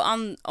go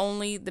on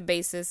only the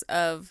basis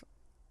of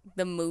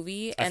the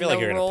movie and the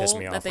role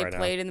that they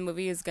played in the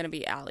movie is gonna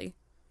be Allie.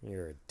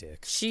 You're a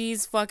dick.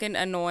 She's fucking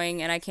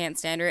annoying, and I can't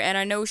stand her. And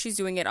I know she's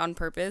doing it on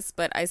purpose,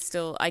 but I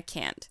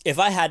can't. If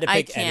I had to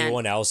pick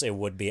anyone else, it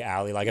would be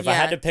Allie. Like, if I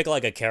had to pick,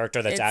 like, a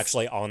character that's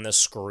actually on the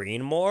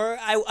screen more,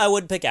 I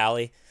would pick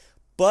Allie.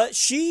 But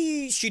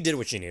she did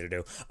what she needed to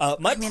do. I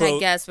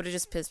guess, but it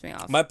just pissed me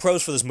off. My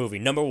pros for this movie.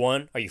 Number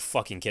 1, are you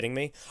fucking kidding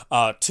me?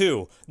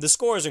 2, the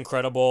score is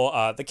incredible.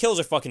 The kills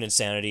are fucking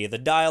insanity. The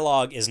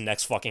dialogue is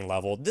next fucking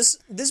level.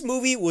 This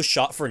movie was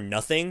shot for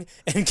nothing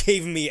and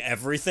gave me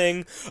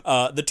everything.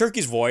 The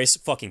turkey's voice,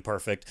 fucking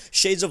perfect.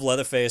 Shades of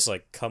Leatherface,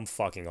 like, come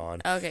fucking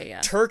on. Okay,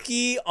 yeah.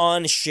 Turkey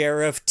on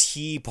Sheriff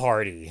Tea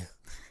Party.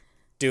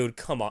 Dude,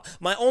 come on.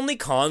 My only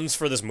cons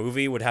for this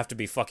movie would have to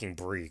be fucking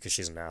Brie, because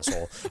she's an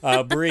asshole.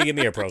 Brie, give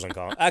me your pros and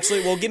cons.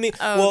 Actually, well,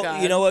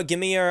 God. You know what? Give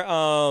me your,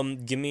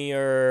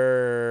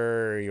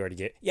 you already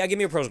get, yeah, give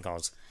me your pros and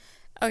cons.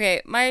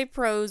 Okay, my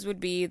pros would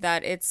be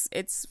that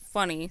it's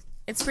funny.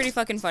 It's pretty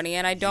fucking funny,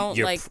 and I don't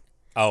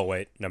oh,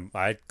 wait, no,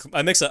 I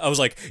mixed up. I was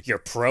like, your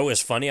pro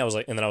is funny? I was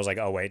like, and then I was like,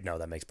 oh, wait, no,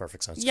 that makes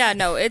perfect sense. Yeah,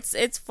 no,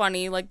 it's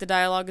funny. Like, the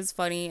dialogue is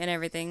funny and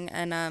everything,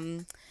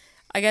 and,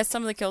 I guess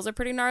some of the kills are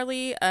pretty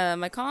gnarly.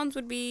 My cons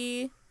would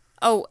be...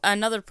 Oh,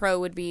 another pro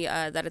would be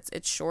that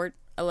it's short.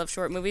 I love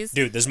short movies.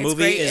 Dude, this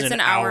movie is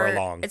an hour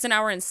long. It's an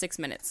hour and 6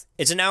 minutes.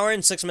 It's an hour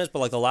and 6 minutes, but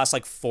like the last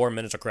 4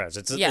 minutes are credits.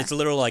 It's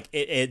literally like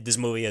this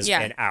movie is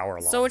an hour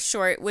long. So it's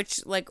short,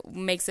 which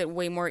makes it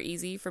way more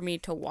easy for me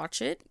to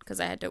watch it, because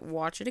I had to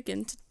watch it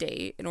again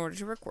today in order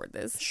to record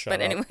this. Shut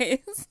up.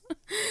 Anyways,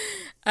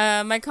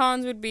 my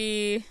cons would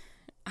be...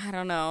 I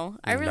don't know.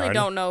 I really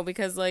don't know,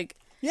 because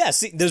yeah,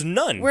 see, there's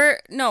none.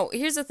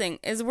 Here's the thing,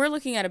 is we're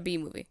looking at a B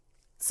movie.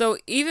 So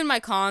even my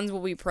cons will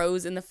be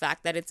pros in the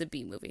fact that it's a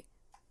B movie.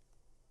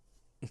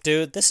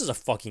 Dude, this is a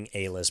fucking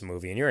A-list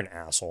movie, and you're an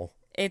asshole.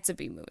 It's a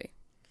B movie.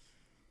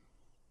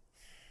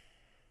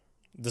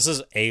 This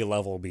is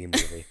A-level B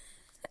movie.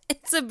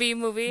 It's a B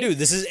movie. Dude,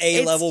 this is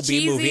A-level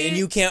B movie, and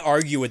you can't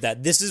argue with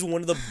that. This is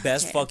one of the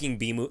best fucking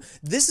B movies.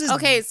 This is...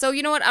 Okay, so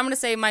you know what? I'm going to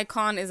say my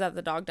con is that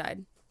the dog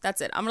died.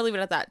 That's it. I'm going to leave it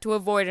at that to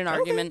avoid an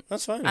argument.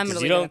 That's fine. I'm going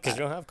to leave it at that. Because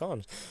you don't have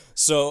cons.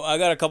 So, I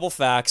got a couple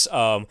facts.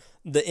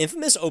 The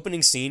infamous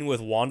opening scene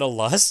with Wanda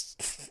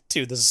Lust...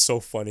 Dude, this is so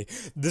funny.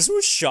 This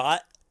was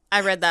shot... I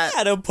read that.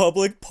 At a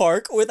public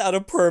park without a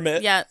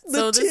permit. Yeah,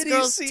 so this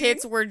girl's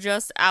tits were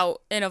just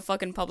out in a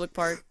fucking public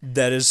park.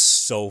 That is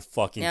so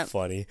fucking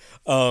funny.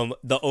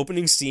 The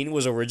opening scene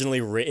was originally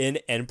written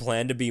and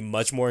planned to be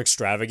much more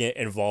extravagant,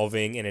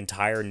 involving an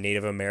entire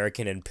Native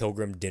American and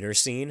pilgrim dinner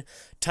scene.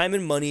 Time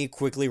and money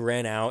quickly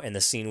ran out and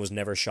the scene was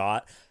never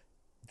shot.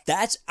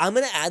 I'm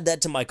gonna add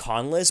that to my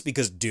con list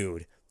because,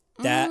 dude,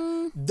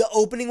 the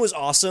opening was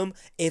awesome.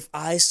 If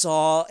I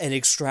saw an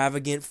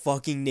extravagant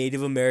fucking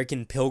Native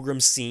American pilgrim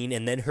scene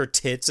and then her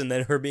tits and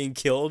then her being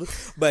killed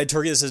by a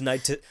turkey that says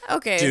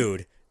okay,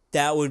 dude,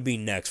 that would be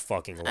next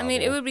fucking level. I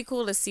mean, it would be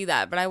cool to see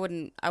that, but I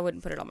wouldn't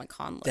put it on my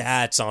con list.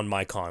 That's on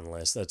my con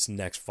list. That's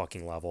next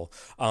fucking level.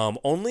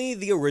 Only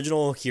the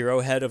original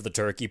hero head of the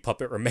turkey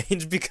puppet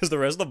remains because the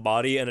rest of the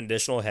body and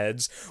additional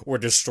heads were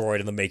destroyed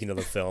in the making of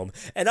the film.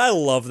 And I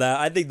love that.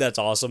 I think that's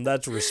awesome.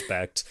 That's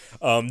respect.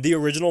 The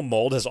original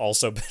mold has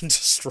also been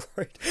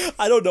destroyed.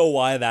 I don't know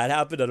why that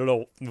happened. I don't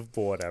know.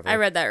 Whatever. I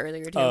read that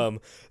earlier too.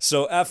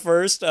 So at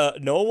first,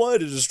 no one wanted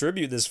to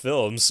distribute this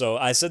film. So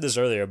I said this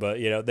earlier, but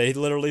they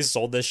literally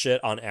sold this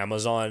shit on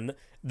Amazon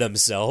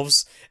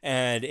themselves,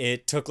 and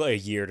it took like a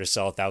year to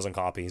sell 1,000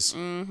 copies.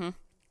 Mm-hmm.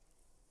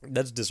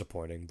 That's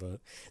disappointing, but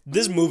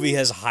this movie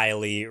has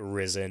highly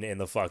risen in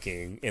the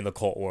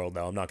cult world,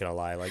 though. I'm not gonna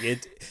lie,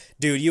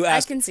 dude. I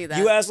can see that.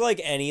 You ask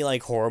like any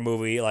like horror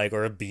movie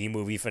or a B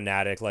movie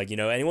fanatic,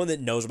 anyone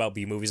that knows about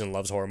B movies and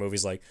loves horror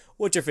movies,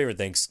 what's your favorite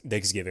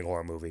Thanksgiving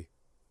horror movie?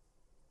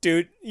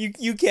 Dude,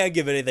 you can't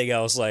give anything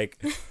else.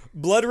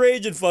 Blood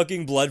Rage and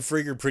fucking Blood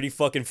Freak are pretty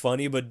fucking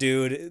funny, but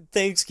dude,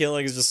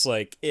 Thanksgiving is just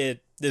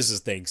this is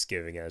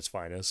Thanksgiving at its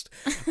finest.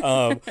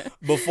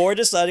 Before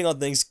deciding on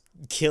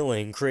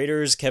Thanksgiving,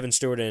 creators Kevin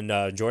Stewart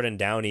and Jordan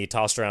Downey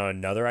tossed around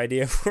another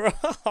idea for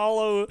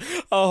a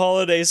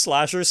holiday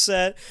slasher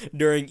set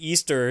during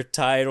Easter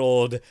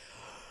titled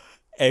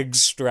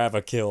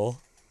Extravakill.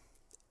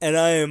 And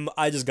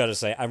I just gotta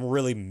say, I'm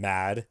really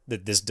mad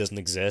that this doesn't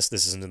exist.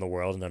 This isn't in the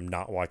world, and I'm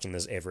not watching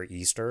this every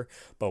Easter,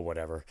 but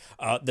whatever.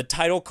 The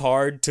title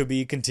card, to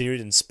be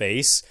continued in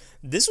space,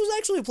 this was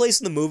actually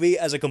placed in the movie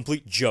as a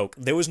complete joke.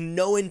 There was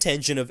no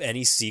intention of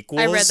any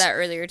sequels. I read that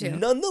earlier, too.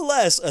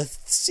 Nonetheless, a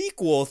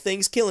sequel,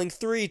 Thanksgiving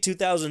 3,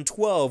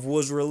 2012,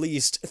 was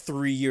released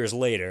 3 years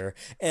later.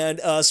 And,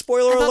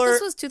 spoiler alert... I thought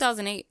this was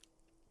 2008.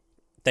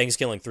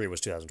 Thanksgiving 3 was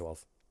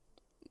 2012.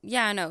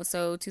 Yeah, I know.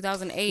 So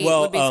 2008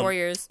 would be 4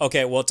 years.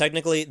 Okay, well,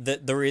 technically,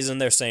 the reason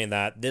they're saying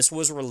that, this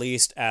was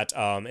released at,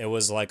 it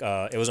was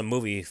a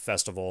movie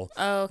festival.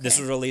 Oh, okay. This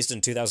was released in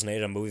 2008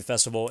 at a movie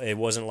festival. It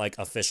wasn't,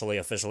 officially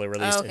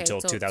released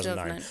until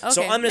 2009. Okay,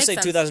 so I'm going to say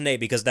 2008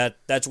 because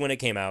that's when it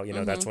came out.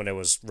 That's when it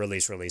was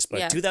released.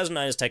 But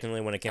 2009 is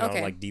technically when it came out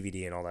on,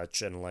 DVD and all that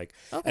shit. And,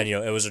 and,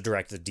 it was a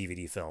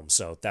direct-to-DVD film.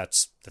 So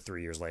that's the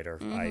 3 years later,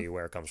 i.e.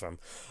 where it comes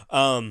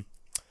from.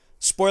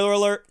 Spoiler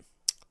alert,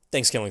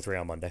 Thanksgiving 3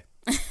 on Monday.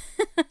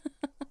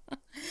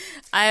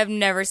 I have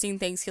never seen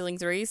Thanksgiving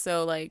 3,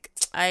 so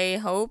I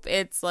hope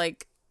it's I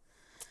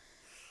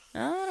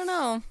don't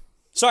know.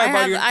 Sorry,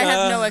 I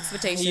have no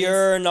expectations.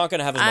 You're not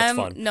gonna have as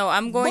much fun. No,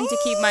 I'm going to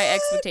keep my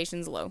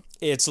expectations low.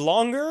 It's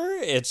longer.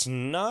 It's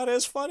not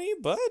as funny,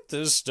 but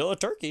there's still a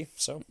turkey.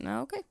 So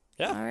okay,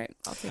 yeah, all right,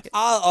 I'll take it.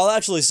 I'll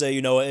actually say,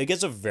 it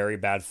gets a very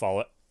bad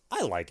follow.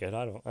 I like it.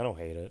 I don't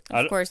hate it.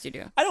 Of course you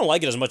do. I don't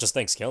like it as much as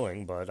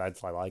Thanksgiving, but I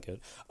like it.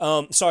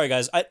 Sorry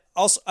guys.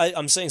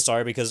 I'm saying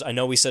sorry because I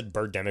know we said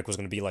Birdemic was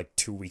going to be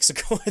 2 weeks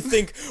ago. I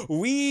think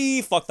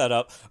we fucked that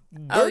up.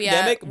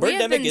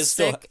 Birdemic is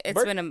still.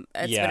 It's been a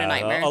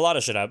nightmare. A lot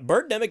of shit happened.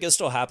 Birdemic is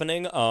still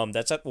happening.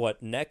 That's at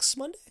what, next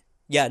Monday?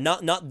 Yeah,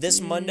 not this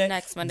Monday.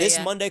 Next Monday.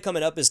 This Monday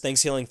coming up is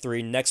Thanksgiving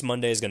 3. Next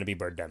Monday is going to be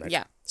Birdemic.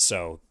 Yeah.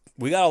 So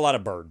we got a lot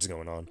of birds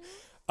going on.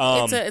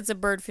 It's a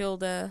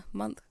bird-filled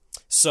month.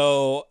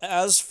 So,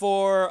 as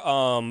for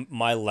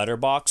my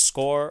Letterboxd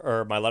score,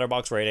 or my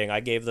Letterboxd rating, I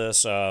gave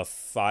this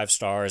 5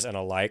 stars and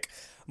a like.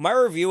 My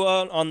review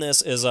on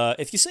this is,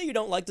 if you say you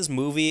don't like this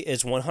movie,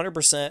 it's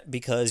 100%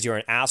 because you're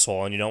an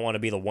asshole and you don't want to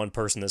be the one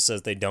person that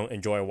says they don't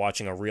enjoy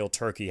watching a real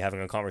turkey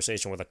having a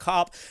conversation with a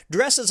cop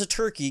dressed as a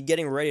turkey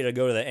getting ready to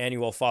go to the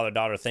annual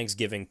father-daughter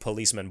Thanksgiving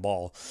policeman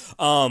ball.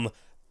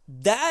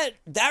 That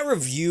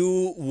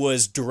review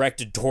was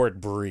directed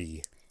toward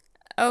Brie.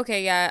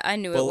 Okay, yeah, I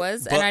knew it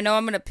was, and I know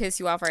I'm gonna piss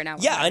you off right now.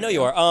 Yeah, I know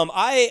you are.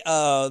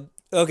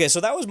 Okay, so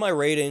that was my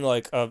rating,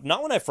 not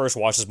when I first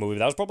watched this movie.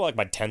 That was probably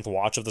my 10th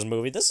watch of this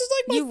movie. This is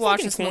my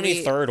fucking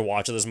 23rd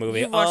watch of this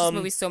movie. You've watched this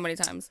movie so many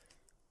times.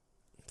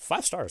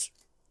 5 stars.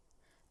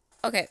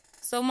 Okay,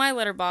 so my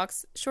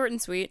Letterboxd, short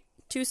and sweet,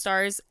 2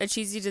 stars, a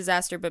cheesy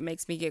disaster but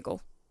makes me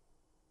giggle.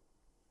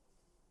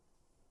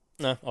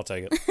 Nah, I'll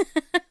take it.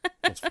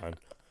 That's fine.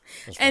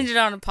 Ended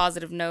on a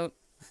positive note.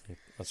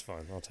 That's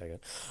fine. I'll take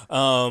it.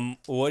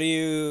 What do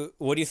you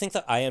think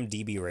the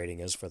IMDb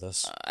rating is for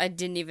this? I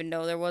didn't even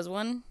know there was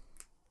one.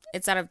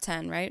 It's out of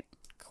 10, right?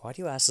 Why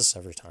do you ask this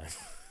every time?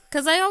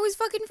 Because I always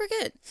fucking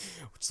forget.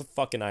 What's the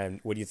fucking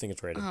what do you think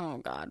it's rated? Oh,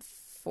 God.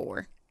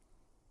 4.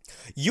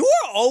 You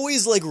are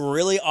always, like,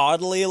 really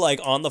oddly,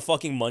 like, on the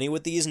fucking money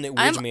with these, and it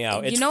weirds me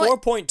out. It's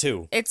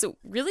 4.2. It's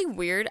really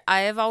weird.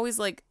 I have always,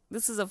 like,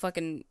 this is a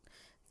fucking,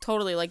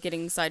 totally, like,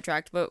 getting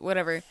sidetracked, but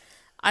whatever.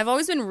 I've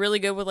always been really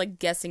good with, like,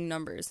 guessing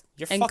numbers.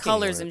 And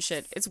colors and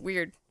shit. It's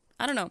weird.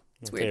 I don't know.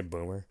 It's weird.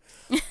 Boomer.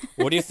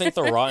 What do you think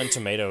the Rotten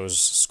Tomatoes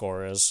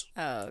score is?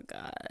 Oh,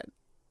 God.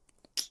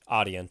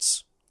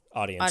 Audience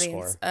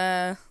score.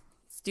 Let's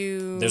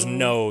do... There's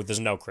no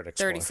critic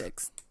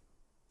 36. Score.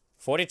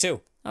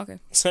 42. Okay.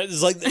 So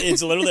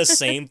it's literally the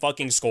same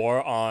fucking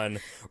score on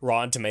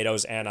Rotten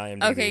Tomatoes and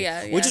IMDb. Okay,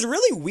 yeah. Which is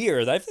really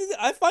weird. I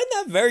find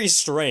that very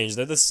strange.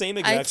 They're the same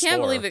exact score. I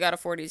can't believe it got a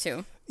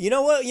 42. You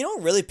know what? You know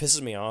what really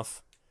pisses me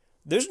off?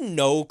 There's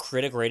no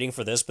critic rating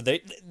for this, but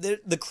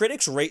the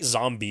critics rate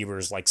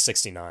Zombievers like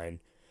 69.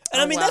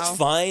 And I mean, that's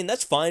fine.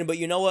 That's fine. But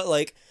you know what?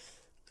 Like,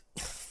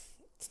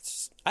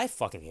 I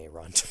fucking hate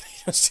Rotten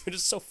Tomatoes, dude.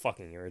 It's so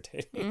fucking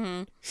irritating.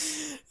 Mm-hmm.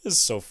 It's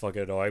so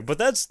fucking annoying. But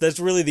that's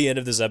really the end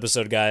of this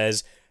episode,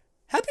 guys.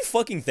 Happy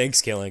fucking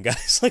Thanksgiving,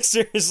 guys. Like,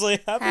 seriously.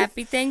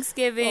 Happy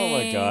Thanksgiving. Oh,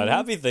 my God.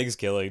 Happy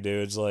Thanksgiving,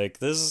 dudes. Like,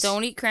 this...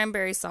 Don't eat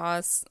cranberry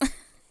sauce.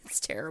 It's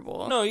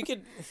terrible. No, you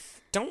could...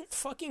 Don't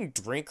fucking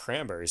drink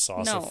cranberry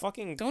sauce. No,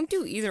 fucking... don't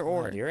do either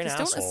or. God, you're an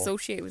asshole. Don't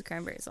associate with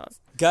cranberry sauce.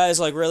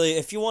 Guys, like, really,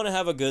 if you want to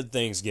have a good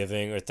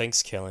Thanksgiving, or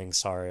Thanksgiving,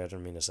 sorry, I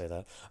didn't mean to say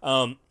that,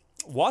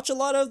 watch a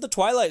lot of The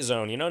Twilight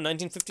Zone,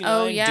 1959.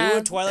 Oh, yeah. Do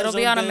a Twilight It'll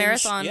Zone be on binge. a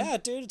marathon. Yeah,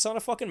 dude, it's on a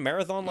fucking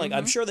marathon. Like,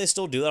 I'm sure they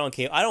still do that on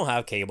cable. I don't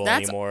have cable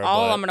anymore. That's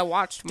all but, I'm going to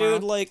watch tomorrow.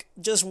 Dude, like,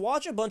 just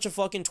watch a bunch of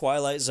fucking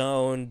Twilight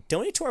Zone.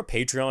 Donate to our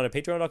Patreon at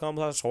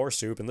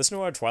patreon.com/horrorsoup and listen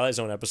to our Twilight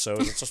Zone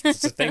episodes.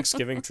 It's a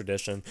Thanksgiving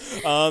tradition.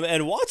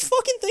 And watch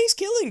fucking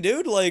Thanksgiving,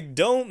 dude. Like,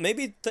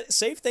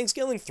 save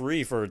Thanksgiving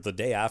 3 for the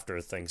day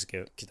after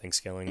Thanksgiving.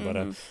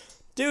 But,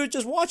 dude,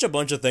 just watch a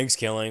bunch of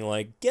Thanksgiving,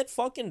 like, get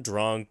fucking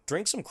drunk,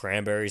 drink some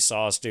cranberry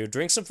sauce, dude,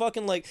 drink some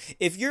fucking, like,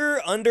 if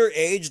you're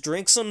underage,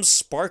 drink some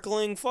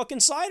sparkling fucking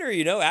cider,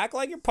 act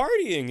like you're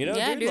partying,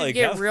 yeah, dude, like,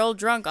 get real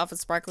drunk off of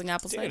sparkling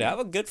apple cider. Dude, have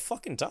a good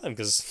fucking time,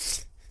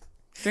 because...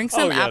 Drink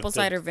some apple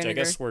cider vinegar.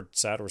 I guess we're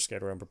sad, we're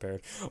scared, we're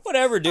unprepared.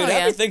 Whatever, dude,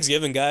 happy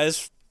Thanksgiving,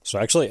 guys. So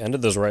I actually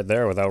ended this right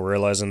there without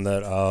realizing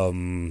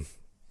that,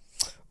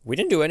 we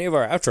didn't do any of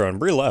our outro, and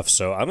Brie left,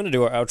 so I'm going to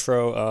do our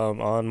outro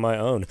on my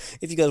own.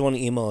 If you guys want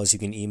to email us, you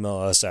can email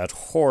us at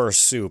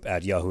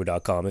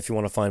horrorsoup@yahoo.com. If you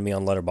want to find me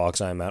on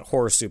Letterboxd, I'm at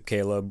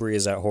horrorsoupcaleb. Brie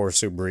is at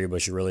horrorsoupbrie,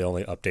 but she really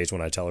only updates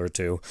when I tell her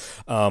to.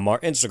 Our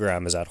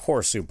Instagram is at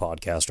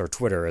horrorsouppodcast. Our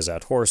Twitter is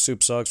at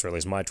horrorsoupsucks, or at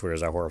least my Twitter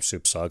is at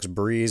horrorsoupsucks.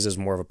 Brie's is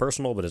more of a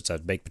personal, but it's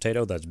at baked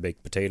potato. That's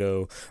baked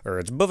potato, or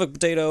it's buvik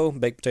potato,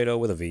 baked potato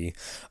with a V.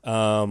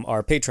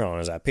 Our Patreon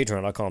is at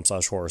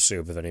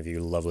patreon.com/horrorsoup if any of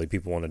you lovely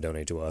people want to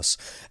donate to us.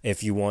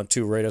 If you want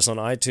to rate us on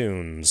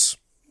iTunes,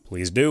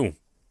 please do.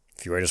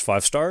 If you rate us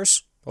 5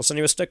 stars, I'll send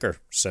you a sticker.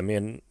 Send me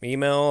an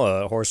email,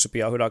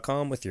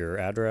 horrorsoup@yahoo.com with your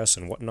address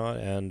and whatnot,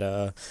 and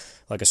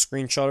like a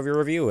screenshot of your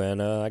review,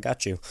 and I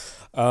got you.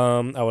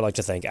 I would like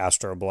to thank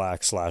Astro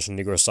Black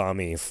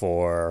 /Negrosami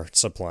for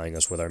supplying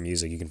us with our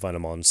music. You can find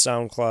him on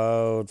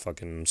SoundCloud,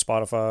 fucking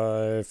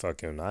Spotify,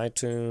 fucking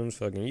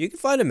iTunes, you can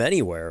find him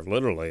anywhere,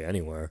 literally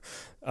anywhere.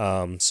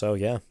 So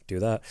yeah, do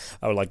that.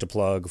 I would like to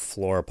plug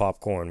Flora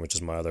Popcorn, which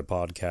is my other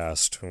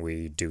podcast.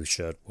 We do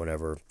shit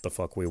whenever the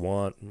fuck we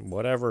want,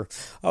 whatever.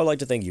 I would like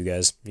to thank you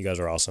guys. You guys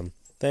are awesome.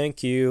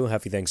 Thank you.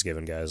 Happy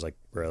Thanksgiving, guys. Like,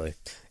 really.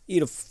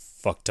 Eat a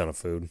fuck ton of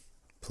food.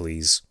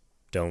 Please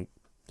don't,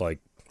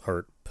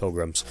 hurt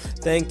pilgrims.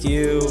 Thank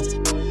you.